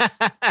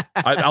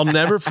 I'll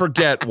never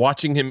forget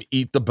watching him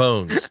eat the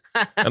bones.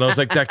 And I was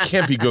like, that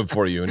can't be good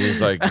for you. And he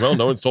was like, well,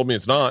 no one's told me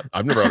it's not.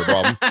 I've never had a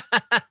problem.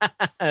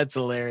 That's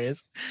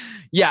hilarious.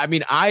 Yeah. I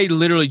mean, I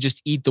literally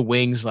just eat the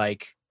wings.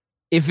 Like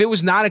if it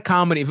was not if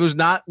it was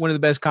not one of the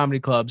best comedy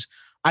clubs,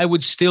 I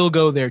would still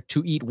go there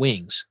to eat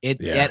wings at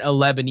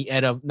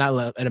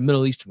a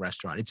Middle Eastern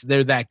restaurant.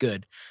 They're that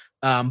good.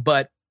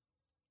 But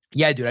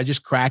yeah, dude, I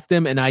just cracked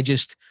them, and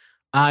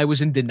I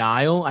was in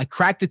denial. I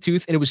cracked the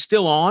tooth and it was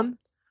still on,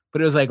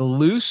 but it was like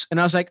loose.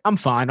 And I was like, I'm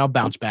fine. I'll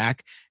bounce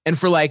back. And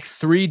for like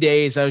 3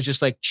 days, I was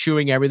just like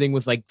chewing everything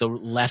with like the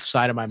left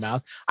side of my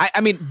mouth.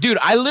 I mean, dude,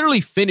 I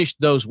literally finished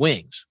those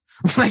wings.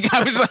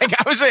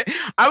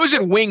 I was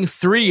at wing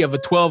 3 of a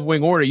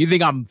 12-wing order. You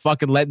think I'm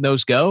fucking letting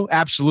those go?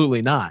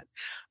 Absolutely not.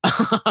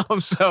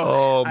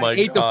 Oh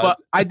my God.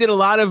 I did a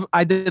lot of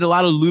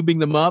lubing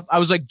them up. I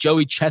was like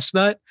Joey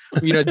Chestnut,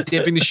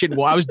 dipping the shit in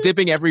water. I was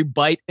dipping every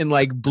bite in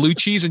like blue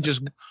cheese and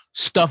just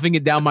stuffing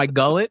it down my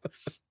gullet.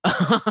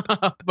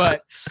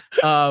 But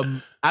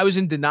I was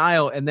in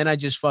denial, and then I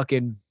just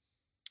fucking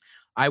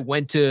I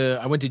went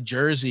to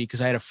Jersey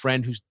because I had a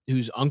friend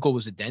whose uncle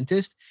was a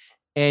dentist,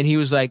 and he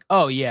was like,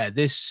 "Oh yeah,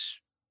 this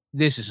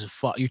is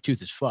your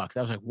tooth is fucked."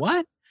 I was like,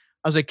 "What?"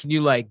 I was like, "Can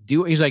you like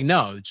do it?" He's like,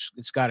 "No,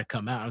 it's got to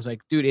come out." I was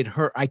like, "Dude, it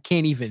hurt. I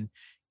can't even."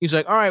 He's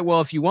like, "All right,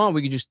 well, if you want,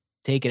 we could just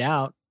take it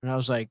out." And I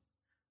was like,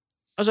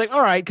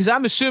 "All right," because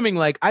I'm assuming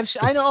like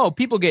I know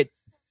people get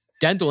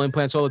dental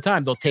implants all the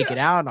time. They'll take it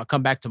out, and I'll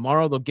come back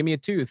tomorrow. They'll give me a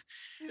tooth,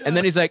 and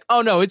then he's like,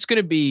 "Oh no, it's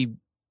gonna be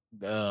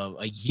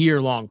a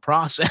year-long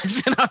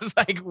process." And I was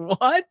like,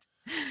 "What?"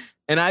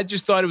 And I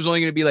just thought it was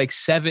only gonna be like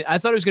 7. I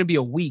thought it was gonna be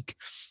a week.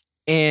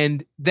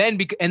 And then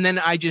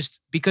I just,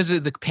 because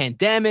of the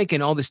pandemic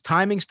and all this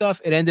timing stuff,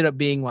 it ended up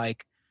being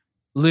like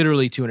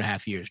literally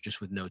 2.5 years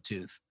just with no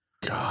tooth.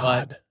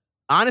 God. But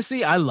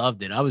honestly, I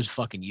loved it. I was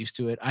fucking used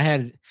to it.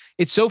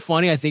 It's so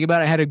funny. I think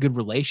about it. I had a good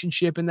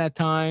relationship in that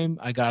time.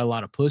 I got a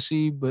lot of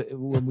pussy, but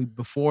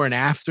before and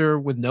after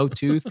with no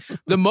tooth,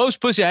 the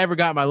most pussy I ever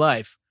got in my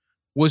life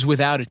was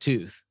without a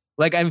tooth.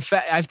 Like I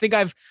think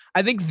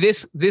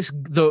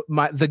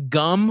the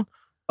gum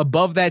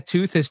above that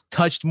tooth has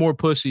touched more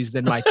pussies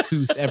than my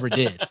tooth ever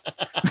did.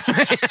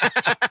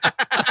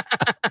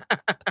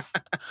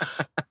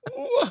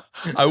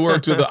 I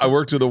worked with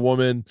a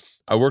woman.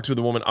 I wonder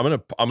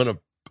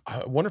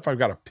if I've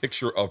got a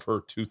picture of her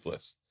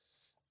toothless.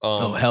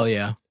 Oh hell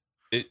yeah!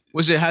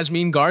 Was it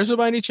Hasmin Garza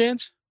by any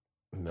chance?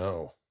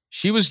 No.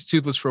 She was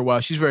toothless for a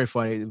while. She's very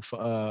funny.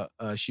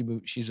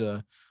 She's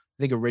I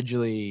think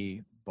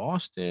originally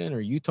Boston or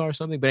Utah or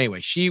something. But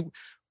anyway,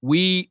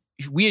 we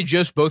had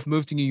just both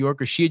moved to New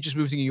York, or she had just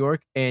moved to New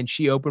York, and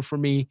she opened for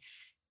me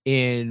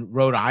in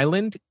Rhode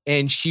Island.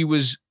 And she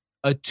is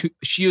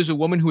a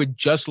woman who had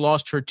just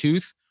lost her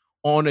tooth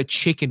on a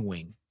chicken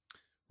wing.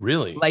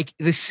 Really? Like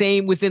the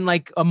same within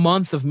like a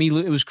month of me.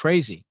 It was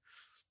crazy.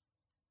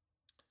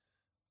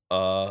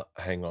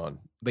 Hang on.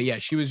 But yeah,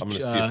 she was. I'm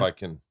gonna see if I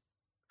can.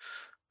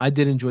 I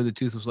did enjoy the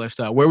toothless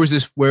lifestyle. Where was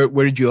this? Where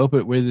did you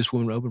open? Where did this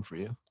woman open for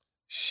you?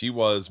 She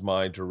was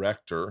my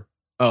director.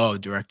 Oh,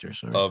 director,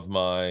 sorry. Of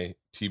my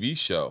TV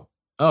show.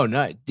 Oh,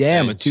 nice.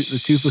 Damn, the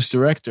toothless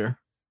director.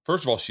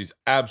 First of all, she's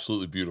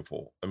absolutely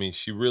beautiful. I mean,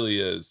 she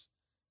really is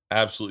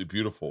absolutely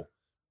beautiful.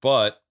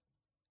 But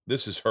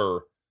this is her.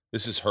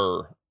 This is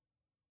her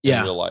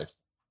in real life.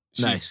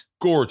 She's nice.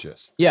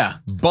 Gorgeous. Yeah.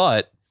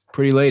 But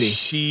pretty lady.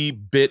 She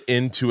bit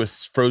into a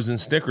frozen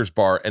Snickers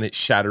bar and it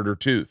shattered her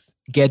tooth.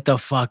 Get the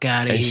fuck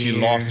out of here. And she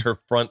lost her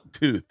front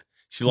tooth.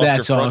 She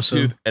lost her front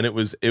tooth, and it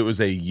was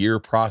a year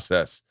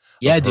process.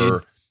 Yeah,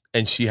 dude.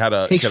 And she had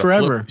a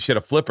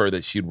flipper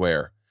that she'd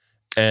wear.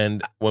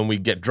 And when we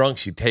get drunk,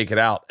 she'd take it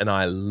out, and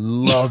I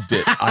loved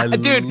it.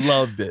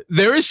 Loved it.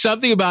 There is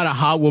something about a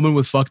hot woman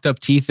with fucked up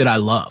teeth that I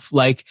love.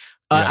 Like,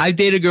 I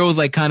date a girl with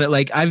like kind of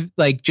like I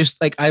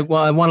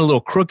want a little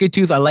crooked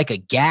tooth. I like a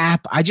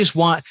gap. I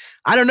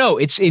don't know.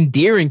 It's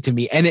endearing to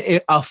me.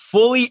 And a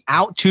fully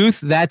out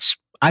tooth,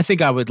 I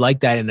think I would like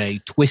that in a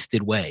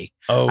twisted way.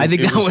 Oh, I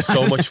think it was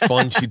so much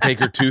fun. She'd take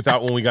her tooth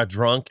out when we got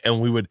drunk, and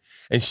we would,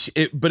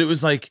 but it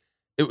was like.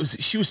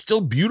 She was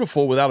still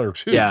beautiful without her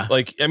tooth. Yeah.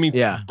 Like, I mean,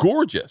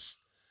 gorgeous.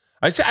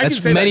 I can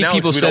say many that now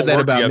people because we said don't that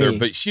work about together, me.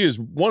 but she is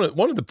one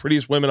of the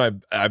prettiest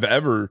women I've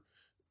ever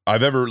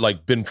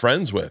like been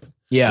friends with.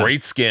 Yeah.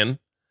 Great skin.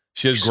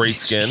 She has great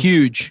skin.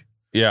 Huge.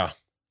 Yeah.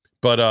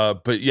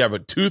 But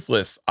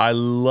toothless. I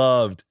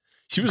loved.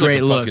 She was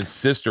great like a look. fucking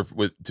sister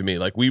to me.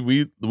 Like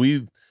we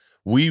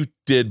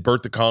did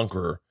Bert the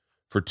Conqueror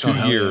for 2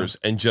 years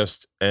and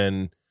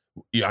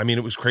I mean,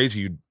 it was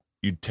crazy.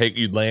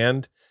 You'd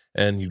land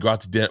and you'd go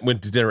out to dinner,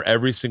 went to dinner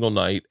every single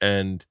night.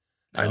 And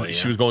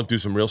she was going through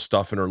some real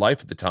stuff in her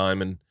life at the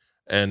time.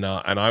 And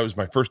I was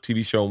my first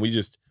TV show, and we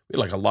had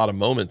like a lot of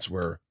moments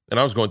and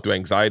I was going through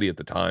anxiety at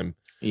the time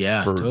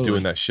for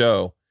doing that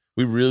show.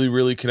 We really,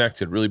 really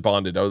connected, really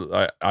bonded.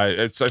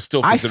 I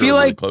still consider her a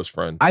really close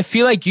friend. I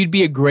feel like you'd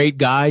be a great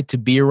guy to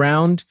be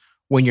around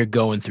when you're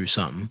going through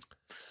something.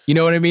 You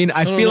know what I mean?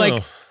 I feel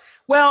like,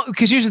 well,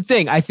 because here's the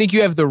thing. I think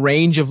you have the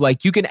range of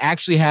like, you can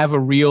actually have a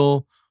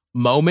real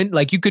moment.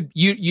 Like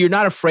you're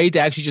not afraid to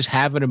actually just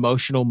have an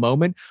emotional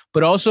moment,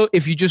 but also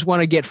if you just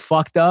want to get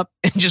fucked up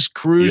and just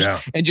cruise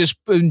and just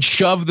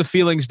shove the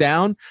feelings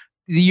down,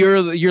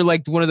 you're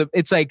like one of the,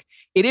 it's like,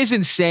 it is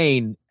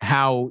insane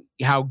how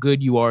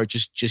good you are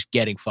just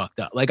getting fucked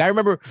up. Like I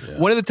remember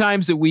one of the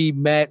times that we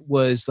met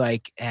was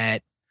like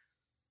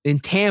in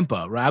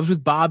Tampa, right? I was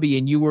with Bobby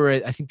and you were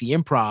at, I think, the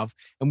Improv,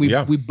 and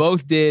we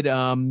both did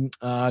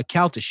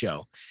Calta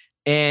show.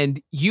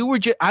 And you were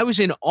I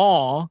was in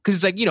awe because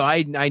it's like,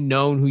 I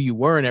known who you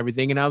were and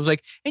everything. And I was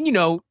like, and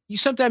you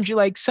sometimes you're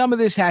like, some of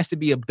this has to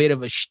be a bit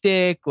of a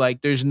shtick. Like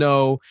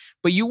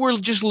but you were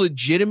just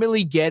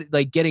legitimately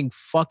getting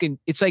fucking,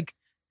 it's like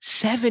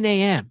 7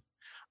 a.m.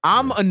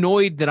 I'm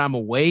annoyed that I'm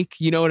awake.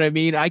 You know what I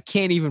mean? I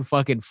can't even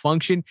fucking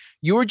function.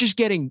 You're just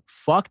getting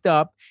fucked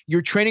up.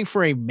 You're training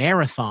for a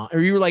marathon, or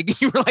you were like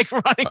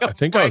running. I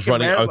think I was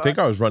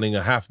running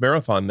a half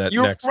marathon that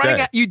next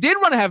day. You did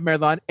run a half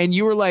marathon, and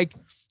you were like,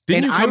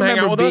 didn't you come hang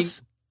out with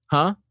us?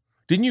 Huh?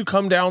 Didn't you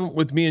come down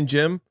with me and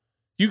Jim?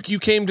 You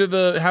came to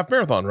the half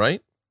marathon,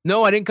 right?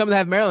 No, I didn't come to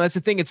have Maryland. That's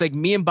the thing. It's like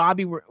me and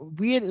Bobby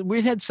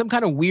we had some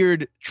kind of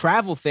weird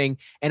travel thing,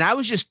 and I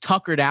was just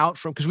tuckered out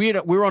from because we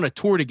were on a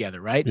tour together,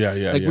 right?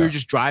 Yeah. We were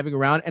just driving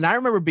around, and I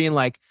remember being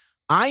like,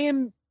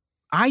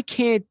 I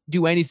can't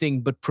do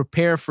anything but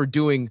prepare for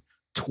doing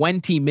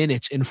 20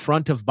 minutes in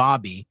front of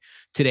Bobby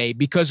today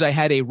because I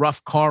had a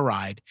rough car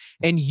ride,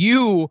 and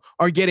you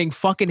are getting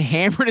fucking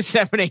hammered at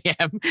 7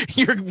 a.m.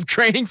 You're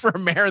training for a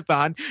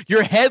marathon.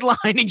 You're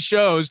headlining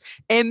shows.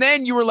 And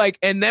then you were like,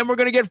 and then we're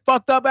going to get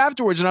fucked up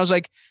afterwards. And I was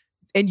like,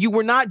 and you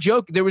were not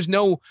joking. There was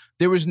no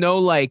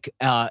like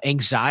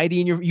anxiety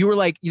in you were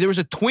like, there was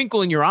a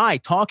twinkle in your eye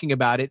talking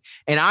about it.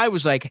 And I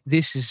was like,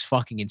 this is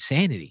fucking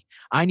insanity.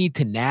 I need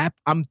to nap.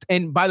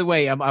 And by the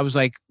way, I was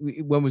like,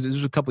 this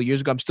was a couple of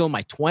years ago. I'm still in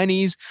my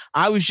 20s.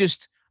 I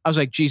was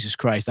like, Jesus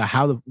Christ,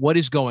 what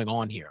is going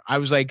on here? I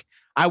was like,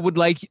 I would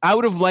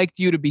have liked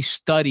you to be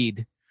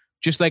studied,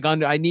 just like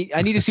I need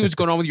to see what's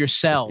going on with your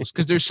cells,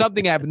 because there's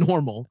something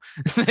abnormal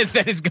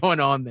that is going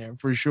on there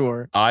for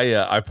sure.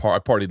 I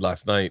partied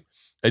last night.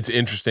 It's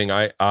interesting.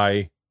 I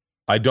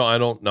don't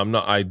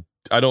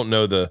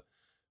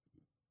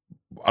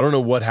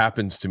know what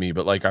happens to me,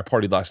 but like I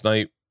partied last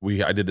night.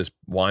 I did this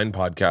wine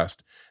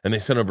podcast, and they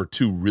sent over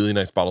 2 really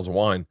nice bottles of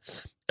wine.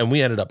 And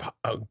we ended up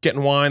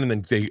getting wine, and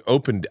then they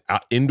opened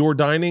indoor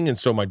dining. And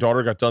so my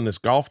daughter got done this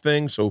golf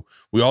thing. So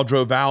we all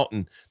drove out,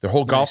 and their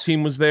whole golf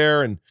team was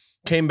there, and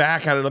came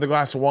back, had another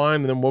glass of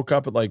wine, and then woke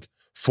up at like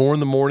 4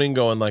 a.m.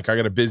 going like, I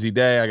got a busy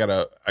day.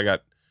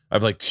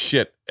 I've like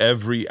shit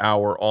every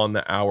hour on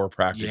the hour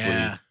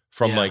practically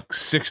from like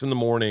 6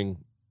 a.m.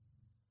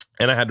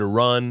 And I had to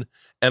run,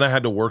 and I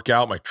had to work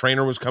out. My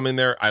trainer was coming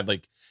there.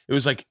 It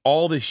was like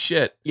all this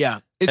shit. Yeah.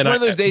 It's one of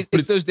those days.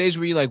 It's those days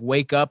where you like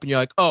wake up and you're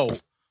like, oh,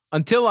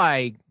 until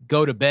I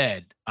go to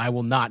bed, I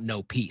will not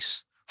know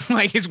peace.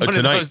 Like it's one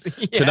of those.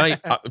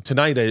 Yeah.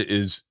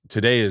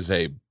 Today is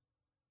a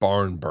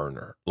barn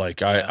burner.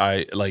 Like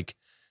it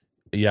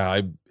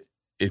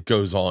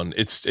goes on.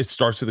 It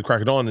starts to the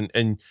crack of dawn,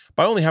 and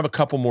but I only have a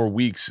couple more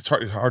weeks. It's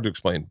hard to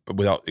explain, but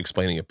without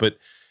explaining it. But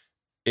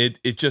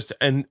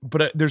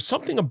there's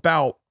something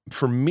about,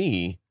 for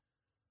me,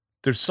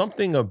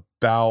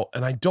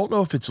 and I don't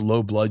know if it's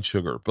low blood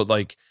sugar, but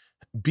like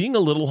being a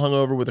little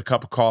hungover with a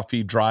cup of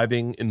coffee,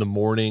 driving in the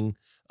morning,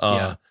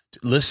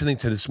 listening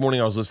to this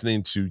morning, I was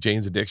listening to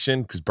Jane's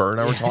Addiction because Burr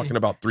and I were talking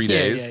about 3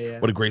 days.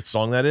 What a great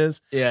song that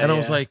is. I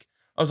was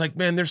like,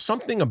 man, there's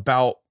something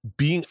about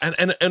being,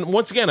 and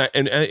once again,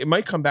 and it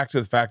might come back to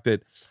the fact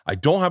that I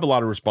don't have a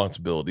lot of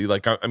responsibility.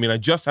 Like, I mean, I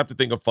just have to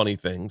think of funny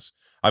things.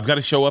 I've got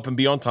to show up and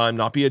be on time,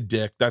 not be a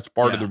dick. That's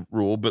part of the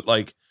rule. But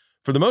like,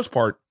 for the most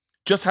part,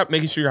 just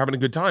making sure you're having a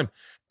good time.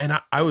 And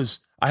I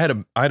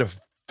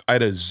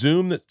had a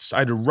Zoom that I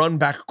had to run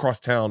back across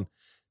town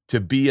to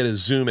be at a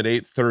Zoom at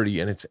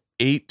 8:30, and it's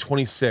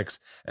 8:26,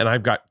 and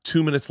I've got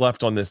 2 minutes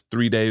left on this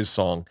 3 days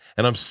song,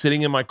 and I'm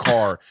sitting in my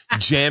car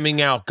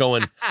jamming out,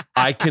 going,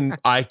 I can,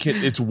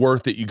 it's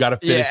worth it. You got to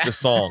finish the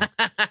song.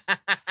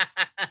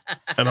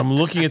 And I'm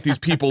looking at these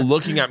people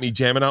looking at me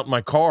jamming out in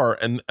my car,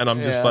 and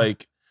I'm just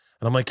like,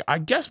 and I'm like, I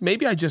guess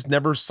maybe I just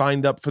never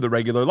signed up for the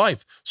regular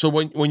life. So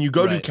when you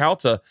go to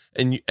Calta,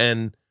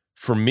 and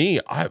for me,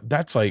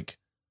 that's like,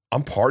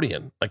 I'm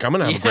partying. Like, I'm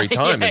going to have a great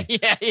time.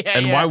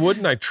 And why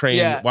wouldn't I train?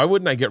 Yeah. Why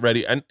wouldn't I get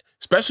ready? And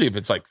especially if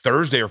it's like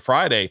Thursday or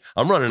Friday,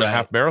 I'm running a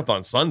half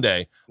marathon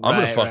Sunday. I'm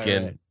going to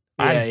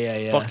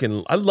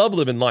fucking, I love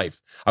living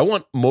life. I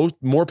want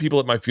more people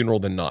at my funeral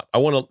than not. I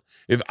want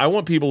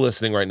people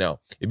listening right now.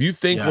 If you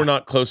think we're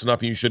not close enough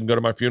and you shouldn't go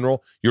to my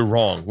funeral, you're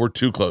wrong. We're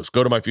too close.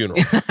 Go to my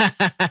funeral.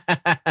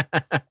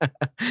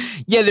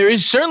 Yeah, there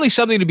is certainly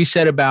something to be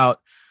said about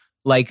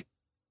like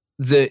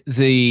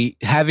the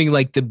having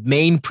like the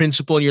main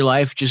principle in your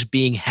life just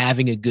being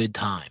having a good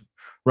time,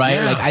 right?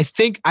 Like I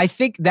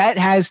think that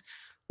has,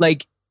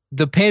 like,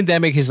 the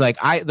pandemic is like,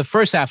 the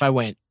first half I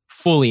went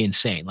fully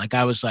insane. Like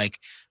I was like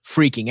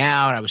freaking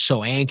out. I was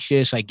so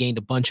anxious. I gained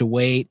a bunch of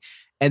weight.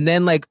 And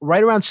then like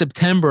right around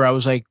September, I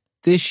was like,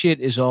 this shit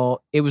is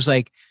all, it was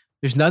like,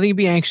 there's nothing to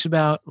be anxious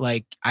about.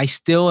 Like I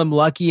still am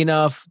lucky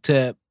enough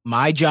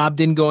my job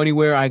didn't go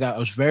anywhere. I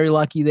was very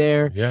lucky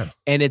there. Yeah.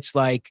 And it's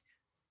like,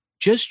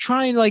 just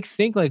try and like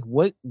think like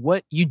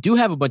what you do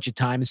have a bunch of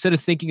time, instead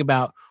of thinking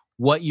about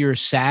what you're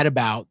sad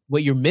about,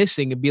 what you're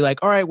missing, and be like,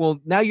 all right,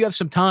 well, now you have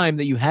some time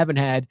that you haven't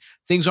had.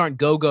 Things aren't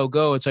go, go,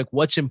 go. It's like,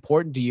 what's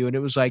important to you? And it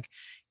was like,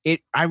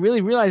 I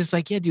really realized it's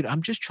like, yeah, dude,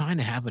 I'm just trying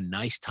to have a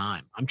nice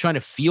time. I'm trying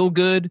to feel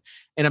good,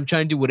 and I'm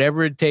trying to do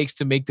whatever it takes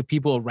to make the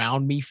people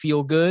around me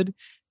feel good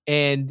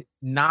and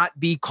not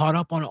be caught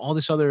up on all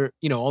this other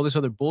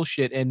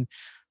bullshit. And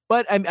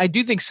But I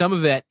do think some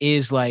of that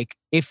is like,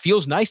 it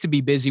feels nice to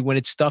be busy when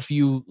it's stuff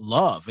you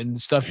love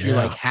and stuff you're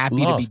like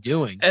happy to be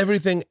doing.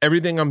 Everything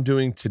I'm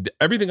doing today,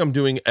 everything I'm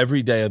doing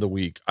every day of the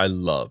week, I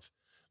love.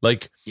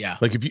 Like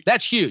if you,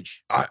 that's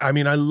huge. I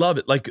mean, I love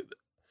it. Like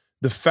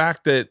the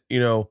fact that,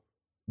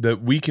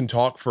 that we can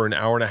talk for an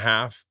hour and a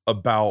half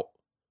about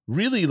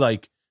really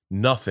like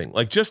nothing,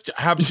 like just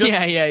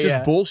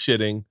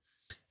bullshitting.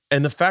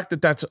 And the fact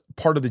that that's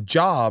part of the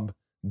job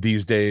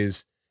these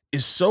days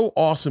is so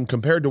awesome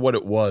compared to what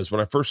it was when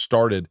I first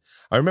started.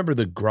 I remember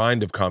the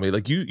grind of comedy.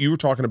 Like you were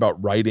talking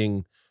about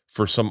writing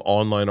for some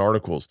online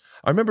articles.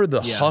 I remember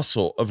the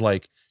hustle of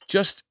like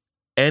just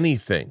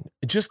anything,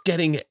 just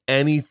getting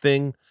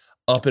anything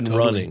up and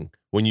running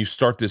when you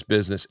start this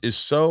business is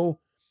so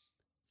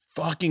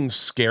fucking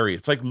scary.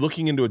 It's like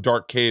looking into a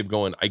dark cave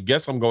going, I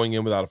guess I'm going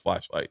in without a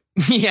flashlight.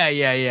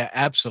 Yeah,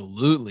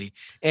 absolutely.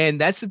 And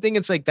that's the thing.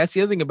 It's like, that's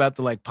the other thing about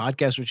the like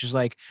podcast, which is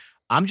like,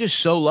 I'm just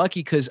so lucky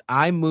because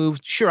I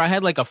moved. Sure, I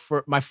had like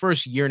my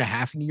first year and a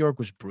half in New York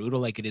was brutal,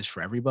 like it is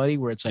for everybody,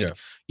 where it's like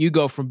you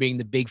go from being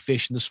the big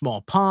fish in the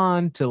small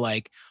pond to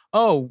like,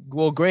 oh,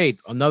 well, great,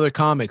 another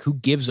comic. Who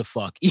gives a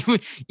fuck?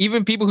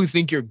 Even people who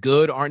think you're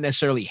good aren't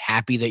necessarily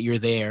happy that you're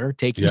there.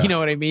 You know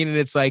what I mean? And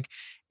it's like,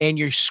 and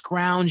you're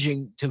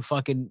scrounging to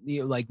fucking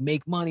like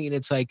make money, and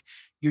it's like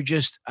you're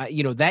just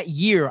that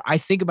year. I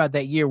think about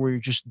that year where you're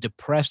just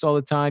depressed all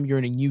the time. You're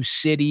in a new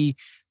city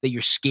that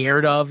you're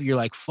scared of. You're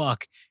like,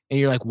 fuck. And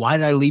you're like, why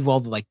did I leave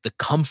all the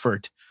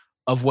comfort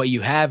of what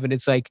you have? And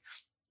it's like,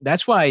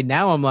 that's why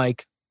now I'm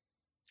like,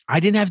 I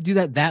didn't have to do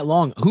that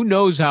long. Who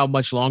knows how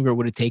much longer it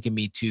would have taken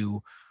me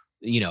to,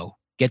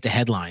 get the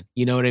headline.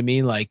 You know what I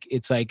mean? Like,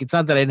 it's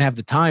not that I didn't have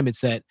the time.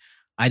 It's that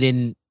I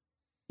didn't,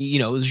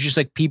 it was just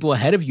like people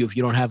ahead of you if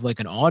you don't have like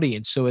an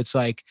audience. So it's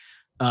like,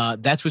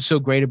 that's what's so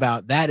great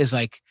about that is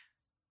like,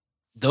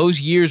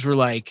 those years were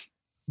like,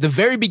 the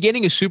very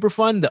beginning is super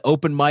fun. The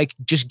open mic,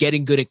 just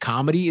getting good at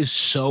comedy is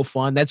so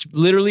fun. That's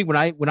literally when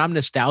I'm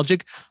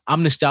nostalgic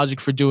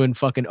for doing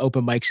fucking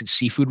open mics at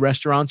seafood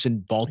restaurants in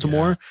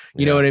Baltimore.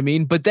 You know what I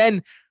mean? But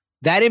then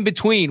that in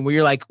between where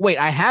you're like, wait,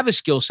 I have a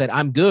skill set.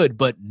 I'm good,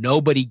 but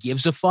nobody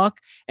gives a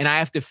fuck. And I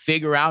have to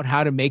figure out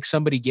how to make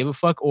somebody give a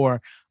fuck,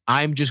 or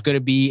I'm just going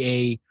to be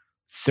a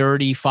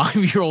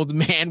 35-year-old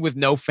man with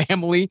no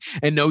family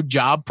and no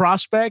job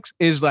prospects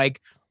is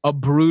like a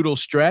brutal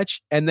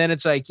stretch. And then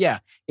it's like,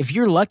 if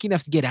you're lucky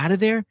enough to get out of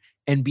there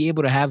and be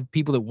able to have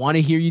people that want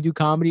to hear you do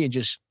comedy and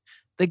just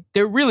like,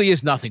 there really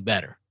is nothing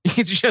better.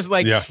 It's just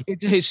like,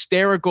 it's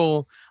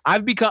hysterical.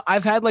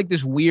 I've had like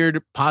this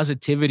weird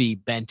positivity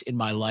bent in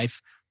my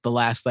life the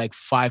last like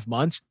 5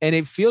 months. And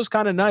it feels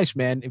kind of nice,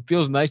 man. It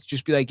feels nice to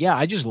just be like,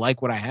 I just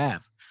like what I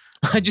have.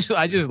 I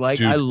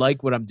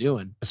like what I'm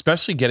doing.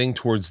 Especially getting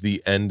towards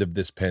the end of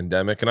this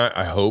pandemic. And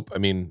I'm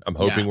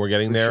hoping we're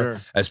getting there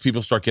as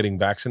people start getting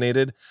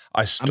vaccinated.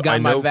 I'm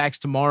getting my vax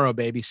tomorrow,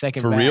 baby.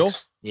 Second for vax. Real?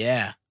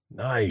 Yeah.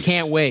 Nice.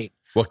 Can't wait.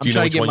 What do you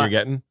know which one you're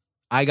getting?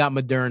 I got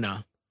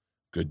Moderna.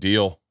 Good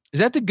deal.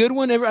 Is that the good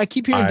one? I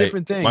keep hearing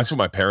different things. That's what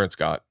my parents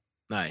got.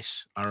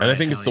 Nice. All right. And I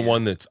think it's the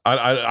one that's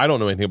I don't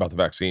know anything about the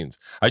vaccines.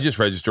 I just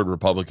registered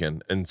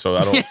Republican, and so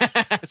I don't.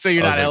 So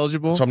you're not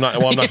eligible. So I'm not.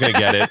 Well, I'm not going to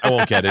get it. I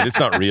won't get it. It's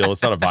not real.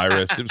 It's not a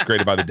virus. It was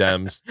created by the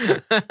Dems.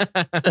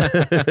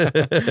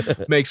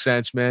 Makes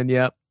sense, man.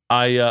 Yep.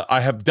 I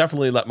have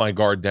definitely let my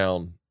guard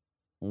down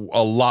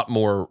a lot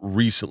more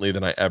recently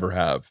than I ever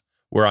have.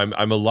 Where I'm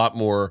a lot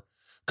more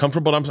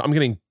comfortable. I'm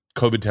getting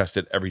COVID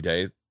tested every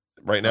day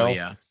right now. Oh,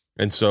 yeah.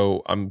 And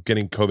so I'm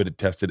getting COVID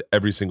tested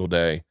every single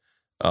day.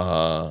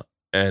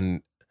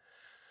 And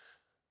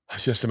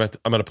I'm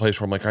at a place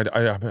where I'm like,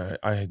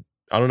 I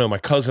don't know. My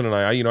cousin and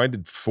I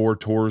did 4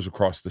 tours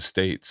across the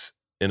states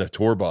in a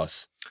tour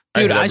bus.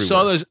 Dude, I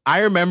saw those. I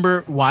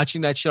remember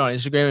watching that shit on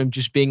Instagram and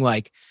just being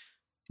like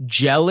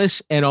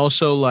jealous and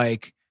also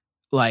like,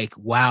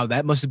 wow,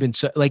 that must've been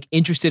so like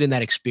interested in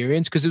that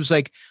experience. Cause it was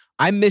like,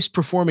 I miss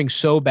performing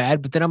so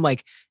bad, but then I'm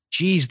like,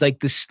 geez, like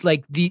this,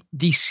 like the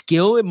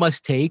skill it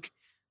must take.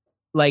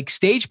 Like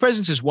stage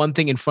presence is one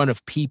thing in front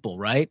of people,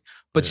 right?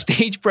 But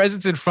stage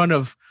presence in front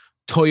of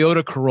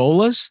Toyota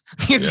Corollas,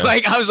 it's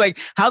like, I was like,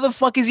 how the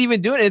fuck is he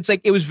even doing it? It's like,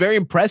 it was very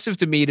impressive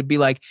to me to be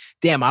like,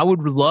 damn, I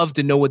would love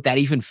to know what that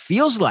even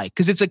feels like.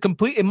 Cause it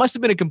must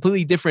have been a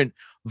completely different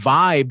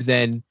vibe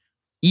than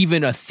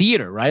even a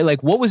theater, right?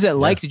 Like, what was that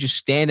like to just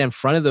stand in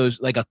front of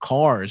those, like a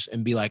cars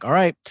and be like, all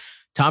right,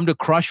 time to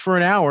crush for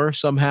an hour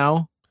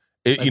somehow.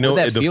 Like, what did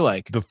that feel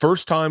like? The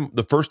first time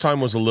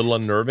was a little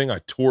unnerving. I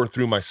tore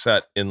through my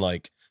set in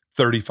like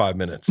 35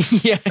 minutes.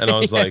 And I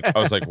was like,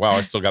 wow,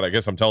 I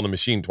guess I'm telling the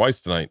machine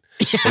twice tonight.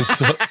 And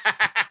so,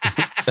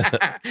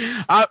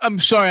 I'm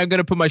sorry, I'm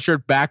gonna put my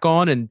shirt back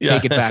on and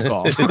take it back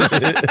off.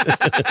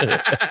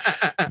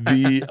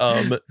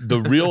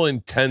 The real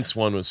intense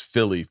one was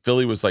Philly.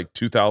 Philly was like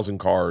 2,000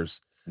 cars.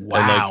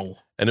 Wow.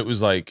 And it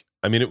was like,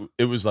 I mean,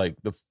 it was like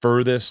the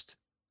furthest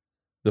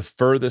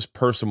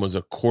person was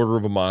a quarter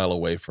of a mile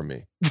away from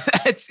me.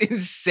 That's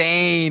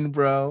insane,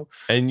 bro.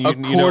 And a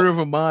quarter of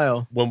a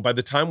mile. When by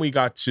the time we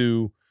got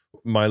to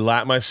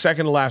my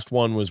second to last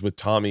one was with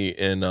Tommy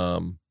in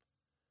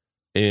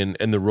in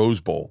the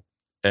Rose Bowl.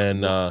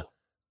 And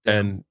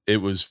and it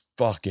was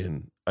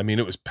fucking, I mean,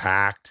 it was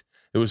packed.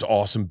 It was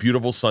awesome.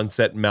 Beautiful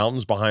sunset,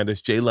 mountains behind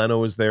us. Jay Leno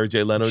was there.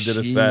 Jay Leno did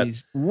a set.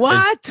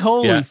 What?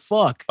 Holy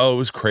fuck. Oh, it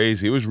was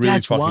crazy. It was really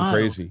fucking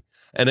crazy.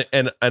 And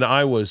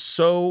I was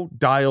so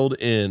dialed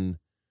in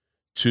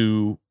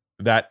to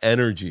that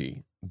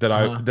energy that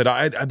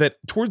that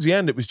towards the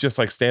end, it was just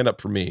like stand up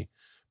for me.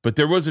 But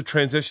there was a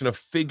transition of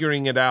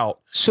figuring it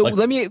out. So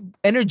let me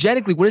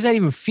energetically, what does that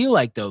even feel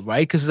like though?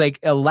 Right? Because like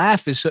a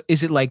laugh is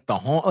it like the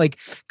honk? Like,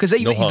 because the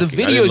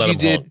videos you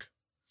did. Honk.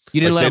 You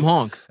didn't let him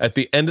honk. At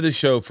the end of the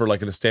show, for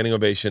like in a standing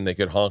ovation, they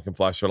could honk and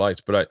flash their lights.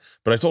 But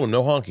I told them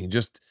no honking.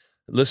 Just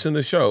listen to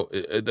the show.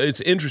 It's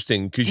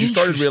interesting because you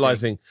started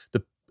realizing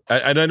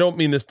and I don't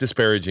mean this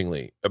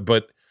disparagingly,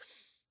 but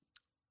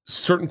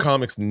certain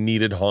comics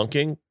needed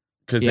honking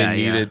because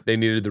they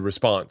needed the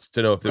response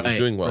to know if it was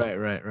doing well.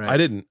 Right. I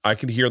didn't. I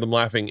could hear them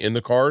laughing in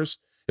the cars.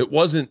 It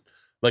wasn't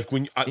like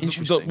when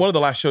one of the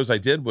last shows I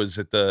did was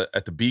at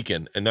the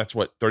Beacon, and that's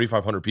what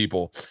 3,500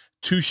 people,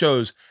 2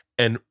 shows.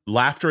 And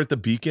laughter at the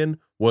Beacon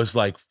was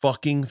like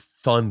fucking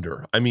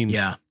thunder. I mean,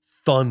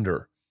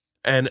 thunder.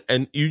 And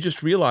you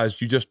just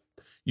realized you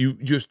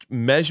just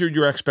measured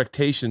your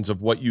expectations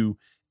of what you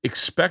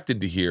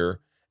expected to hear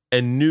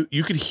and knew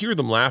you could hear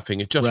them laughing.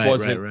 It just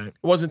it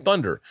wasn't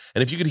thunder.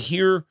 And if you could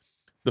hear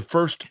the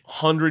first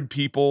 100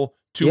 people,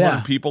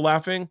 200 people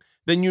laughing,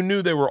 then you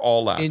knew they were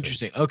all laughing.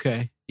 Interesting.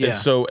 Okay. Yeah.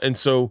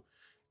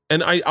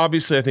 And I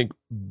think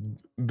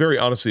very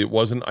honestly, it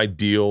wasn't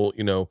ideal,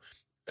 you know.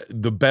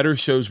 The better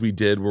shows we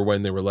did were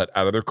when they were let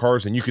out of their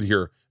cars and you could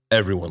hear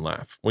everyone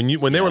laugh. When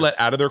they were let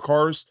out of their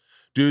cars,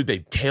 dude, they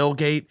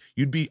tailgate.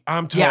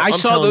 I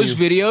saw those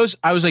videos.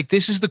 I was like,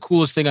 this is the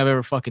coolest thing I've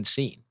ever fucking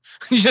seen.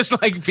 Just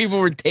like people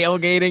were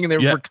tailgating and they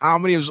were for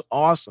comedy. It was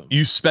awesome.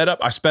 I sped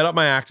up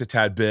my act a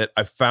tad bit.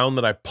 I found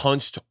that I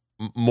punched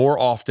more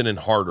often and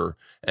harder.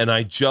 And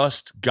I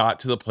just got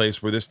to the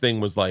place where this thing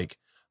was like,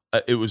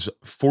 it was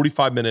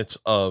 45 minutes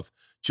of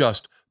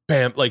just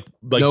bam, like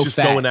no just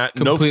fat, going at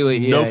no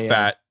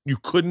fat. You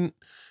couldn't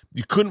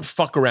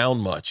fuck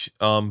around much.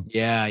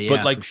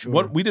 But like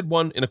what we did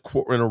one in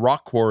a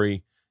rock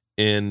quarry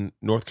in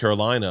North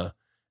Carolina,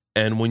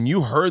 and when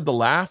you heard the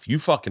laugh, you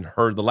fucking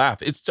heard the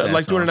laugh. It's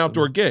like doing an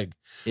outdoor gig.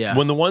 Yeah.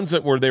 When the ones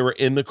that they were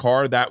in the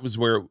car, that was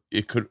where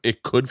it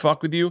could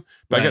fuck with you.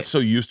 But I got so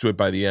used to it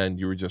by the end,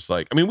 you were just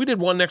like, I mean, we did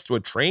one next to a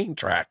train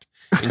track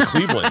in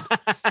Cleveland.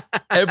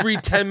 Every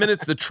 10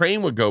 minutes, the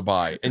train would go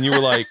by, and you were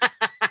like.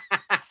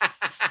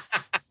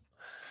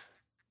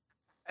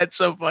 That's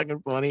so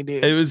fucking funny,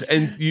 dude. It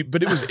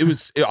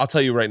was. I'll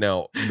tell you right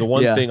now, the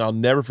one thing I'll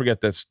never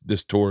forget this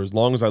tour as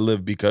long as I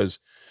live, because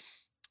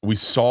we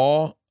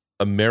saw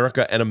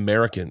America and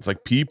Americans,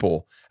 like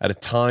people, at a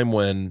time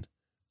when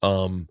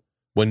no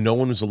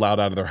one was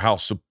allowed out of their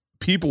house. So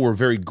people were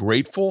very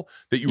grateful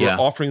that you were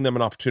offering them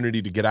an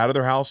opportunity to get out of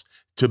their house,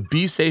 to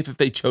be safe if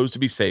they chose to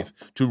be safe,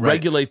 to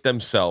regulate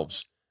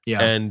themselves.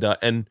 Yeah,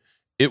 and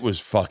it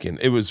was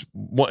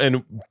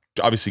and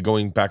obviously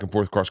going back and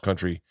forth cross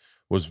country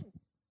was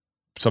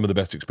some of the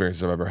best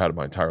experiences I've ever had in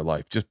my entire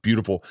life. Just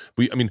beautiful.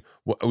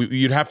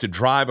 You'd have to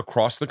drive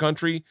across the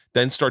country,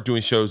 then start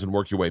doing shows and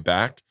work your way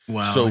back.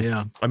 Wow. So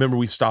I remember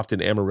we stopped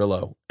in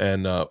Amarillo,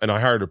 and I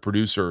hired a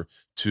producer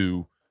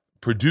to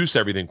produce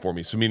everything for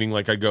me. So meaning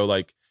like I'd go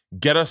like,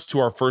 get us to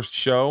our first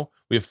show.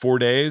 We have 4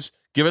 days.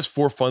 Give us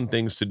 4 fun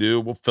things to do.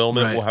 We'll film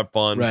it. We'll have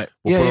fun. We'll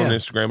put it on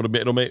Instagram.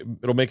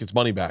 It'll make its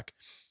money back.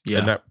 Yeah.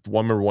 And I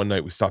remember one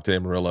night we stopped in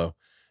Amarillo,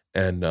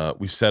 and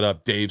we set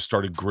up. Dave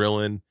started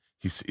grilling.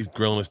 He's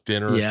grilling us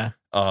dinner. Yeah.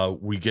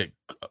 We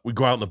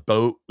go out in the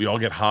boat. We all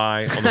get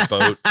high on the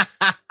boat.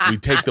 We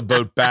take the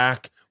boat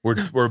back. We're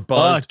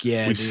buzzed. Fuck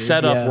yeah, we dude.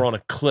 set up. We're on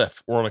a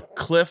cliff. We're on a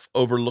cliff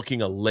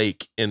overlooking a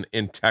lake in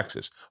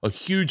Texas, a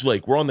huge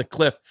lake. We're on the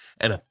cliff,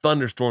 and a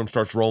thunderstorm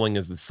starts rolling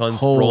as the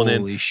sun's rolling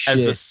in. Shit.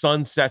 As the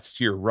sun sets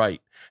to your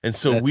right. And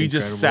so we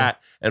just sat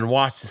and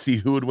watched to see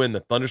who would win, the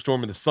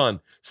thunderstorm or the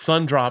sun.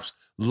 Sun drops,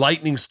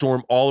 lightning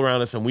storm all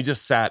around us, and we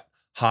just sat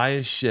high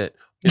as shit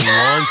in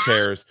lawn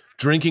chairs,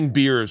 drinking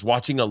beers,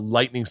 watching a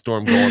lightning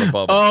storm going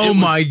above us. Oh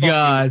my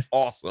God.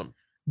 Awesome.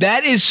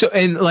 That is so,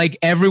 and like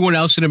everyone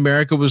else in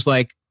America was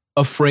like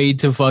afraid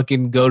to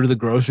fucking go to the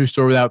grocery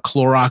store without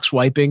Clorox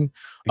wiping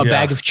a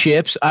bag of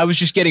chips. I was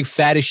just getting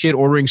fat as shit,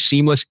 ordering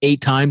Seamless 8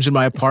 times in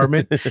my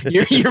apartment.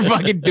 You're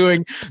fucking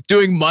doing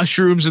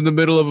mushrooms in the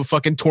middle of a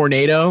fucking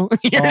tornado.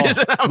 We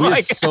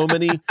had so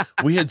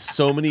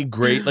many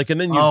great, like,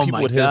 and then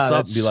people would hit us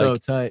up and be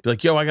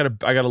like, yo, I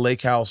got a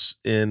lake house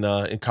in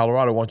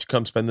Colorado. Why don't you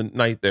come spend the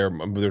night there?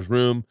 There's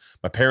room.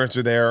 My parents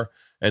are there.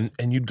 And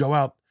you'd go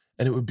out,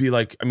 and it would be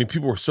like, I mean,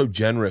 people were so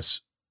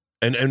generous.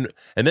 And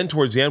then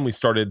towards the end, we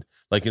started,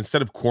 like,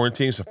 instead of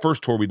quarantining, it's the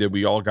first tour we did,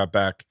 we all got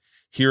back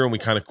here and we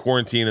kind of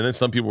quarantine. And then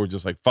some people were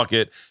just like, fuck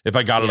it. If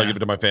I got it, I'll give it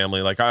to my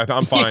family. Like,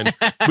 I'm fine.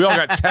 We all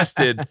got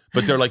tested,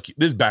 but they're like,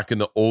 this is back in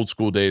the old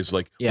school days.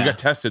 Like, we got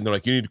tested and they're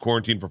like, you need to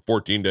quarantine for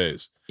 14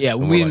 days. Yeah,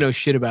 we didn't know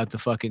shit about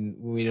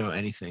we don't know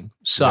anything.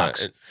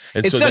 Sucks.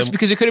 And it sucks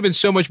because it could have been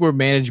so much more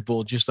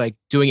manageable, just like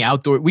doing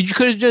outdoor. We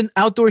could have done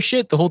outdoor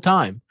shit the whole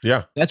time.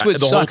 Yeah. That's what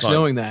sucks,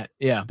 knowing that.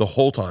 Yeah. The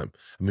whole time.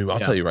 I mean, I'll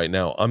tell you right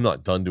now, I'm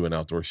not done doing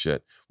outdoor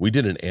shit. We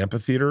did an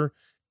amphitheater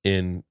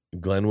in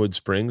Glenwood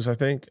Springs, I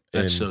think.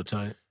 That's so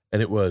tight.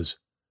 And it was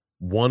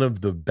one of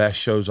the best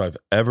shows I've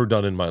ever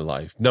done in my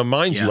life. Now,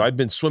 mind you, I'd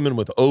been swimming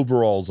with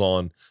overalls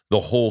on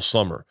the whole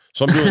summer.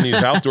 So I'm doing these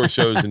outdoor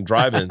shows and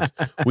drive-ins.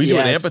 We do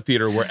an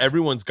amphitheater where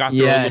everyone's got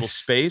their own little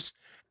space,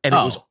 and it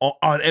was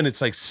on, and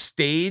it's like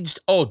staged.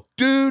 Oh,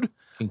 dude.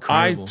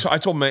 Incredible. I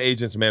told my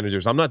agents and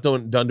managers, I'm not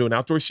done doing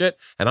outdoor shit,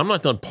 and I'm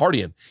not done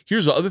partying.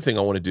 Here's the other thing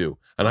I want to do,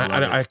 and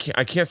I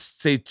can't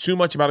say too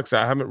much about it because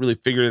I haven't really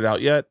figured it out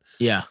yet.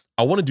 Yeah.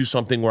 I want to do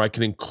something where I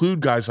can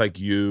include guys like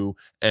you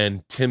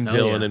and Tim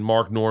Dillon and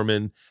Mark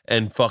Norman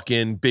and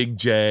fucking Big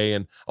J.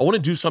 And I want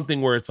to do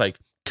something where it's like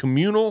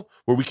communal,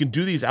 where we can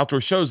do these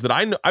outdoor shows that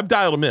I know, I've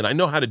dialed them in. I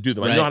know how to do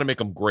them. I know how to make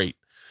them great.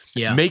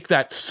 Yeah. Make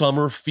that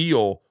summer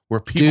feel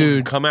where people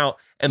can come out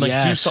and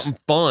like do something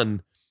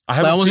fun. I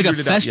haven't almost like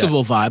a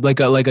festival vibe,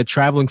 like a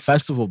traveling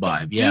festival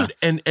vibe. Yeah.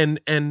 Dude,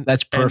 and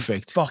that's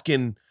perfect. And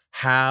fucking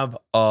have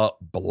a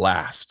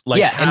blast.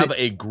 Like have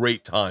a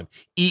great time.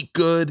 Eat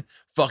good,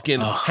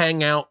 fucking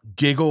hang out,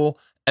 giggle.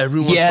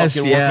 Everyone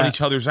fucking work on each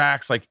other's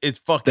acts. Like it's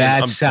fucking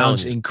that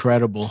sounds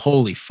incredible.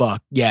 Holy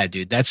fuck. Yeah,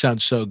 dude. That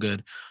sounds so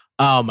good.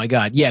 Oh my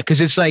God. Yeah, because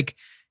it's like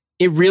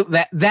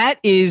that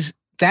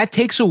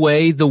takes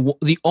away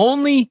the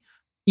only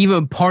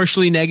even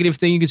partially negative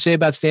thing you could say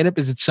about stand-up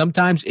is that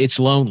sometimes it's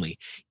lonely.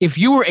 If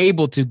you were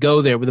able to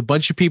go there with a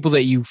bunch of people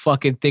that you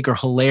fucking think are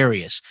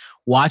hilarious,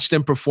 watch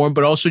them perform,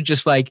 but also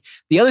just like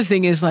the other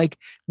thing is like,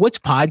 what's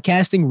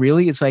podcasting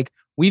really? It's like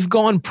we've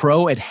gone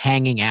pro at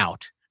hanging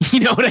out.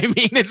 You know what I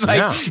mean? It's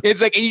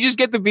like you just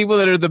get the people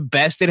that are the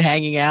best at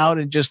hanging out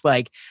and just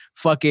like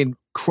fucking.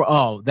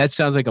 That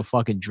sounds like a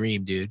fucking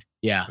dream, dude.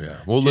 Yeah. Yeah.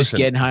 Well, just listen,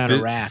 getting high on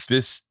a raft.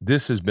 This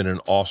has been an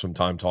awesome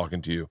time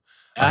talking to you.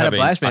 I had a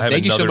blast, man.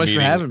 Thank you so much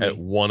for having me. At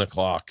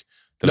 1:00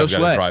 that I've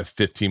got to drive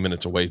 15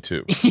 minutes away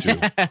to.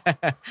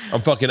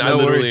 I'm fucking. I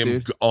literally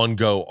am on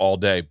go all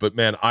day. But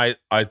man,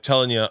 I'm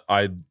telling you,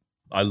 I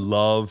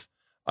love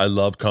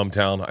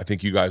Cumtown. I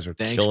think you guys are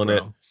killing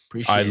it.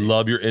 I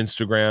love your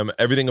Instagram.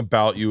 Everything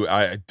about you.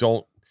 I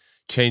don't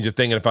change a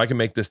thing. And if I can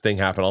make this thing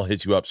happen, I'll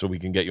hit you up so we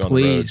can get you on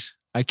the road.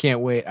 I can't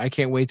wait. I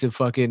can't wait to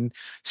fucking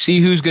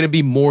see who's going to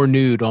be more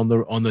nude on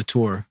the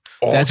tour.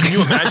 Oh, can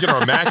you imagine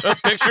our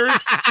mashup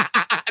pictures?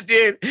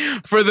 Dude,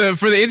 for the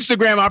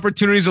Instagram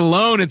opportunities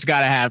alone, it's got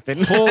to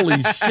happen.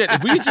 Holy shit.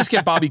 If we could just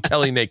get Bobby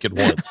Kelly naked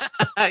once.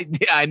 Yeah,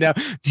 I know.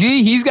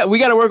 We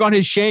got to work on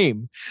his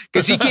shame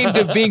because he came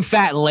to being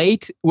fat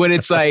late when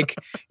it's like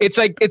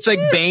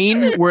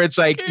Bane, where it's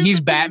like he's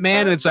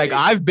Batman and it's like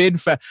I've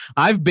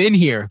been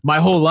here my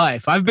whole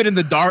life. I've been in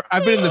the dark.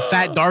 I've been in the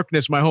fat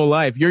darkness my whole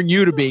life. You're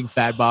new to being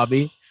fat,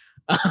 Bobby.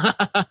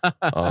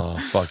 Oh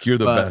fuck, you're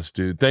the best,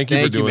 dude. Thank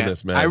you for doing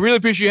this, man. I really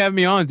appreciate you having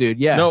me on, dude.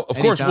 Yeah. No, of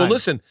course. Well,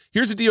 listen,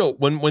 here's the deal.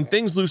 When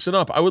things loosen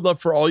up, I would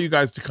love for all you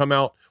guys to come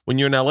out when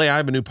you're in LA. I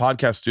have a new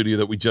podcast studio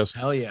that we just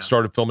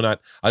started filming at.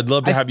 I'd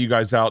love to have you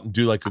guys out and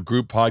do like a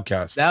group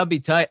podcast. That would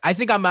be tight. I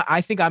think I'm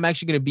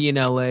actually going to be in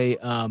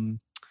LA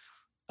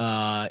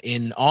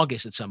in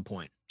August at some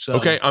point. So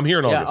okay, I'm here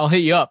in August. I'll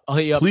hit you up.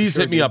 Please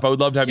hit me up. I would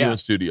love to have you in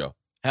studio.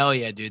 Hell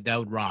yeah, dude. That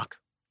would rock.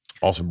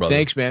 Awesome, brother.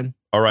 Thanks, man.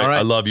 All right.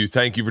 I love you.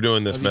 Thank you for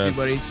doing this, man. You too,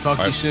 buddy. Talk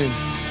to you soon.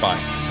 Bye.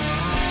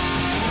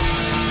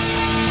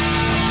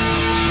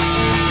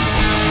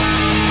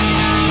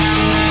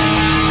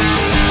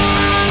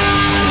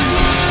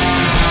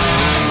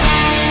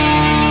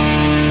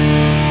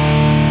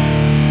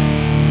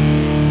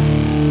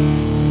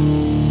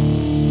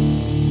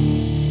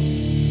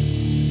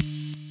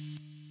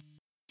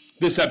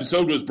 This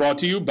episode was brought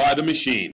to you by The Machine.